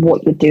the day is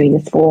what you're doing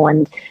this for.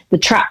 And the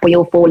trap we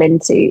all fall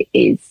into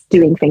is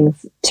doing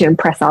things to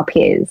impress our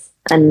peers.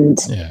 And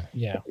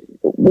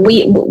we're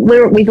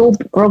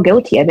all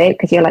guilty of it,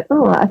 because you're like,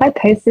 oh, if I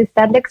post this,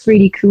 that looks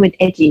really cool and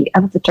edgy,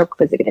 other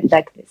photographers are going to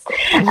like this.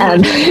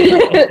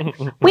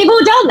 We've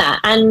all done that,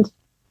 and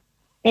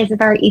it's a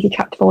very easy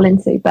trap to fall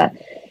into. But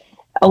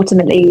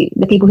ultimately,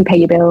 the people who pay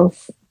your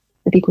bills,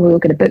 the people who are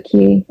going to book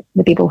you,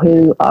 the people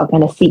who are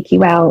going to seek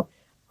you out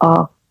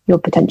are your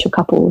potential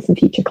couples and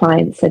future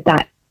clients. So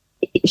that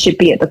it should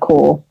be at the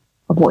core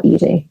of what you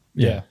do.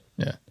 Yeah.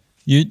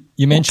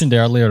 You mentioned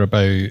earlier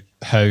about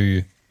how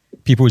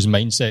people's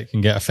mindset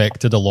can get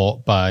affected a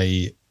lot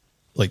by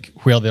like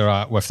where they're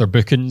at with their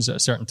bookings at a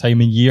certain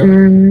time of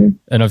year. And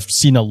I've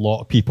seen a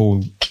lot of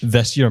people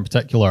this year in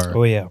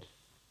particular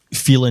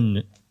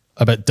feeling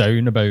a bit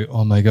down about,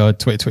 oh my God,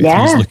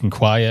 2023 is looking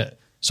quiet.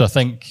 So I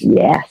think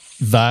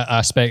that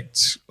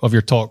aspect of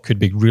your talk could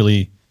be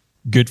really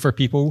good for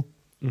people.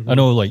 I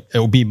know, like,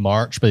 it'll be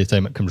March by the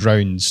time it comes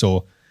round,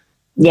 so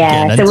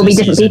so we'll be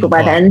different people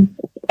by then.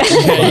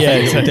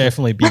 It'll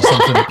definitely be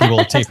something that people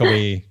will take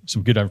away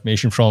some good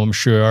information from, I'm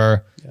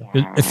sure.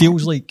 It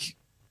feels like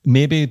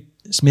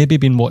it's maybe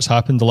been what's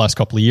happened the last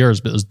couple of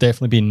years, but there's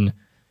definitely been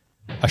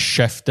a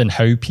shift in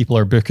how people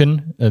are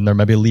booking, and they're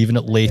maybe leaving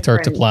it later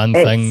to plan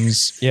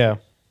things.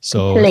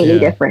 So completely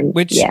different.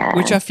 Which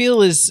I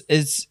feel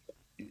is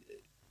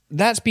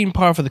that's been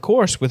par for the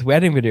course with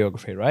wedding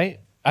videography, right?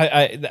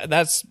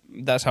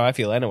 That's how I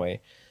feel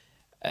anyway.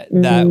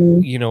 That,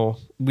 you know,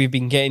 we've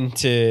been getting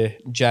to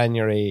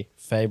January,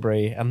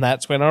 February, and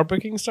that's when our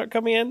bookings start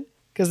coming in,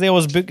 because they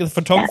always book the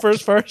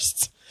photographers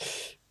first.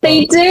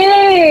 They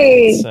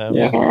do. So,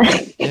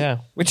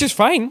 which is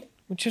fine.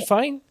 It's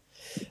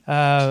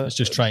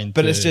just trying to,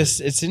 but it's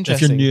interesting.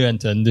 If you're new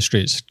into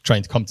industry, it's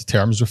trying to come to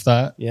terms with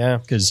that.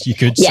 Because you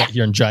could sit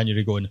here in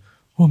January going,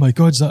 oh my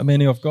God, is that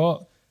many I've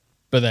got?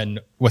 But then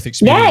with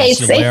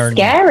experience, it's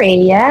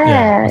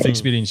scary. With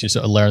experience, you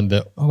sort of learn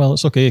that, oh, well,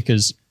 it's okay,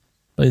 because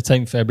by the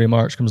time February,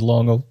 March comes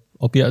along,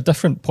 I'll be at a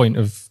different point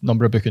of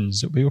number of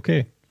bookings. It'll be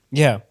okay.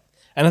 Yeah.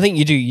 And I think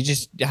you do. You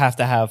just have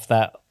to have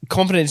that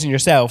confidence in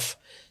yourself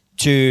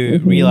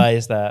to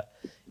realize that,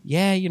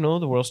 you know,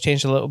 the world's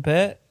changed a little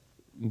bit.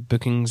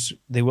 Bookings,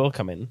 they will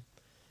come in.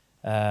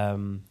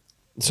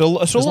 So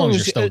long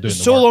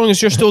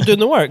as you're still doing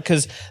the work,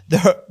 because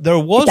there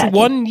was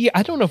one year,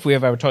 I don't know if we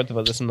have ever talked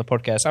about this on the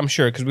podcast, I'm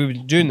sure, because we've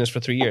been doing this for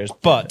 3 years,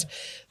 but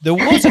there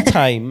was a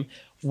time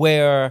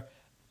where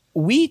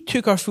we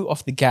took our foot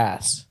off the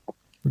gas.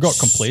 We got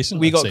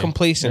complacent.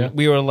 Yeah.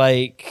 We were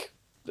like,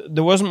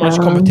 there wasn't much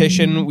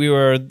competition. We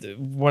were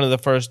one of the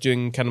first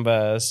doing kind of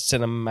a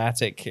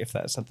cinematic, if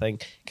that's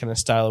something, kind of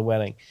style of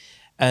wedding.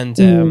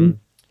 And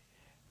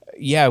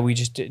we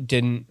just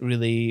didn't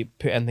really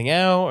put anything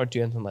out or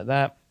do anything like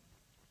that,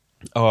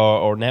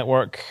 or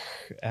network,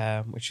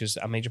 which is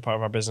a major part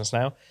of our business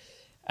now.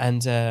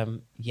 And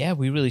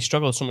we really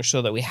struggled, so much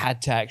so that we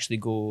had to actually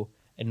go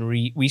and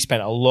we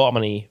spent a lot of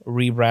money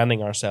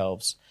rebranding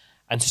ourselves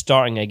and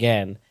starting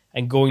again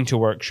and going to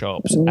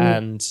workshops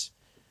and,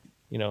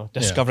 you know,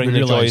 discovering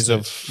the joys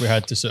of. We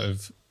had to sort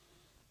of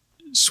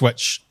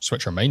switch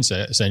our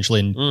mindset essentially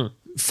and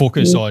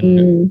focus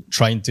on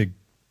trying to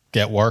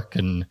get work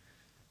and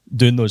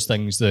doing those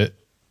things that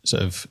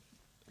sort of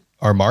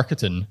are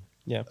marketing.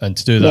 And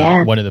to do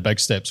that, one of the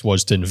big steps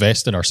was to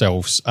invest in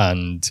ourselves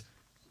and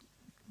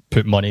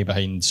put money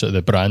behind sort of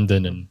the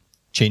branding and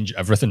change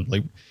everything.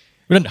 Like,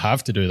 we didn't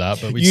have to do that,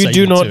 but we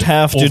do not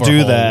have to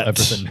do that.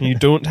 Everything. You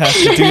don't have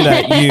to do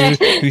that. You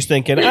who's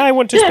thinking, I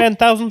want to spend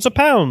thousands of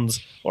pounds,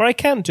 or I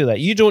can't do that.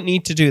 You don't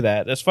need to do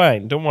that. That's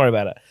fine. Don't worry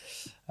about it.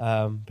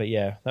 But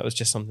that was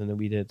just something that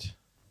we did.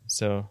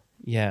 So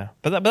Yeah,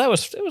 but that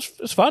was it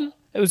was fun.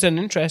 It was an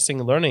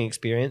interesting learning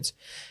experience.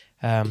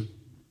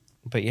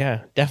 But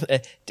yeah,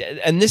 definitely.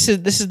 And this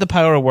is the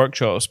power of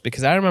workshops,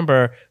 because I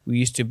remember we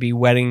used to be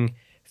wedding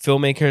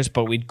filmmakers,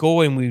 but we'd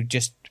go and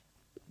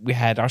we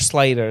had our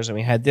sliders and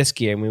we had this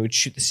gear and we would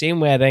shoot the same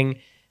wedding,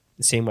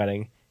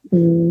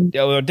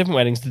 or different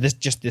weddings,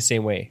 just the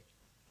same way.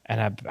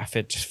 And I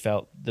just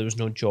felt there was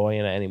no joy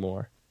in it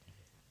anymore.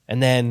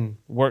 And then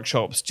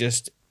workshops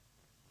just,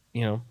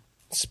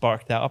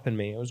 sparked that up in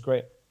me. It was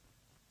great.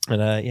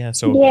 And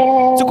so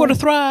go to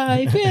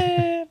Thrive.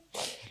 Yeah.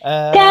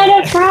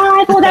 Go to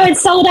Thrive, although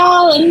it's sold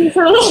out.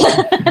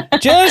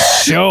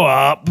 Just show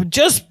up.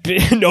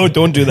 No,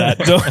 don't do that.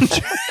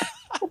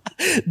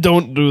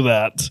 Don't do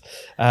that.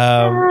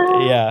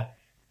 Yeah.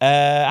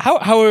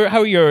 How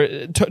are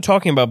your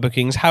talking about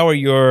bookings? How are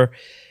your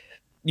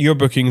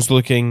bookings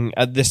looking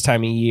at this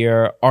time of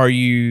year? Are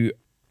you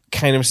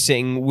kind of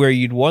sitting where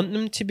you'd want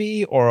them to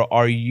be, or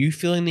are you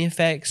feeling the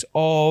effects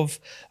of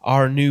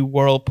our new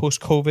world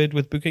post-COVID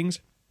with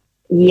bookings?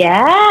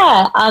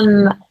 Yeah.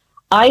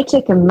 I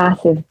took a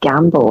massive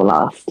gamble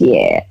last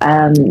year.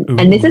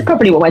 And this is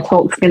probably what my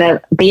talk's going to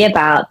be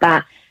about,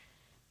 that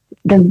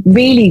the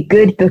really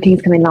good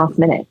bookings come in last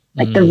minute,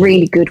 like the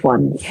really good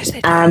ones. Yes,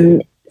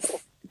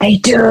 they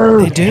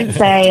do. They do.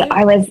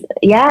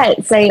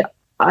 So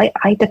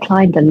I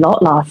declined a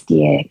lot last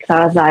year because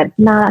I was like,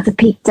 nah, that's a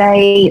peak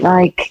day.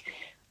 Like,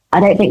 I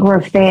don't think we're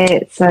a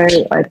fit. So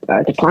I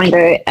declined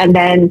it. And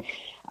then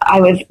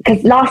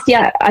because last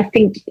year, I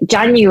think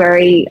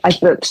January, I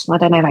booked, I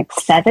don't know, like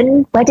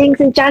 7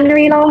 weddings in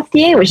January last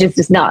year, which is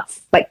just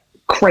nuts, like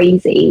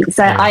crazy.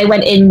 So I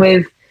went in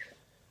with,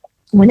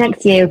 well,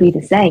 next year will be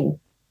the same.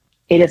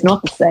 It is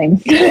not the same.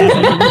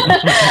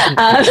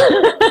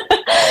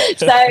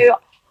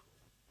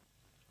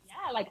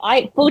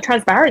 Full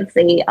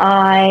transparency,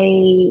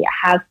 I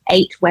have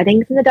 8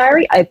 weddings in the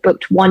diary. I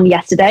booked 1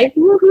 yesterday.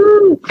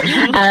 Woohoo!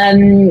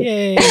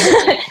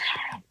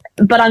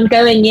 But I'm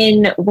going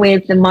in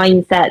with the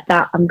mindset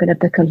that I'm going to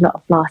book a lot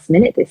of last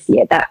minute this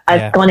year, that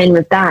I've gone in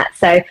with that.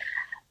 So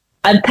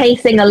I'm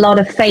placing a lot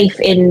of faith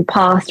in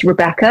past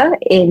Rebecca,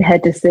 in her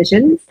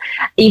decisions,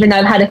 even though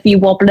I've had a few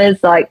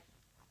wobblers, like,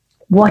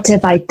 what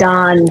have I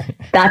done?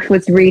 That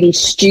was really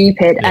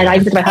stupid. And I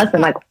said to my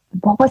husband, like,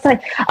 what was I?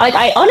 Like,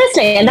 I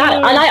honestly, and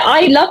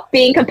I love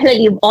being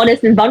completely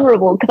honest and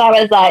vulnerable, because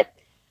I was like,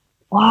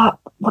 what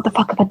the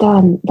fuck have I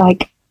done?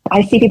 Like,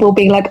 I see people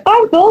being like,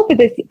 I'm full for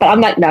this, but I'm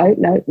like, no,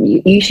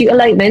 you shoot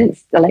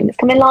elopements. The elopements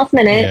come in last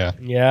minute.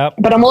 Yeah.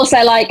 But I'm also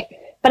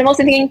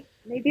thinking,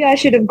 maybe I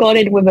should have gone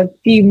in with a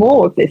few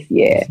more this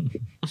year.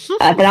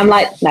 But I'm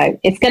like, no,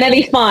 it's going to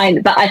be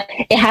fine. But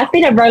it has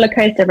been a roller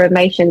coaster of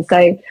emotions.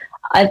 So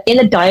in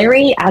the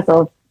diary, as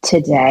of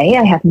today,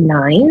 I have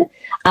 9,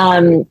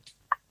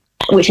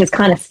 which is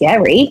kind of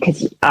scary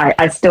because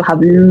I still have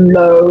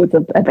loads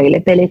of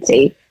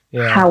availability.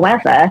 Yeah.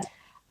 However,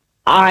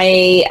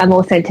 I am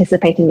also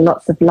anticipating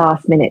lots of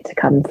last minute to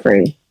come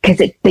through,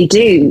 because they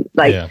do.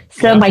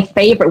 Some of my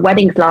favorite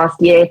weddings last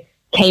year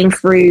came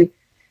through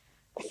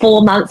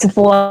 4 months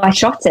before I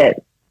shot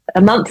it,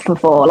 a month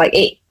before, like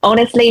it,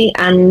 honestly,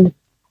 and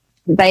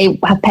they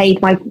have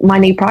paid my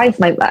new price,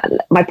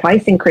 my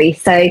price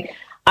increase. So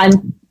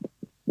I'm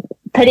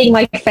putting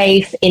my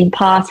faith in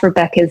past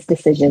Rebecca's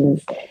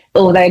decisions,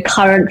 although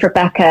current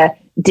Rebecca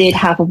did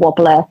have a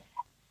wobbler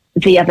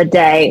the other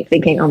day,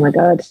 thinking, oh my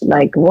God,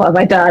 like, what have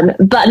I done?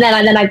 But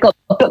then I got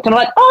booked and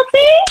I'm like, oh,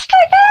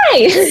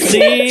 okay.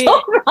 See, it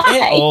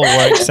all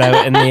works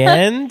out in the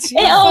end.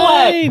 It all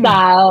works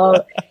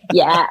out.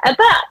 Yeah. But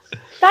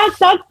that's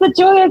the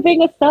joy of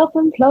being a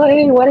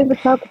self-employed wedding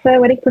photographer,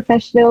 wedding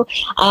professional.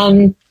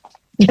 But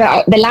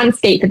the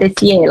landscape for this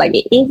year, like,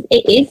 it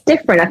is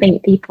different. I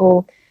think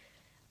people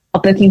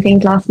are booking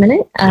things last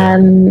minute.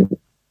 And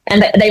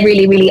they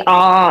really, really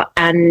are.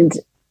 And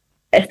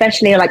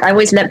especially, like, I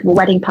always learned from a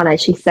wedding planner.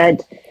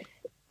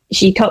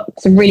 She took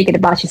some really good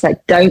advice. She's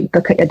like, don't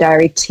book at your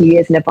diary 2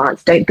 years in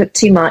advance. Don't book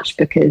too much,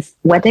 because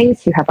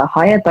weddings who have a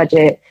higher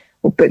budget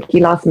will book you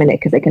last minute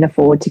because they can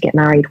afford to get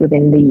married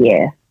within the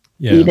year,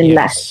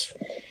 less.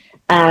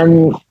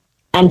 And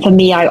for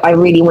me, I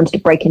really wanted to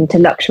break into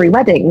luxury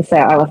weddings. So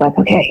I was like,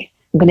 okay,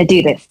 I'm going to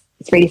do this.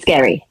 It's really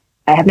scary.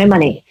 I have no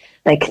money,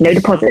 like no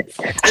deposits.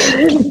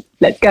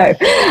 Let's go.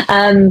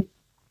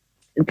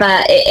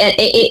 But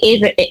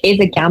it is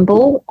a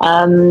gamble.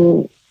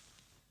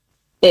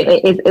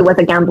 It was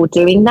a gamble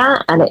doing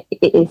that, and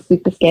it is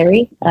super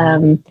scary.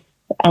 And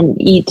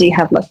you do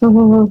have like, I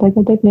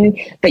don't know,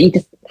 but you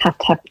just have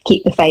to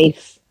keep the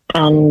faith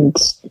and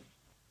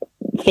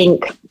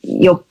think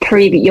your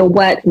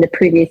work in the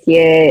previous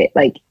year,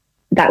 like,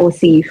 that will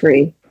see you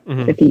through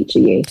the future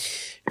you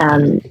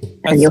and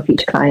your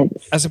future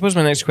clients. I suppose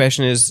my next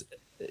question is,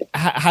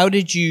 how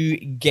did you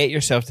get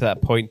yourself to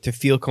that point to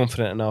feel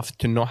confident enough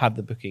to not have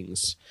the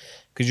bookings?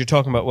 Because you're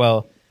talking about,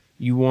 well,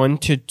 you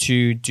wanted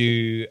to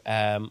do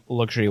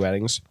luxury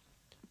weddings.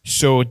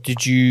 So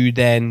did you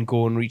then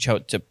go and reach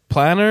out to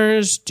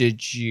planners?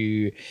 Did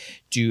you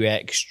do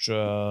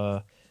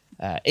extra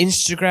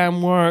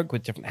Instagram work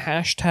with different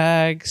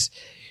hashtags?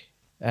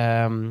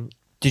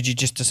 did you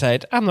just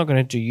decide, I'm not going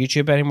to do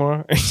YouTube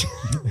anymore?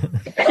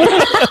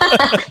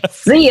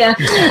 See ya.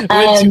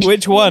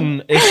 Which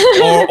one?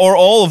 Or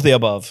all of the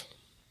above?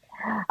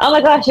 Oh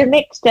my gosh, a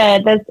mixture.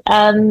 There's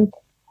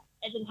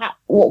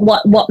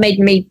what made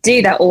me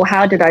do that, or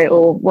how did I,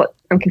 or what?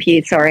 I'm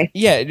confused. Sorry.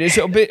 Yeah.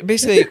 So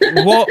basically,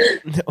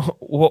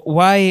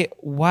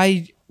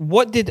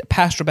 what did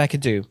Past Rebecca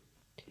do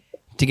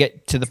to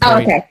get to the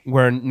point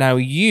where now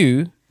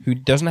you, who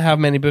doesn't have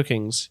many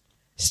bookings,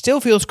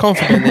 still feels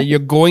confident that you're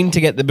going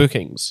to get the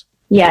bookings?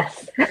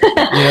 Yes.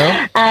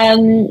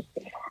 It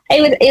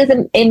was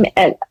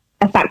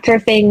a factor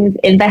of things,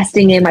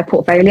 investing in my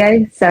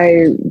portfolio.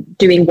 So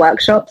doing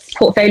workshops.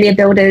 Portfolio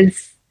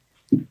builders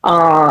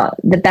are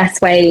the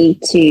best way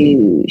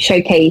to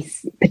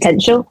showcase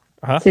potential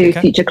to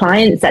future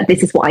clients, that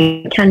this is what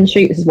I can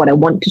shoot, this is what I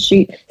want to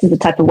shoot, this is the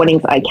type of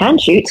weddings I can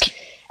shoot.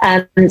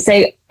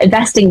 So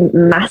investing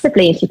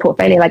massively into your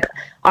portfolio, like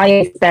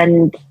I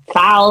spend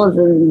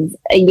thousands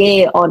a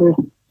year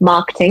on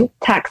marketing,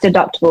 tax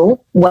deductible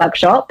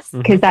workshops,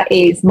 because that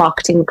is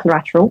marketing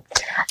collateral.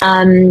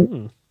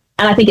 And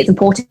I think it's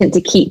important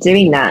to keep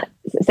doing that.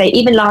 So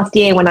even last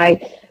year when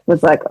I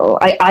was like,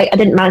 I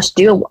didn't manage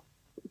to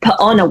put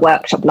on a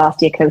workshop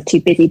last year because I was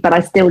too busy, but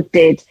I still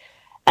did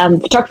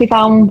photography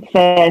film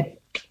for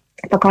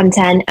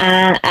content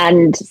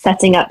and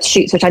setting up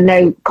shoots, which I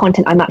know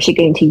content I'm actually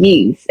going to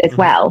use as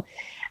well.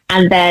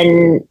 And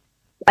then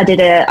I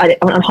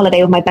went on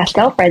holiday with my best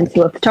girlfriends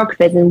who are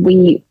photographers, and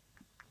we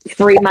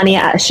threw money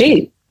at a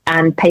shoot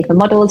and paid for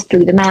models,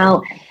 flew them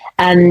out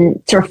to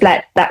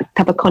reflect that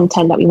type of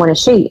content that we want to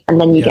shoot. And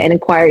then you get an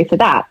inquiry for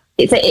that.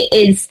 It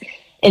is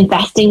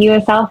investing in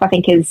yourself, I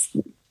think,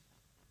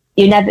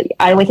 I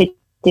always say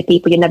to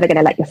people, you're never going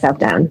to let yourself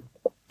down.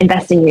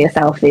 Investing in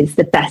yourself is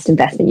the best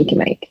investment you can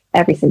make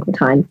every single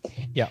time.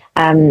 Yeah.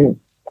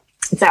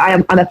 So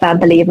I'm a firm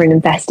believer in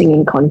investing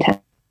in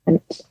content,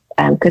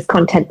 because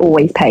content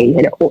always pays,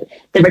 and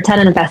the return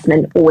on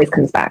investment always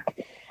comes back.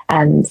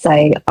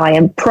 So I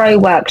am pro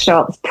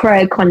workshops,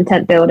 pro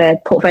content builder,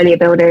 portfolio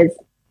builders.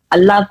 I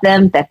love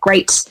them. They're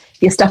great.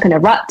 If you're stuck in a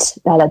rut,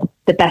 they're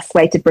the best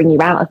way to bring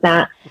you out of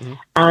that.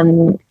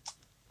 And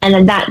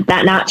then that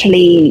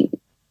naturally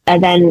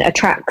then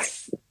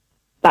attracts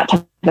that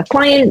type of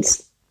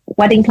clients,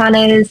 wedding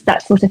planners,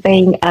 that sort of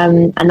thing,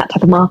 and that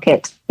type of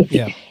market.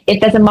 If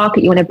there's a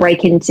market you want to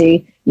break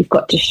into, you've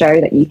got to show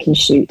that you can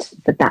shoot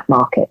for that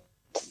market.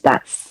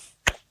 That's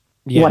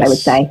what I would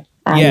say.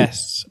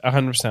 Yes,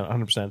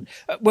 100%.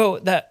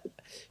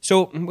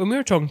 So when we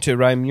were talking to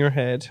Ryan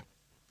Muirhead,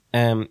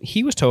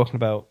 he was talking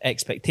about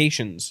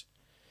expectations,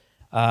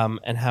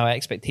 and how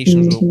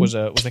expectations was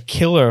a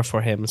killer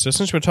for him. So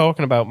since we're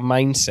talking about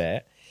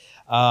mindset,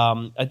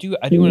 I do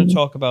want to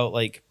talk about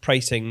like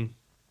pricing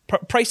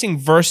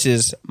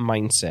versus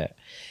mindset.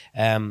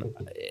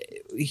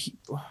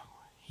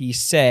 He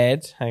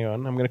said, hang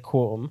on, I'm going to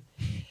quote him.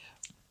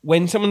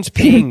 When someone's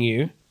paying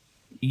you,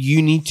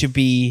 you need to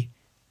be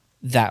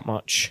that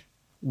much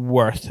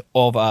worth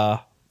of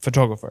a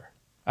photographer.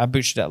 I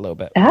butchered that a little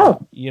bit.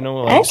 Oh,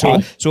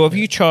 okay. So if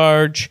you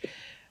charge,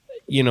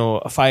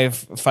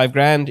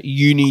 $5,000,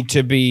 you need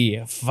to be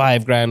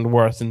 $5,000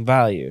 worth in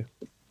value,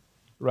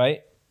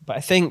 right? But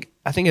I think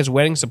as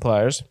wedding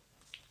suppliers,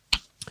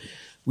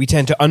 we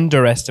tend to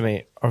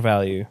underestimate our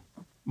value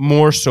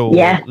more so.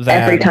 Yeah, than,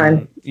 every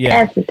time. Yeah,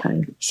 every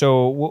time.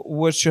 So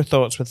what's your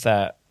thoughts with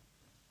that?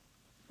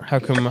 How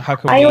come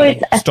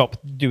we stop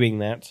doing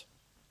that?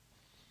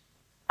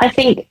 I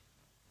think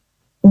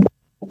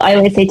I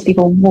always say to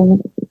people, well,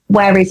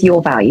 where is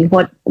your value?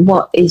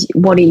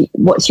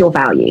 What's your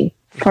value?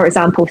 For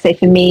example, say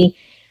for me,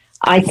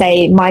 I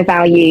say my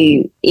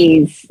value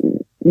is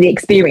the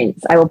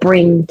experience I will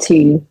bring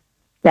to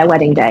their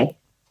wedding day,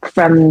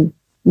 from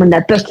when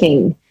they're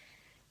booking,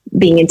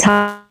 being in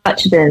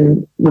touch with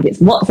them, whether it's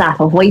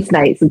WhatsApp or voice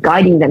notes,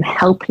 guiding them,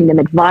 helping them,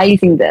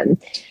 advising them,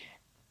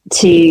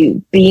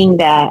 to being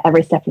there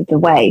every step of the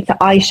way. So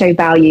I show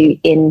value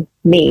in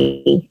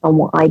me and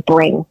what I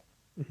bring.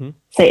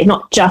 So it's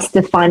not just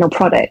the final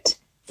product.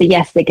 So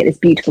yes, they get this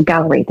beautiful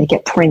gallery, they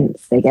get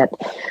prints, they get,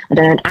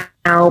 an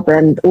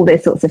album, all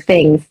those sorts of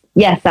things.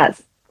 Yes,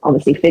 that's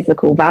obviously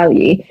physical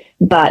value,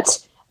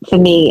 but for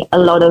me, a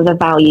lot of the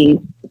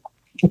value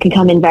can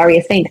come in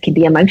various things. It can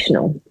be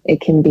emotional,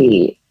 it can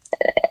be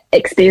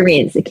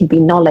experience, it can be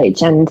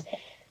knowledge. And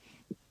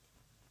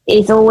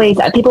it's always,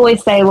 people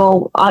always say,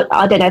 well,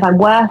 I don't know if I'm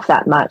worth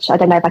that much, I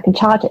don't know if I can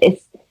charge it.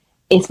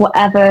 It's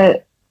whatever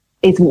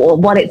is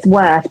what it's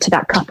worth to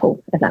that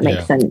couple, if that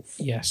makes sense.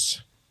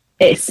 Yes.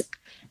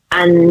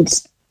 And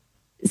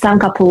some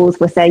couples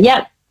will say,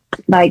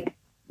 like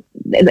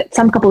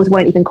some couples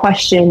won't even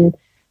question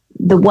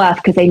the worth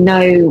because they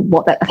know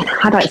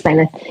how do I explain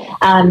this?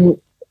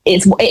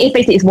 It's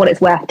basically what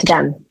it's worth to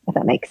them, if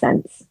that makes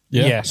sense.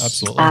 Yeah, yes,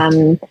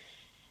 absolutely.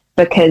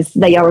 Because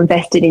they are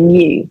invested in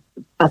you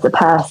as a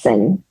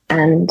person,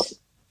 and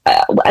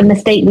a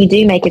mistake we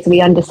do make is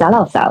we undersell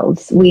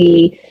ourselves.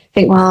 We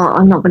think, well,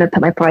 I'm not going to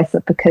put my price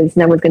up because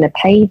no one's going to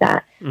pay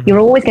that. You're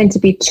always going to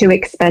be too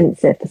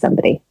expensive for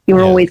somebody.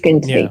 You're always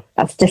going to be.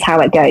 That's just how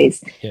it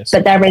goes. Yes.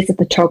 But there is a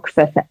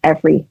photographer for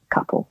every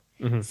couple.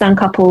 Some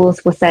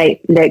couples will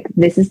say, look,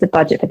 this is the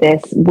budget for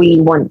this.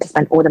 We want to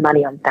spend all the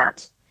money on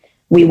that.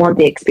 We want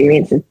the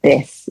experience of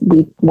this.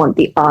 We want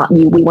the art.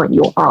 We want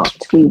your art.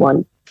 We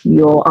want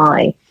your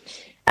eye.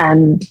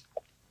 And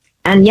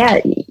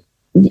yeah,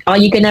 are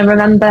you going to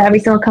remember every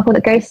single couple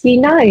that goes to you?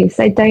 No.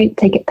 So don't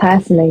take it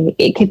personally.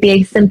 It could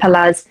be as simple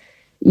as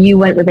you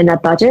weren't within their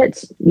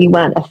budget. You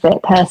weren't a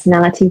fit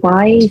personality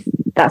wise.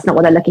 That's not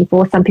what they're looking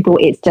for. Some people,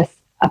 it's just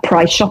a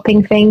price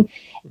shopping thing.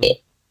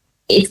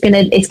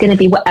 It's gonna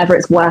be whatever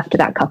it's worth to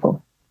that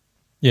couple.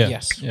 Yeah.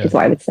 Yes. Yeah. Is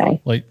what I would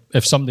say. Like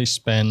if somebody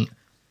spent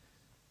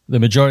the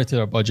majority of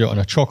their budget on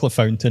a chocolate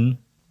fountain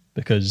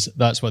because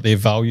that's what they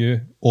value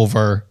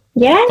over,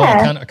 Yeah.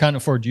 oh, I can't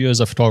afford you as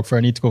a photographer.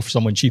 I need to go for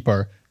someone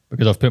cheaper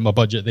because I've put my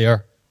budget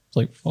there. It's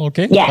like,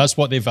 okay, Yeah. that's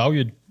what they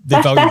valued.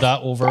 They valued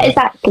that over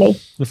exactly.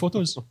 the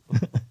photos.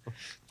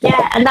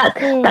 Yeah, and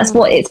that's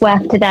what it's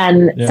worth to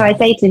them. Yeah. So I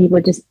say to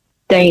people, just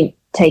don't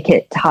take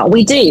it to heart.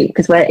 We do,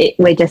 because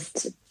we're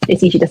just,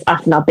 it's usually just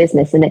us and our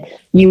business, and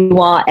you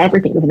are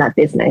everything within that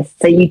business.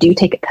 So you do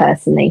take it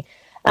personally.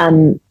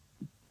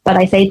 But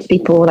I say to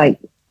people, like,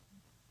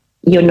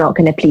 you're not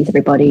going to please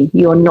everybody.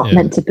 You're not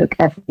meant to book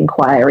every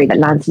inquiry that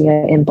lands in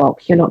your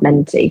inbox. You're not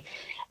meant to.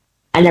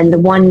 And then the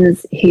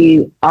ones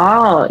who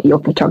are your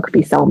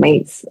photography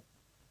soulmates,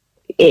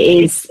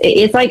 it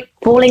is like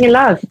falling in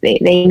love.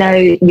 They know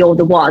you're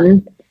the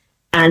one,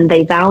 and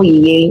they value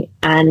you,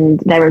 and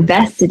they're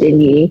invested in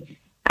you,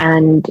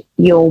 and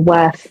you're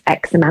worth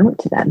X amount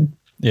to them.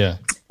 Yeah.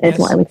 Is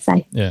what I would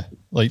say. Yeah.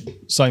 Like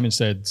Simon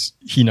said,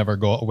 he never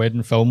got a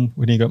wedding film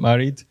when he got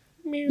married.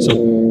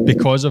 So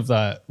because of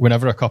that,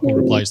 whenever a couple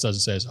replies to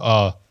us and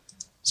says,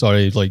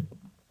 sorry, like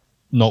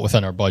not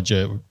within our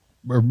budget,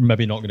 we're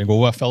maybe not going to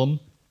go with a film,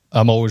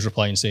 I'm always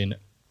replying saying,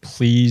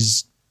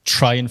 please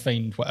try and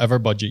find whatever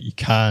budget you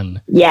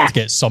can to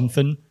get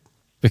something,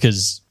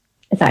 because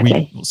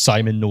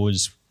Simon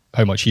knows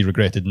how much he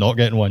regretted not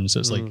getting one. So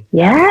it's like,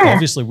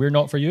 obviously we're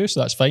not for you,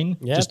 so that's fine.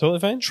 Yeah, Just totally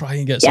fine. try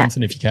and get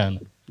something if you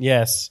can.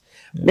 Yes.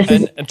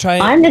 And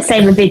I'm the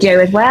same with video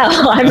as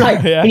well. I'm like,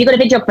 have you got a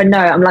videographer?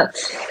 No.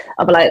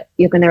 I'll be like,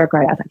 you're going to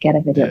regret it. I was like, get a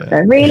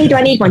videographer. Really? Do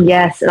I need one?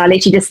 Yes. And I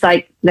literally just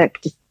like, look,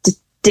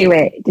 just do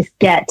it. Just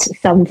get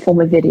some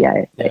form of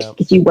video,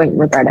 because you won't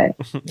regret it.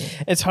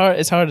 It's hard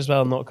as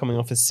well, not coming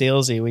off as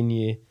salesy when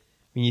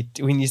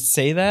you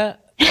say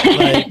that.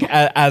 Like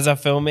as a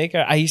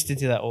filmmaker, I used to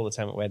do that all the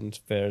time at wedding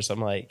fairs. I'm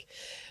like,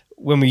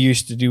 when we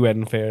used to do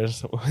wedding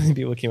fairs, when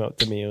people came up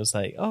to me, it was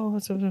like, I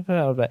was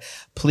like,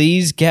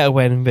 please get a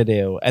wedding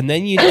video. And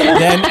then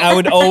then I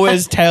would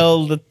always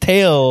tell the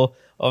tale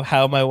of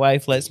how my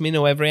wife lets me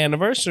know every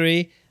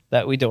anniversary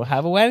that we don't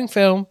have a wedding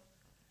film,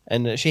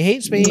 and that she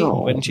hates me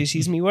when she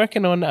sees me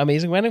working on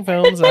amazing wedding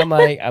films. And I'm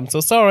like, I'm so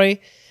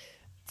sorry.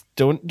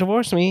 Don't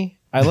divorce me.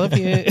 I love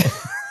you.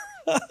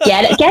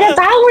 Get a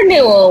vow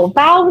renewal.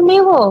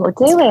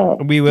 Do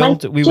it. We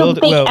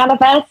will.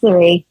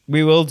 Anniversary.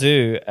 We will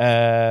do.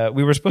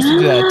 We were supposed to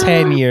do that at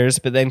 10 years,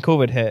 but then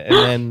COVID hit, and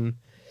then.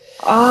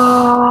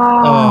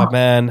 Oh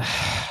man.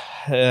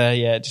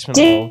 It just went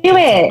do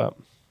it.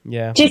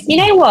 Yeah. Just, you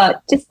know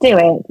what? Just do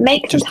it.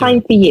 Make some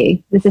time for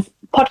you. This is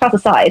podcast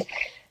aside.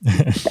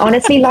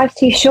 Honestly, life's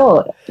too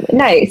short.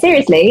 No,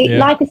 seriously,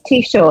 life is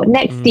too short.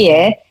 Next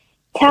year,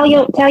 tell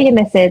your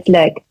missus,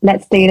 look,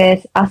 let's do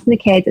this. Us and the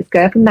kids, let's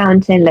go up a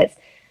mountain. Let's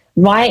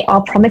write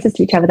our promises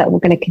to each other that we're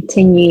going to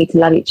continue to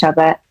love each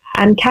other,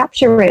 and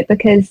capture it,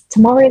 because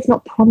tomorrow is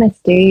not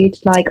promised, dude.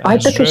 Like, I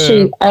book a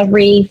shoot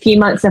every few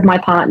months of my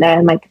partner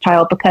and my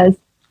child, because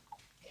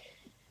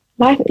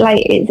life,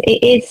 like,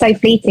 it is so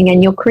fleeting,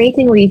 and you're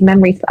creating all these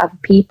memories for other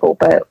people,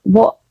 but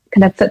what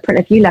kind of footprint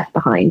have you left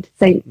behind?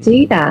 So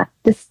do that.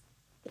 Just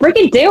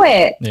freaking do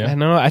it. Yeah, I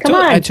know. I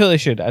totally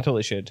should.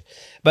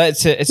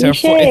 But it's our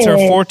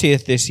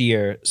 40th this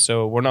year,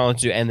 so we're not allowed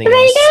to do anything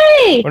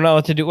else. We're not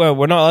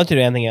allowed to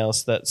do anything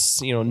else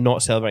that's,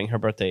 not celebrating her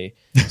birthday.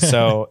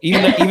 So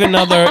even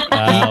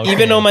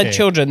though my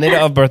children, they don't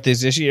have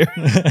birthdays this year.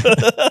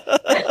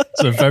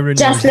 So vow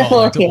renewal is not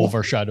allowed to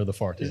overshadow the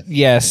 40th.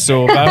 Yes,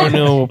 so vow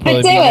renewal will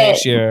probably be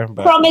next year.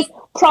 But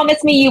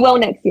Promise me you will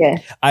next year.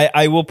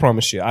 I will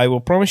promise you. I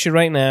will promise you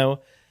right now.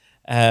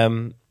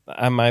 And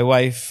my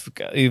wife,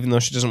 even though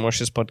she doesn't watch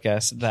this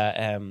podcast, that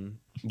I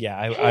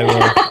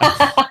will.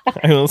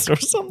 I will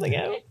sort something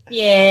out.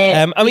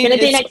 Yeah, I mean, we're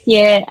gonna do next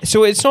year.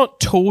 So it's not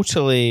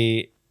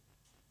totally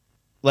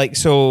like.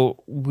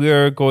 So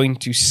we're going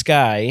to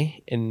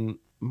Skye in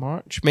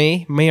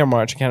May or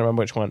March. I can't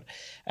remember which one.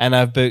 And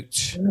I've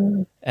booked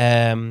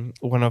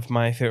one of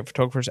my favorite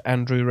photographers,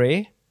 Andrew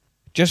Ray,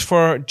 just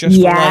for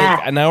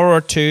like an hour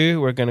or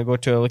two. We're gonna go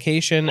to a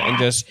location and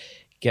just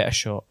get a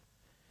shot.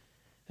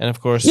 And of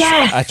course,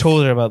 I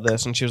told her about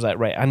this, and she was like,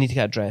 "Right, I need to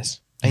get a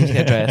dress.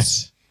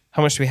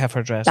 How much do we have for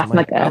a dress? That's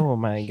my girl. Oh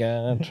my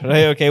god!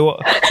 Right, okay.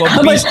 What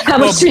How much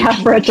do you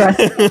have for a dress?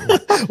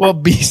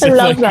 what beast I have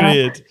I love that.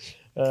 created?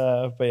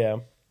 But yeah.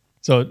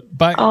 So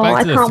back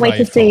I to the can't wait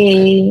to Thrive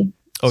see.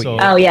 Oh, So-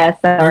 Oh yeah,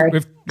 sorry.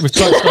 We've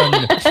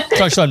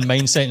touched on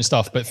mindset and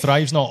stuff, but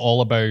Thrive's not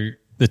all about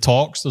the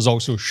talks. There's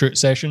also shoot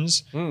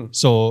sessions.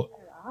 So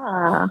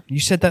You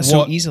said that so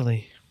What-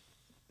 easily.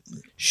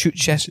 Shoot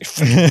shoot.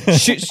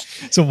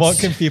 so what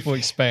can people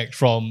expect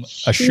from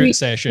a shoot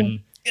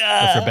session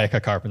with Rebecca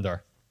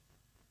Carpenter?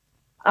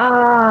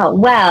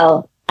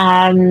 Well,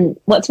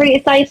 what's really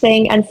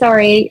exciting, and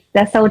sorry,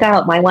 they're sold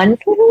out, my ones,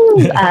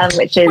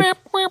 which is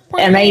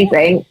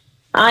amazing.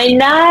 I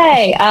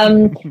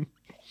know.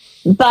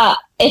 But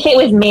if it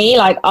was me,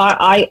 like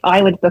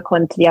I would book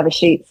onto the other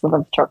shoots with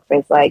other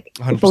photographers. Like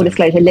 100%. full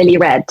disclosure, Lily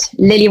Red.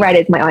 Lily Red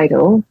is my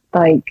idol.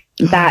 Like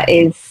that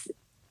is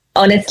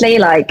honestly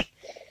like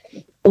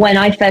when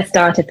I first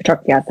started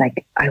photography, I was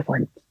like, I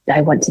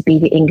want to be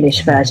the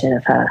English version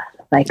of her.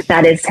 Like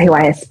that is who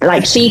I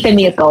like. She for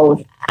me is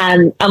gold.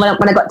 And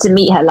when I got to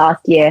meet her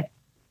last year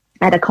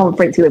at a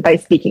conference we were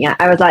both speaking at,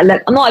 I was like,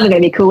 look, I'm not even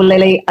going to be cool,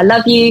 Lily. I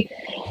love you.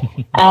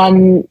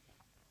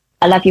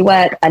 I love your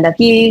work. I love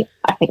you.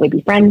 I think we'd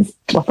be friends.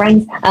 We're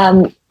friends.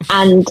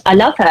 And I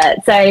love her.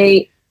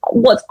 So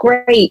what's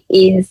great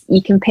is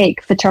you can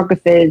pick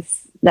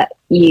photographers that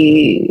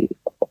you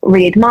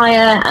really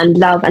admire and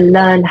love and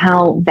learn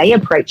how they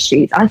approach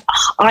shoots.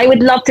 I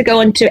would love to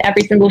go onto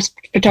every single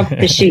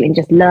photographer's shoot and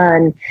just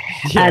learn,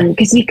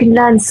 because you can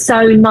learn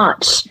so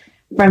much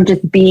from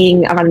just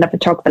being around another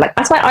photographer. Like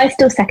that's why I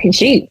still second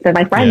shoot for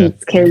my friends,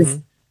 because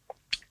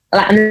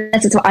and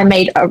this is what I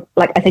made.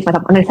 Like I think to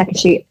myself, I'm going to second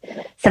shoot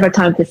several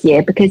times this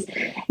year, because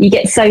you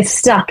get so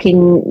stuck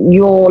in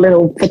your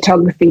little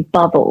photography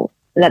bubble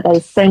that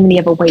there's so many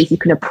other ways you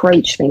can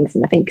approach things.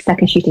 And I think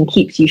second shooting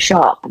keeps you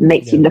sharp and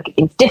makes you look at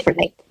things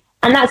differently.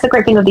 And that's the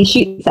great thing of these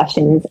shoot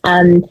sessions.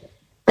 And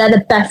they're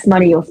the best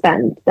money you'll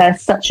spend. They're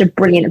such a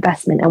brilliant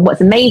investment. And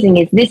what's amazing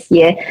is this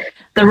year,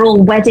 they're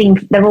all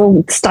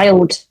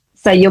styled.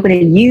 So you're going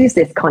to use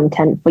this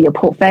content for your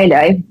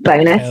portfolio,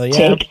 bonus,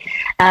 tick,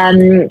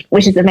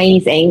 which is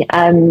amazing.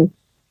 So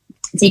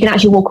you can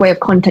actually walk away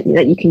with content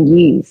that you can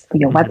use for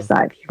your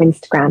website, for your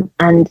Instagram,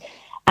 and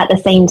at the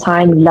same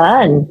time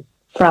learn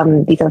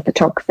from these other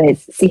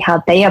photographers, see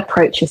how they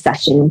approach a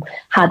session,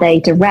 how they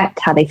direct,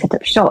 how they set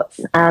up shots.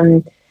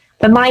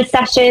 For my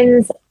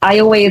sessions, I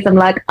always am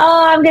like,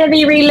 oh, I'm going to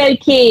be really low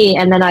key.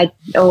 And then I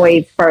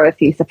always throw a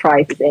few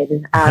surprises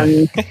in.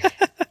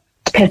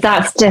 Because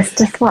that's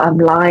just what I'm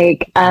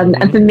like.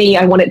 And for me,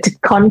 I want it to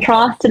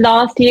contrast to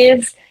last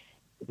year's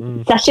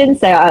session.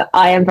 So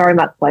I am very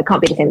much, I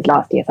can't be the same as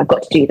last year. So I've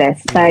got to do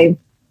this.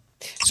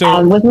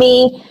 So with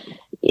me,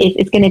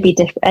 it's going to be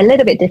a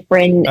little bit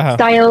different,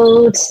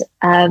 styled.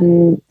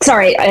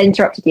 Sorry, I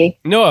interrupted you.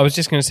 No, I was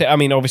just going to say, I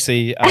mean,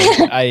 obviously,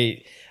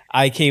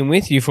 I came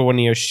with you for one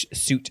of your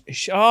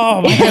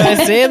oh, why did I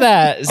say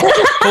that?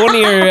 For one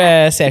of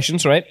your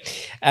sessions, right?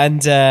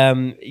 And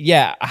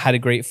I had a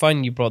great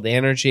fun. You brought the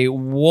energy.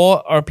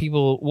 What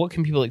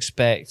can people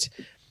expect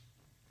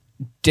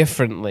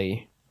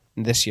differently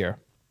this year?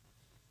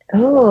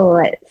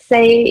 Oh,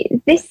 so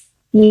this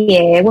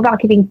year, without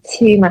giving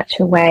too much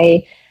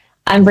away,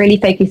 I'm really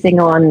focusing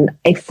on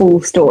a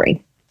full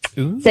story.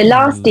 Ooh. So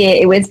last year,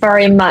 it was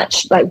very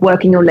much like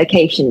working on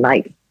location,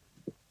 like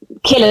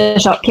killer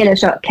shot, killer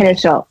shot, killer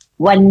shot.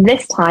 When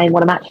this time,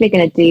 what I'm actually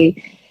going to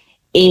do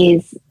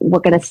is we're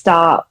going to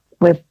start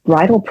with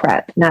bridal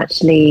prep and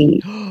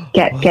actually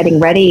getting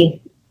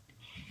ready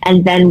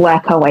and then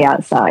work our way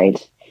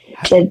outside.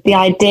 So the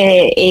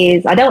idea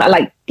is, I don't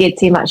like give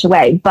too much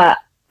away, but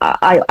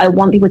I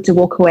want people to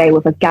walk away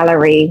with a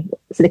gallery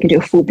so they can do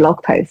a full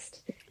blog post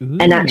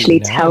and actually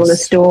tell the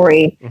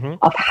story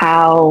of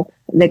how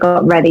they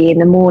got ready in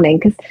the morning.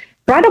 Because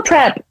bridal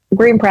prep,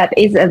 groom prep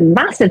is a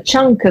massive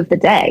chunk of the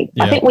day.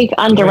 I think we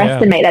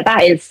underestimate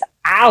that is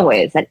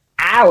hours and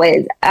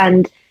hours,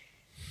 and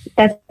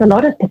there's a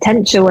lot of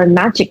potential and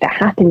magic that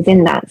happens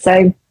in that.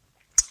 So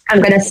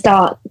I'm going to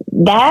start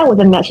there with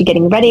them actually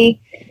getting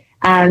ready,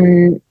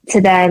 to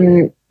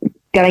then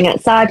going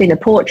outside, doing the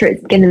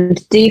portraits, getting them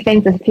to do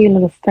things. There's a few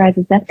little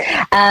surprises there,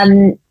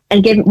 and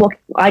give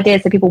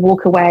ideas so people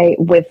walk away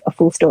with a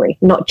full story,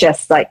 not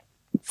just like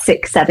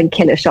 6-7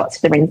 killer shots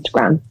for their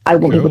Instagram. I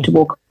want people to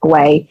walk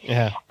away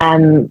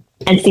and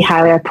see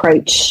how I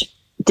approach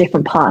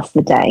different parts of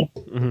the day,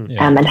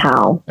 and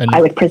how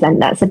I would present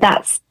that. So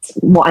that's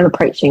what I'm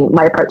approaching.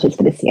 My approaches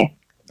for this year.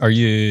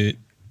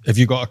 Have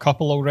you got a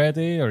couple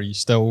already? Or are you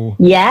still?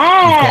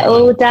 Yeah,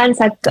 all done.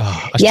 So I've got,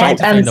 I was trying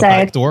to find a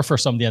back door for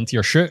somebody into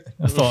your shoot.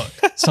 I thought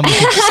somebody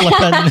could slip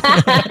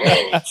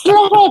in.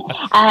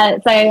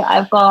 So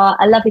I've got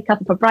a lovely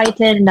couple for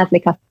Brighton, a lovely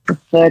couple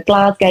for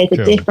Glasgow.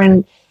 They're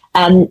different,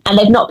 and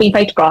they've not been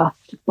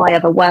photographed by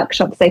other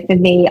workshops. So for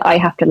me, I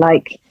have to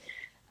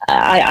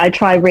I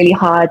try really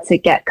hard to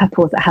get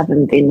couples that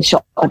haven't been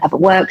shot on other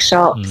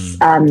workshops,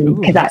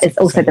 because that is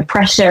also the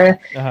pressure.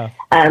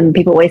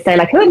 People always say,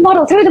 like, who are the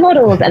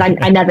models? And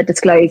I never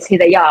disclose who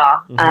they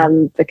are,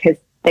 because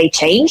they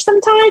change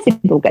sometimes.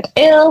 People get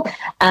ill.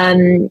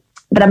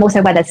 But I'm also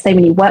aware there's so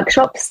many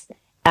workshops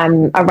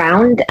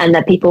around, and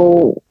that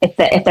people, if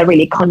they're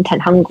really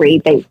content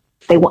hungry, they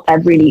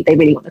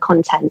really want the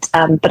content.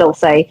 But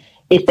also,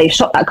 if they've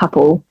shot that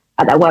couple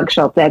at that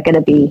workshop, they're going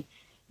to be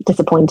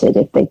disappointed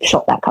if they've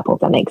shot that couple.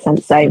 If that makes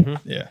sense. So,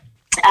 Yeah.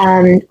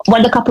 one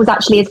of the couples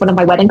actually is one of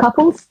my wedding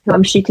couples who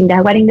I'm shooting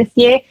their wedding this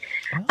year,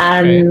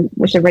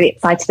 which I'm really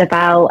excited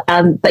about.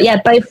 But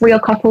yeah, both real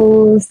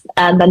couples.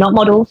 They're not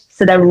models,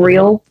 so they're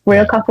real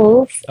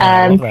couples.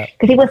 Because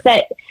people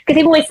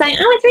always say,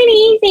 "Oh, it's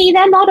really easy.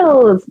 They're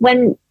models."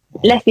 When,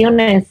 let's be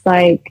honest,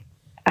 like,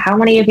 how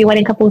many of your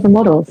wedding couples are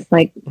models?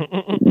 Like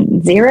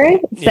 0.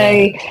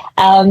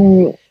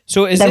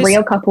 So is they're this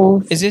real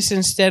couples. Is this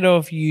instead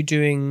of you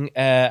doing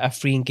a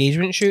free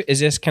engagement shoot? Is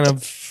this kind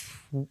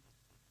of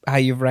how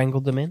you've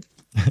wrangled them in?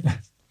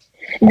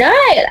 No,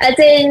 as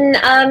in,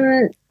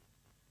 I'm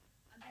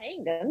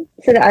paying them.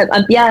 So that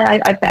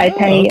I pay.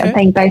 okay. I'm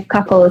paying both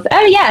couples.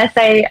 Oh yeah,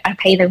 so I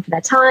pay them for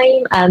their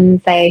time.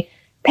 So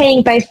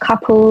paying both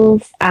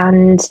couples,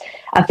 and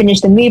I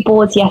finished the mood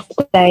boards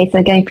yesterday. So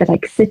I'm going for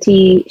like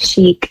city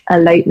chic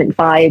elopement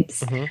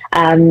vibes.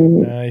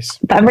 Nice.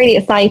 But I'm really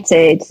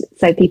excited,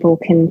 so people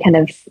can kind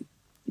of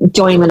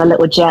join me on a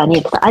little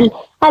journey. 'Cause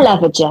I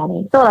love a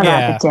journey. It's all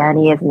about the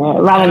journey, isn't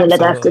it? Rather than the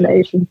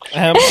destination.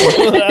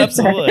 Absolutely.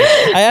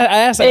 I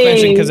asked that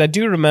question because I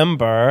do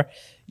remember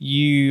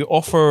you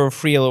offer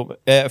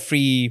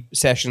free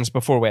sessions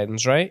before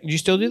weddings, right? Do you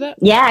still do that?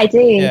 Yeah, I do.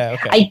 Yeah,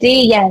 okay. I do,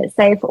 yeah.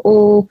 So for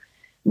all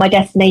my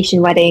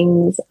destination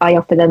weddings, I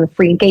offer them a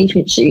free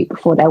engagement shoot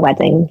before their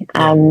wedding.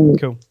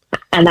 Cool.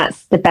 And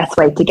that's the best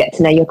way to get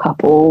to know your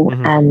couple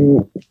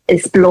and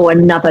explore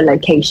another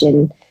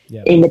location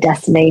in the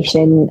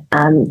destination.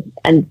 And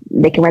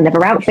they can wear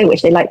another outfit,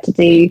 which they like to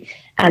do.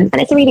 And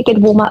it's a really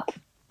good warm up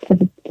for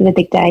the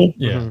big day.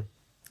 Yeah.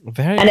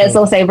 Very And it's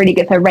also really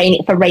good for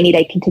rainy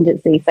day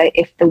contingency. So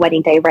if the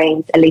wedding day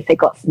rains, at least they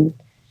got some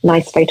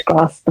nice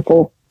photographs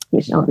before,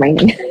 which aren't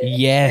raining.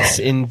 Yes,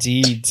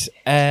 indeed.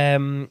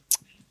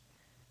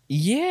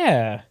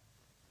 Yeah.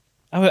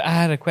 I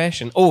had a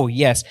question. Oh,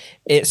 yes.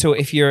 So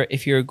if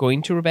you're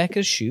going to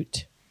Rebecca's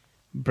shoot,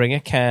 bring a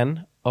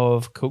can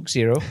of Coke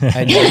Zero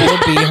and you will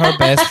be her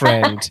best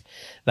friend.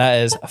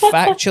 That is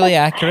factually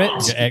accurate.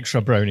 Get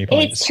extra brownie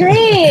points. It's true.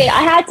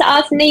 I had to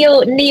ask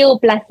Neil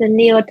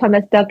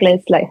Thomas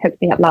Douglas, like,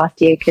 hooked me up last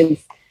year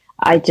because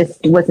I just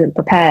wasn't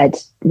prepared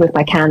with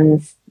my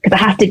cans. Because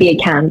it has to be a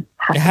can.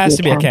 It has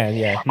to be a can,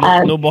 yeah.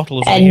 No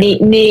bottles. And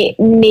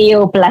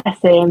Neil,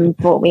 bless him,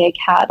 brought me a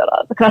can.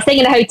 Because I was staying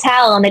in a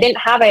hotel and they didn't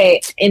have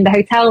it in the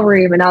hotel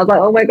room. And I was like,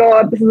 oh my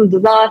God, this is a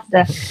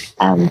disaster.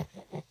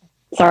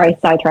 Sorry,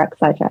 sidetrack.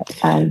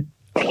 All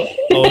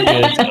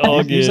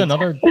good. He's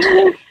another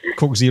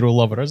Coke Zero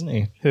lover, isn't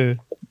he? Who?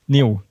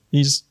 Neil.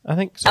 I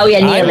think so. Oh yeah,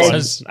 Neil It's is.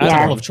 his Yeah.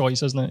 article of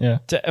choice, isn't it? Yeah.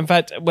 In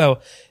fact,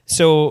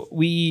 so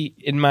we,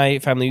 in my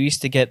family, we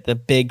used to get the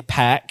big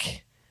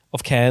pack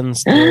of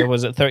cans.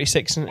 Was it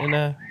 36 in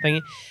a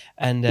thingy?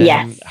 And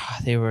Yes.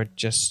 they were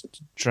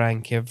just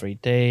drank every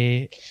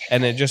day.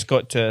 And it just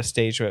got to a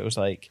stage where it was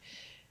like,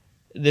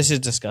 this is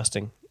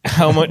disgusting.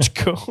 How much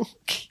Coke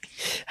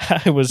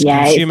I was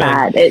consuming. It's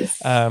bad. It's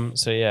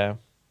So yeah,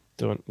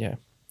 So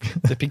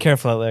be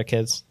careful out there,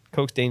 kids.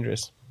 Coke's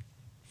dangerous.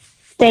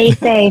 stay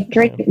safe,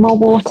 drink more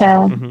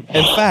water. In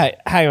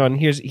fact, hang on.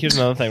 Here's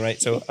another thing, right?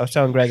 So I was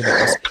telling Greg about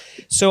this.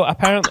 So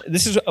apparently,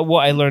 this is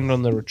what I learned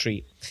on the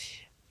retreat.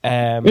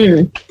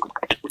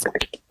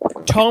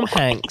 Tom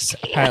Hanks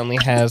apparently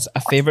has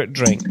a favorite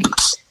drink,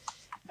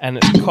 and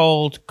it's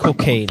called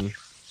cocaine.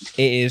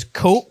 It is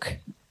Coke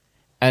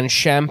and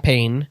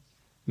champagne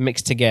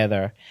mixed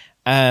together,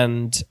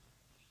 and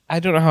I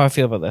don't know how I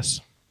feel about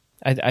this.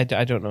 I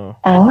don't know.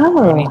 I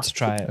Oh, need to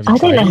try it. I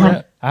don't know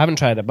how. I haven't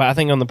tried it, but I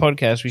think on the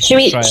podcast we Should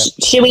we? try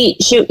it. Should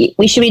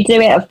we do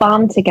it at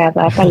farm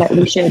together? I feel like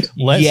we should.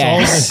 Let's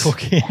Yes. all do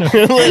cocaine.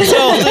 Let's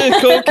all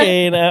do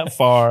cocaine at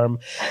farm.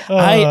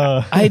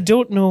 Uh. I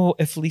don't know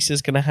if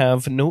Lisa's going to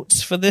have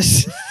notes for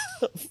this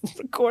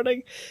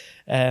recording.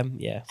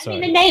 Yeah, I sorry.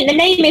 mean, the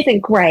name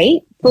isn't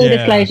great. Full Yeah.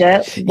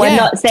 disclosure, we're Yeah,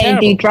 not saying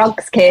terrible. do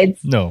drugs, kids.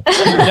 No.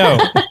 No.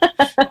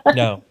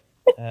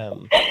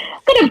 I've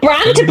got a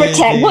brand to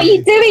protect. What are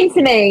you doing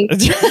to me?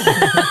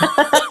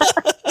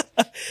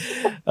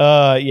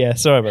 Yeah,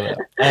 sorry about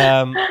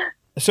that.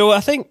 So I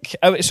think,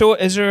 so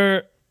is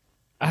there,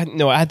 I don't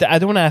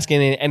want to ask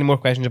any more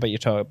questions about your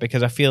talk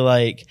because I feel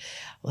like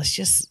let's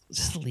just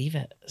leave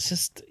it. It's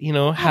just,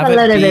 have a it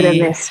little be, bit of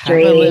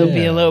mystery. Have a little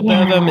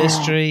bit of a Yeah.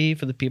 mystery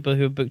for the people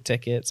who have booked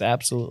tickets.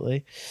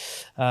 Absolutely.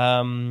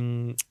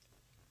 Yeah.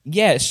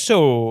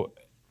 So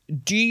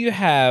do you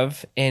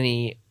have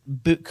any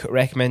book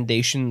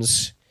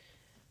recommendations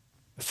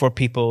for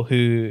people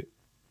who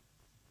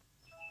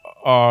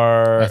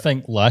are I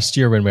think last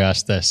year when we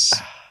asked this,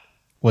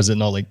 was it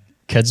not like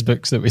kids'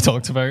 books that we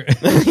talked about?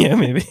 yeah,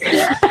 maybe.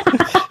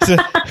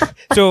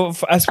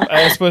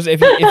 I suppose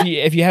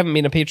if you haven't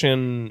been a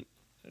patron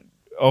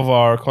of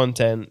our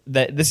content,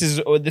 that this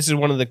is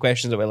one of the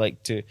questions that we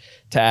like to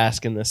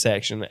ask in this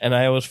section, and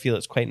I always feel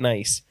it's quite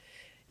nice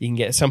You can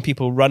get some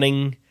people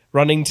running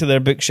to their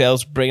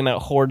bookshelves, bringing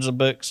out hordes of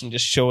books and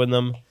just showing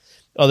them.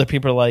 Other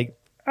people are like,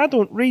 I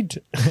don't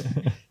read.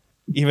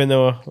 Even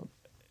though,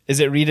 is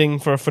it reading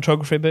for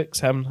photography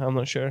books? I'm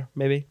not sure.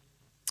 Maybe.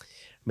 I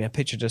mean, a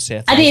picture just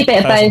says I do a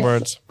bit of both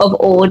words. of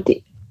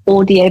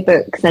audio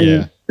books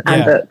and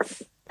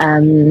books.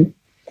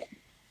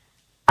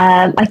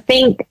 I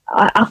think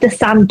after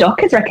Sam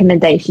Docker's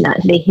recommendation,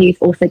 actually, who's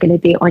also going to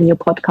be on your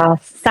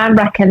podcast, Sam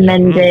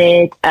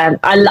recommended.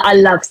 I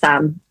love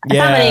Sam.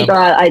 Yeah. Sam and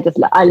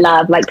Igor, I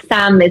love. Like,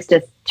 Sam is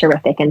just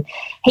terrific, and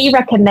he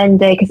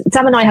recommended, because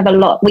Sam and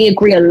I we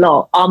agree a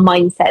lot. Our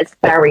mindset is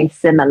very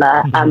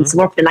similar. So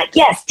we're often like,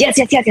 yes,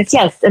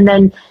 and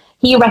then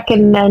he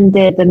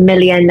recommended The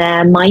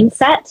Millionaire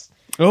Mindset.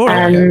 Oh,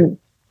 okay.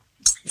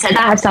 So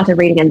that I've started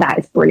reading, and that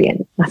is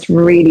brilliant. That's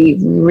really,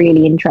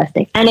 really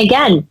interesting. And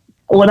again,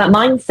 all about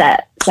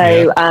mindset.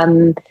 So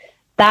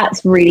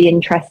that's really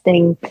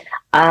interesting.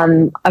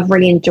 I've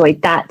really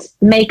enjoyed that.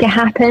 Make It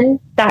Happen.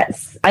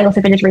 I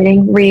also finished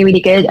reading. Really, really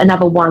good.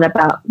 Another one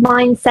about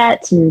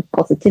mindset and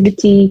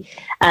positivity.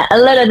 A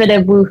little bit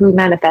of woohoo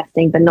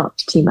manifesting, but not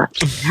too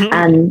much.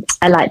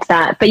 I liked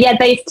that. But yeah,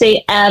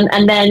 basically,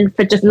 and then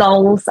for just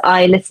lols,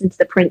 I listened to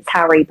the Prince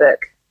Harry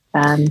book.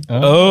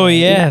 Oh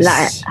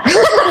yes.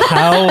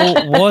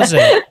 How was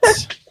it?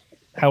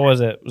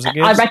 Was it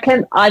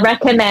good? I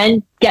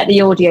recommend get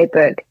the audio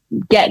book.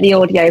 Get the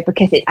audio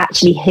because it's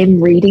actually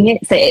him reading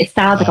it, so it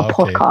sounds like a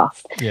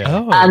podcast.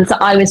 Yeah. So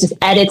I was just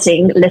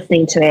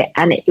listening to it,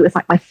 and it was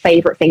like my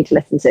favorite thing to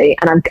listen to.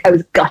 And I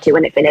was gutted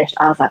when it finished.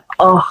 I was like,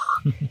 oh,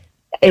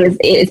 it was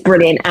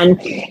brilliant.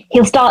 And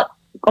he'll start.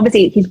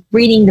 Obviously, he's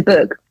reading the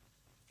book.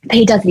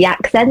 He does the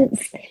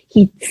accents.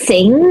 He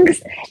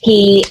sings.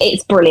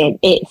 It's brilliant.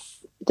 It's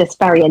just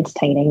very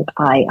entertaining.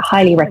 I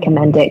highly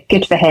recommend it.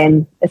 Good for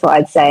him, is what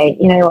I'd say.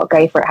 You know what?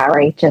 Go for it,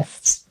 Harry.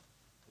 Just,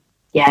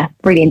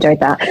 really enjoyed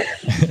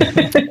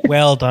that.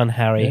 Well done,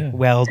 Harry. Yeah.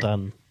 Well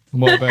done.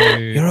 What about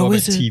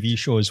wizard. TV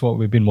shows? What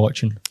we've been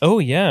watching? Oh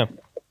yeah.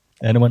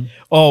 Anyone?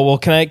 Oh well,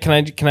 can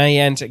I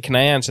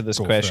answer this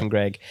question,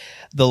 Greg?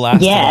 The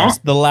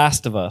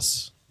Last of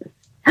Us.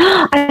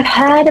 I've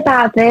heard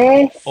about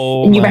this.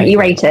 Oh, and you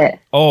rate it?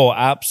 Oh,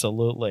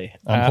 absolutely.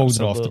 I'm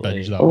holding off to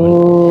binge that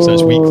one. So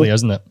it's weekly,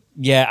 isn't it?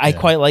 Yeah, I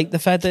quite like the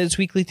fact that it's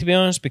weekly, to be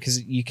honest,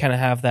 because you kind of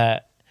have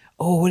that.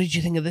 Oh, what did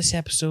you think of this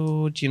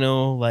episode? You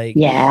know, like,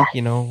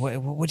 you know,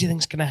 what do you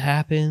think's gonna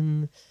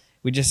happen?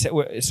 We just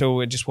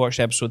watched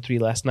episode 3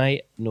 last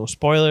night. No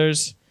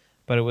spoilers,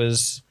 but it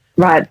was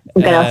right.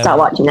 I'm gonna start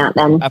watching that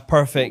then. A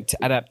perfect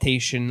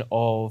adaptation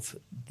of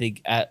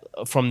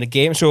from the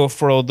game. So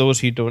for all those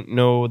who don't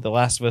know, The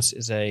Last of Us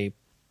is a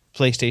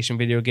PlayStation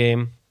video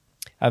game.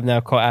 I've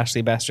now caught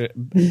Ashley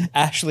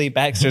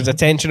Baxter's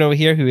attention over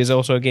here, who is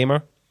also a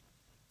gamer.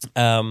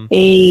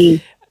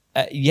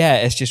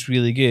 It's just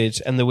really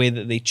good, and the way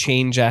that they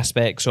change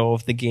aspects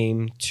of the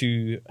game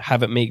to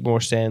have it make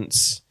more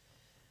sense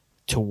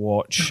to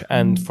watch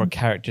and for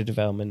character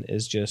development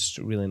is just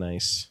really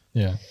nice.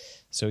 Yeah.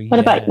 So what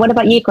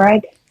about you,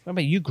 Greg? What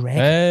about you,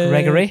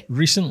 Gregory?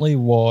 Recently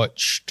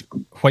watched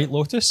White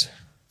Lotus.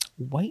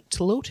 White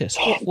Lotus.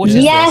 What is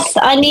this?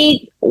 I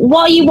need.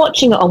 What are you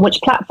watching it on?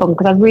 Which platform?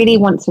 Because I really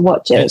want to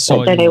watch it.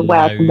 I don't know where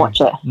I can watch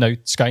it. Now,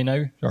 Sky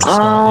Now.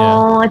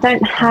 I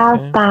don't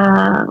have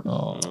that.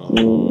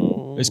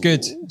 Oh. It's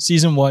good.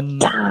 Season 1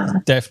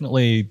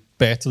 definitely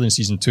better than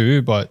season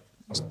 2, but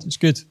it's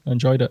good. I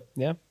enjoyed it.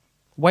 Yeah.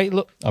 White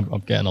Lotus. I'm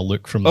getting a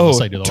look from the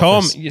side of the Tom,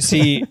 office. you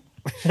see.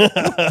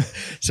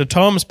 So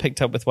Tom's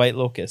picked up with White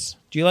Lotus.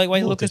 Do you like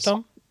White Lotus,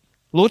 Tom?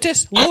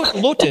 Lotus. White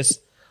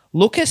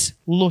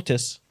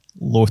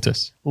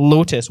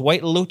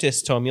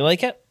Lotus, Tom. You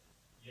like it?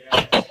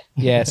 Yeah.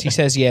 Yes, he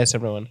says yes,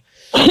 everyone.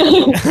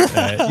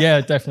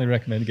 Definitely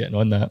recommend getting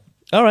on that.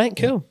 All right,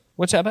 cool.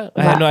 What's that about?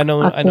 I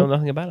know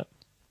nothing about it.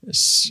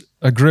 It's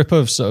a group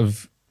of sort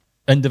of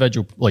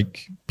individual,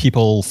 like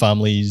people,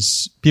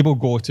 families. People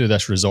go to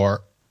this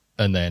resort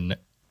and then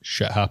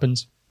shit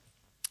happens.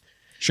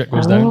 Shit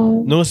goes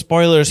down. No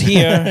spoilers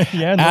here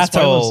at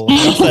all.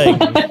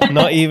 Nothing.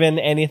 Not even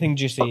anything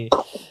juicy.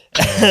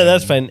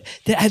 That's fine.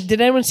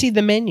 Did anyone see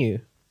the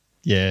menu?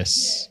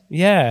 Yes.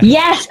 Yeah.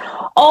 Yes.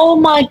 Oh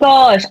my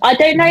gosh. I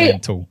don't know.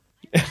 Mental.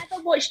 I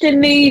never watched a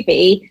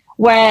movie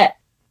where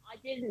I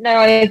didn't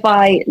know if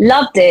I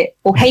loved it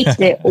or hated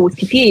it or was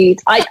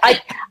confused.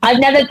 I've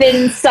never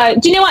been so.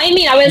 Do you know what I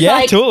mean? I was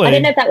totally. I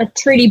don't know if that was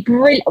truly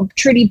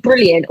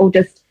brilliant or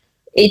just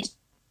it.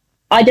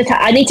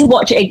 I need to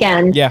watch it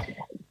again. Yeah.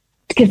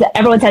 Because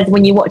everyone says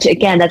when you watch it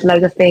again, there's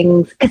loads of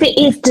things. Because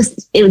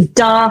it was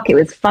dark, it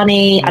was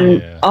funny,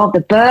 and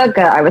the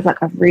burger, I was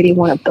like, I really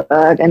want a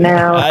burger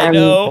now. I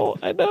know,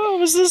 it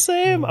was the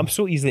same. I'm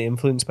so easily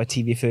influenced by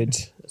TV food.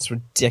 It's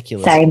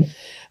ridiculous. Same.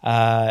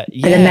 Yeah.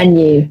 The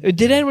menu.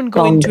 Did anyone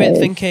go into it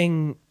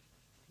thinking?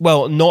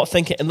 Well, not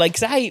thinking like.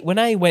 Cause when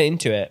I went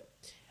into it,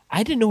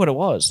 I didn't know what it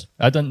was.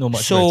 I didn't know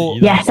much about it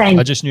either. Yeah, same.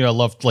 I just knew I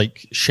loved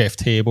like Chef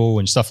Table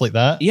and stuff like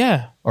that.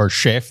 Yeah. Or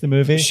Chef the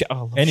movie.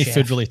 Any Chef.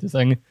 food related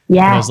thing.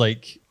 Yeah. And I was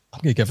like, I'm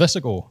going to give this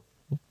a go.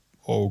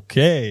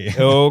 Okay.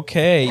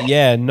 Okay,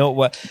 yeah, not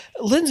what.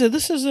 Lindsay,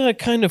 this is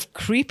kind of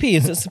creepy.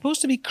 Is it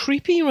supposed to be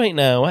creepy right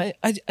now? I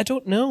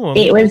don't know.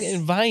 It was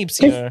getting vibes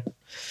just- here.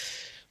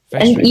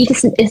 Very And strange. you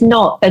just, it's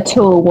not at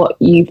all what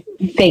you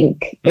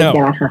think is No.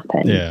 going to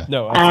happen. Yeah.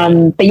 No,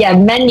 absolutely. But yeah,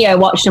 Menyo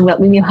watched them with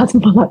me and my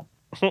husband. Were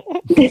like,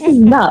 this is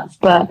nuts.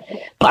 But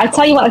I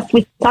tell you what,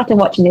 we started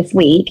watching this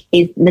week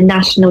is the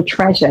National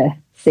Treasure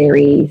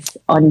series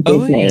on Oh,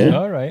 Disney. yeah.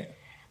 All right.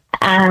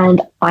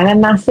 And I'm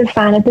a massive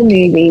fan of the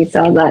movie,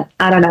 so I was like,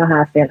 I don't know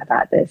how I feel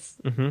about this.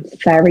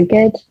 Mhm. Very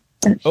good.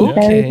 Actually,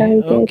 very, Okay,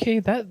 very good. okay,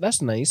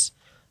 that's nice.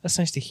 That's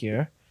nice to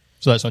hear.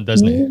 So that's on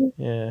Disney.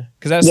 Yeah,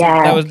 because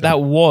Yeah. that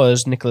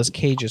was Nicolas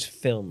Cage's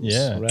films,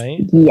 Yeah.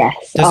 right?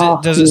 Yes.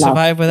 Does it love,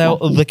 survive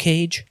without love. the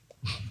cage?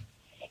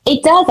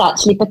 It does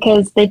actually,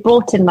 because they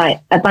brought in like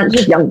a bunch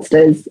of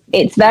youngsters.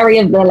 It's very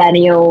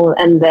millennial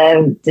and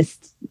they're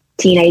just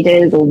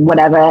teenagers or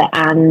whatever,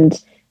 and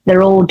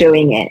they're all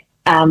doing it.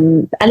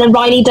 And then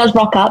Riley does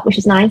rock up, which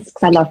is nice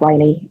because I love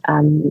Riley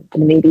from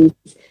the movies.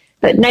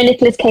 But no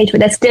Nicolas Cage, but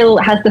there still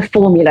has the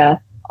formula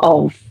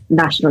of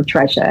National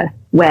Treasure,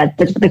 where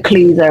the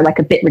clues are like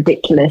a bit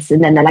ridiculous,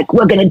 and then they're like,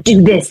 "We're going to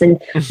do this, and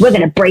we're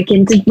going to break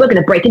into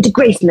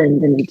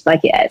Graceland," and it's like,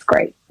 yeah, it's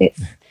great. It's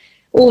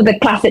all the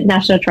classic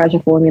National Treasure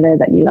formula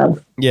that you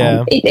love.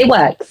 Yeah. It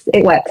works.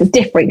 It works. It's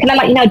different. Kind of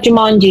like, you know,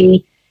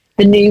 Jumanji,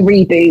 the new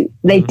reboot.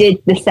 They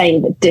did the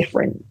same but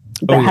different.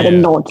 That Oh, had a yeah.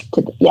 nod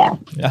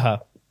to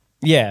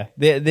Yeah,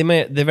 they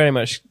very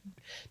much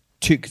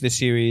took the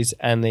series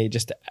and they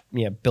just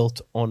built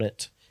on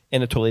it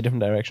in a totally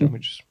different direction,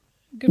 which is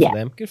good Yeah. for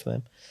them. Good for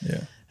them.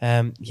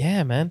 Yeah.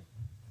 Yeah, man.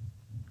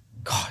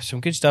 God,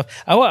 some good stuff.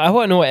 I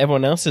want to know what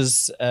everyone else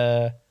is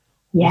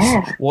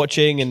yeah.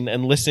 watching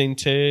and listening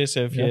to.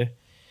 So if you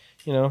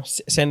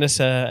send us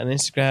an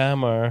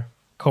Instagram or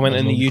comment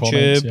in the YouTube.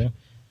 Comments, yeah.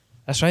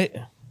 That's right.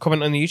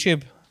 Comment on the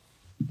YouTube.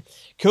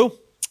 Cool.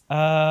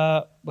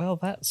 Well,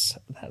 that's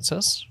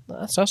us.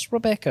 That's us,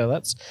 Rebecca.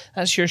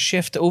 That's your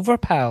shift over,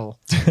 pal.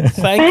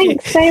 Thank you.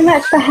 Thanks so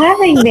much for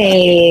having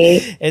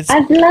me.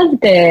 I've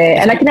loved it,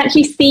 and I can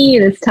actually see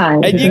you this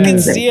time. And you can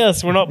see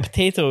us. We're not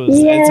potatoes.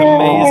 It's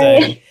Yay.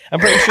 amazing.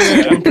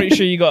 I'm pretty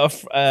sure you got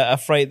a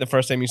fright the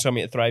first time you saw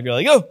me at Thrive. You're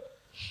like,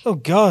 oh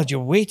God, you're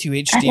way too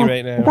HD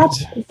right now.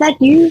 Is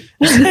that you?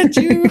 Is that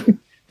you?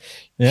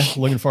 Yeah.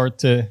 Looking forward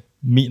to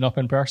meeting up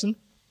in person.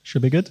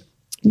 Should be good.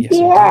 Yes,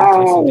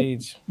 Yay.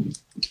 indeed.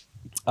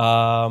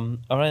 All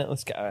right,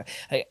 let's get.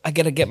 I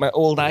gotta get my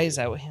old eyes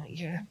out.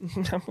 Yeah.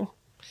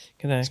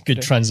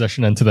 Good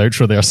transition into the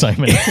outro there,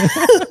 Simon.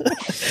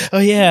 Oh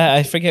yeah,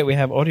 I forget we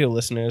have audio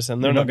listeners,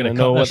 and they're You're not not going to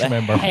gonna know cut what this, the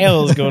remember.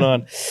 hell is going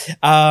on.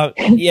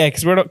 Yeah,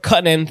 because we're not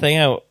cutting anything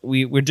out.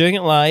 We're doing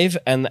it live,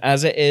 and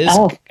as it is,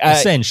 Oh.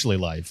 Essentially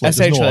live. Like,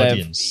 essentially there's no live.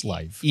 audience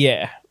live.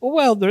 yeah.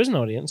 Well, there is an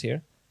audience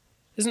here,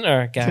 isn't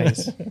there,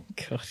 guys?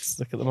 God,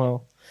 look at them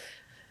all.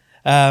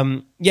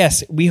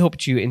 Yes, we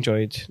hoped you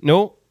enjoyed.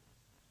 No.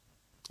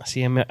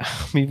 See, I'm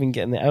even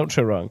getting the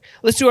outro wrong.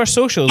 Let's do our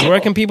socials. Where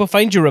can people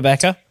find you,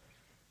 Rebecca?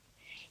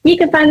 You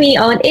can find me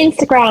on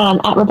Instagram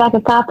at Rebecca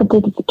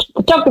Carpenter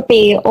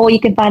Photography, or you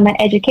can find my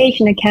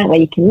education account where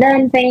you can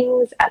learn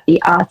things at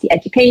the Arty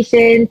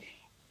Education.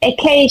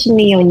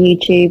 Occasionally on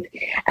YouTube,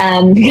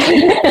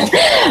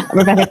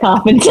 Rebecca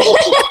Carpenter,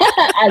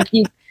 as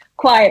you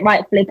quite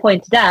rightfully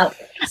pointed out.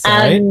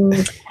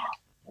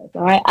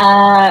 All right.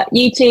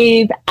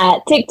 YouTube,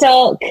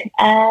 TikTok,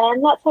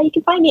 and that's how you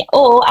can find me,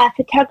 or at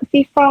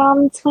Photography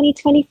from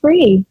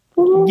 2023.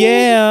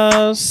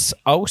 Yes,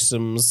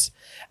 awesomes.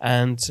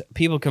 And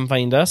people can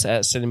find us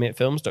at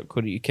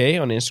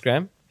cinematemefilms.co.uk on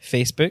Instagram,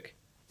 Facebook,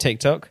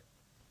 TikTok,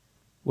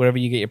 wherever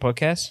you get your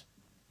podcasts.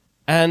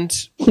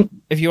 And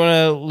if you want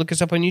to look us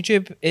up on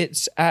YouTube,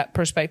 it's at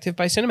Perspective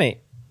by Cinemate,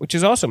 which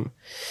is awesome.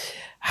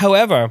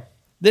 However,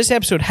 this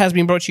episode has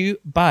been brought to you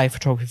by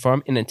Photography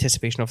Farm in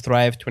anticipation of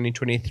Thrive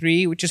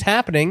 2023, which is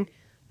happening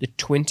the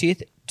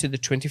 20th to the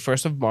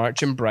 21st of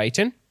March in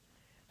Brighton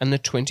and the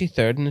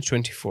 23rd and the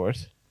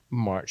 24th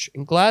March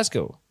in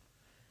Glasgow.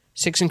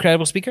 6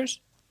 incredible speakers.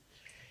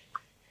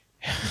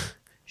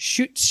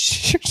 Shoot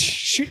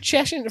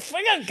session. For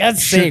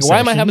God's sake, why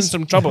am I having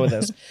some trouble with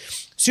this?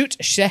 Shoot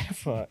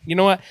chef. You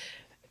know what?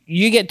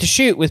 You get to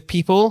shoot with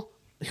people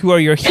who are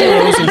your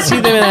heroes and see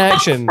them in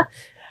action.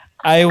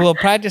 I will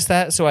practice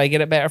that so I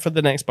get it better for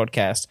the next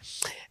podcast.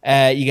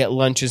 You get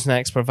lunch and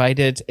snacks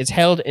provided. It's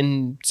held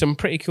in some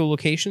pretty cool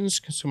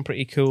locations, some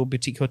pretty cool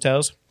boutique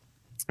hotels.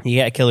 You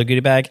get a killer goodie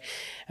bag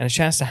and a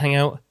chance to hang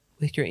out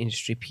with your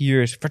industry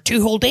peers for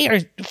 2 whole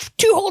days.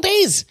 2 whole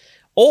days,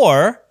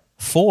 or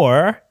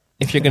 4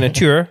 if you're going to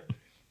tour.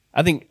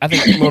 I think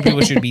more people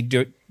should be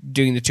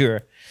doing the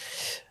tour.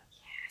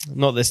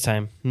 Not this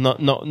time.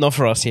 Not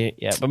for us here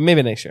yet, but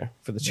maybe next year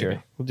for the tour. Yeah.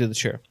 We'll do the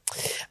tour.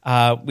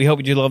 We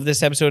hope you love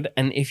this episode,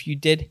 and if you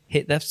did,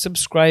 hit that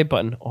subscribe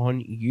button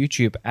on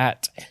YouTube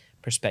at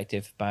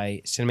Perspective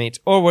by Cinemates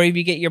or wherever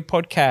you get your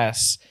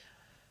podcasts.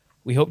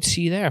 We hope to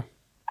see you there.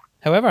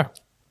 However.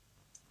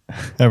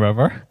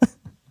 However.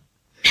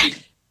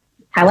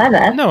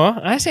 However. No,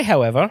 I say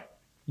however.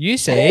 You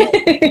say.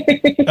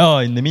 Oh,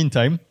 in the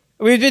meantime.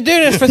 We've been doing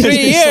this for 3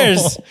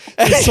 years.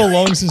 It's so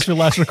long since we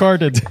last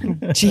recorded.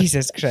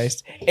 Jesus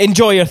Christ.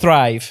 Enjoy your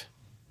thrive.